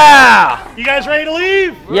 Yeah! You guys ready to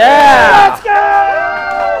leave? Yeah! Let's go!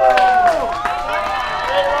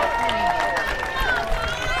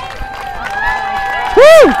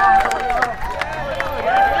 Woo!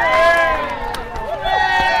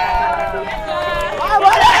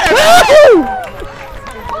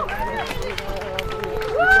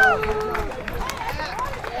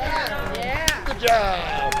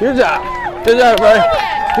 Good job. Good job, buddy.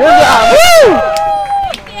 Good job. Woo!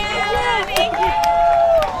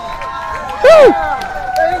 Woo!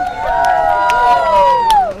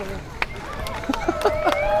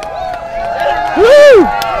 Woo!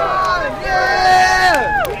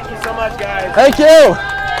 Thank you so much, guys. Thank you.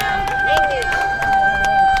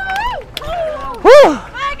 Woo!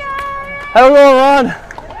 How we going, Ron?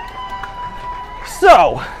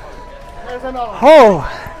 So. There's another one.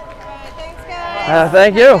 Oh.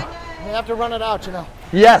 Thank you. You have to run it out, you know.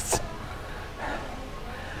 Yes.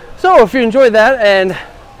 So if you enjoyed that, and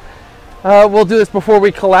we'll do this before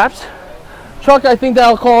we collapse. Chuck, I think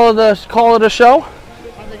that'll call it a show.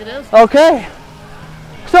 I think it is. Okay.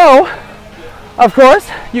 So, of course,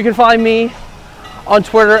 you can find me on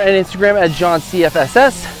Twitter and Instagram at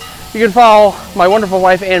JohnCFSS. You can follow my wonderful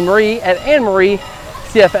wife Anne Marie at Anne Marie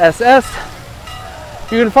CFSS.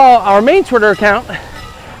 You can follow our main Twitter account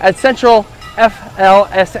at Central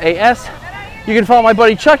FLSAS. You can follow my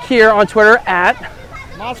buddy Chuck here on Twitter at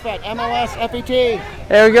MOSFET, MLSFET.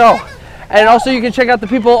 There we go. And also you can check out the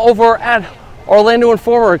people over at Orlando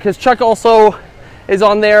Informer, because Chuck also is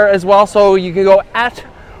on there as well. So you can go at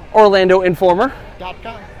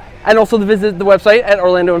OrlandoInformer.com. And also to visit the website at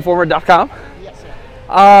OrlandoInformer.com. Yes, sir.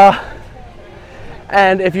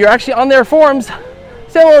 And if you're actually on their forums,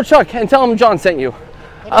 say hello to Chuck and tell him John sent you.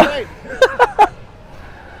 I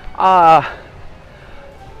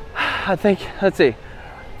think, let's see.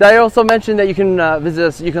 Did I also mention that you can visit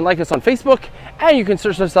us, you can like us on Facebook, and you can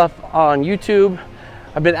search us up on YouTube.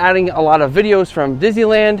 I've been adding a lot of videos from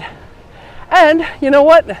Disneyland. And you know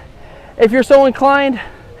what? If you're so inclined,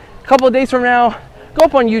 a couple of days from now, go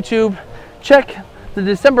up on YouTube, check the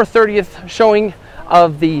December 30th showing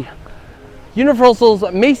of the Universal's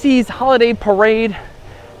Macy's Holiday Parade,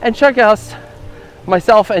 and check us,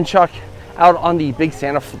 myself and Chuck, out on the Big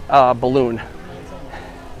Santa balloon.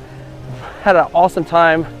 Had an awesome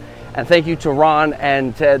time, and thank you to Ron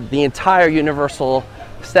and to the entire Universal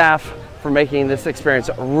staff for making this experience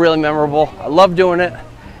really memorable. I love doing it,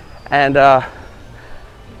 and I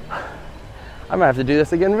might have to do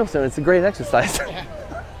this again real soon. It's a great exercise.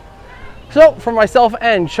 So, for myself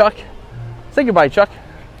and Chuck, say goodbye, Chuck.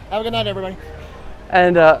 Have a good night, everybody.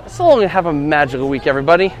 And so long, and have a magical week,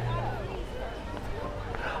 everybody.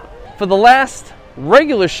 For the last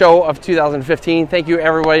regular show of 2015, thank you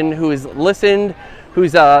everyone who has listened,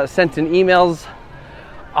 who's sent in emails,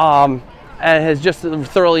 and has just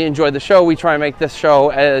thoroughly enjoyed the show. We try and make this show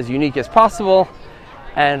as unique as possible,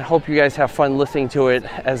 and hope you guys have fun listening to it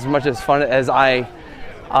as much as fun as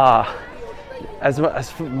as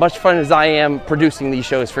much fun as I am producing these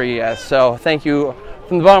shows for you guys. So thank you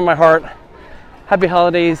from the bottom of my heart. Happy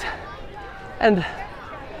holidays and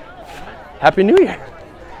Happy New Year.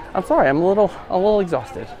 I'm sorry, I'm a little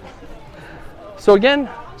exhausted. So again,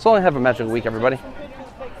 so long, have a magical week, everybody.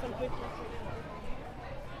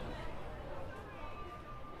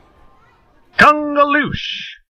 Kungaloosh.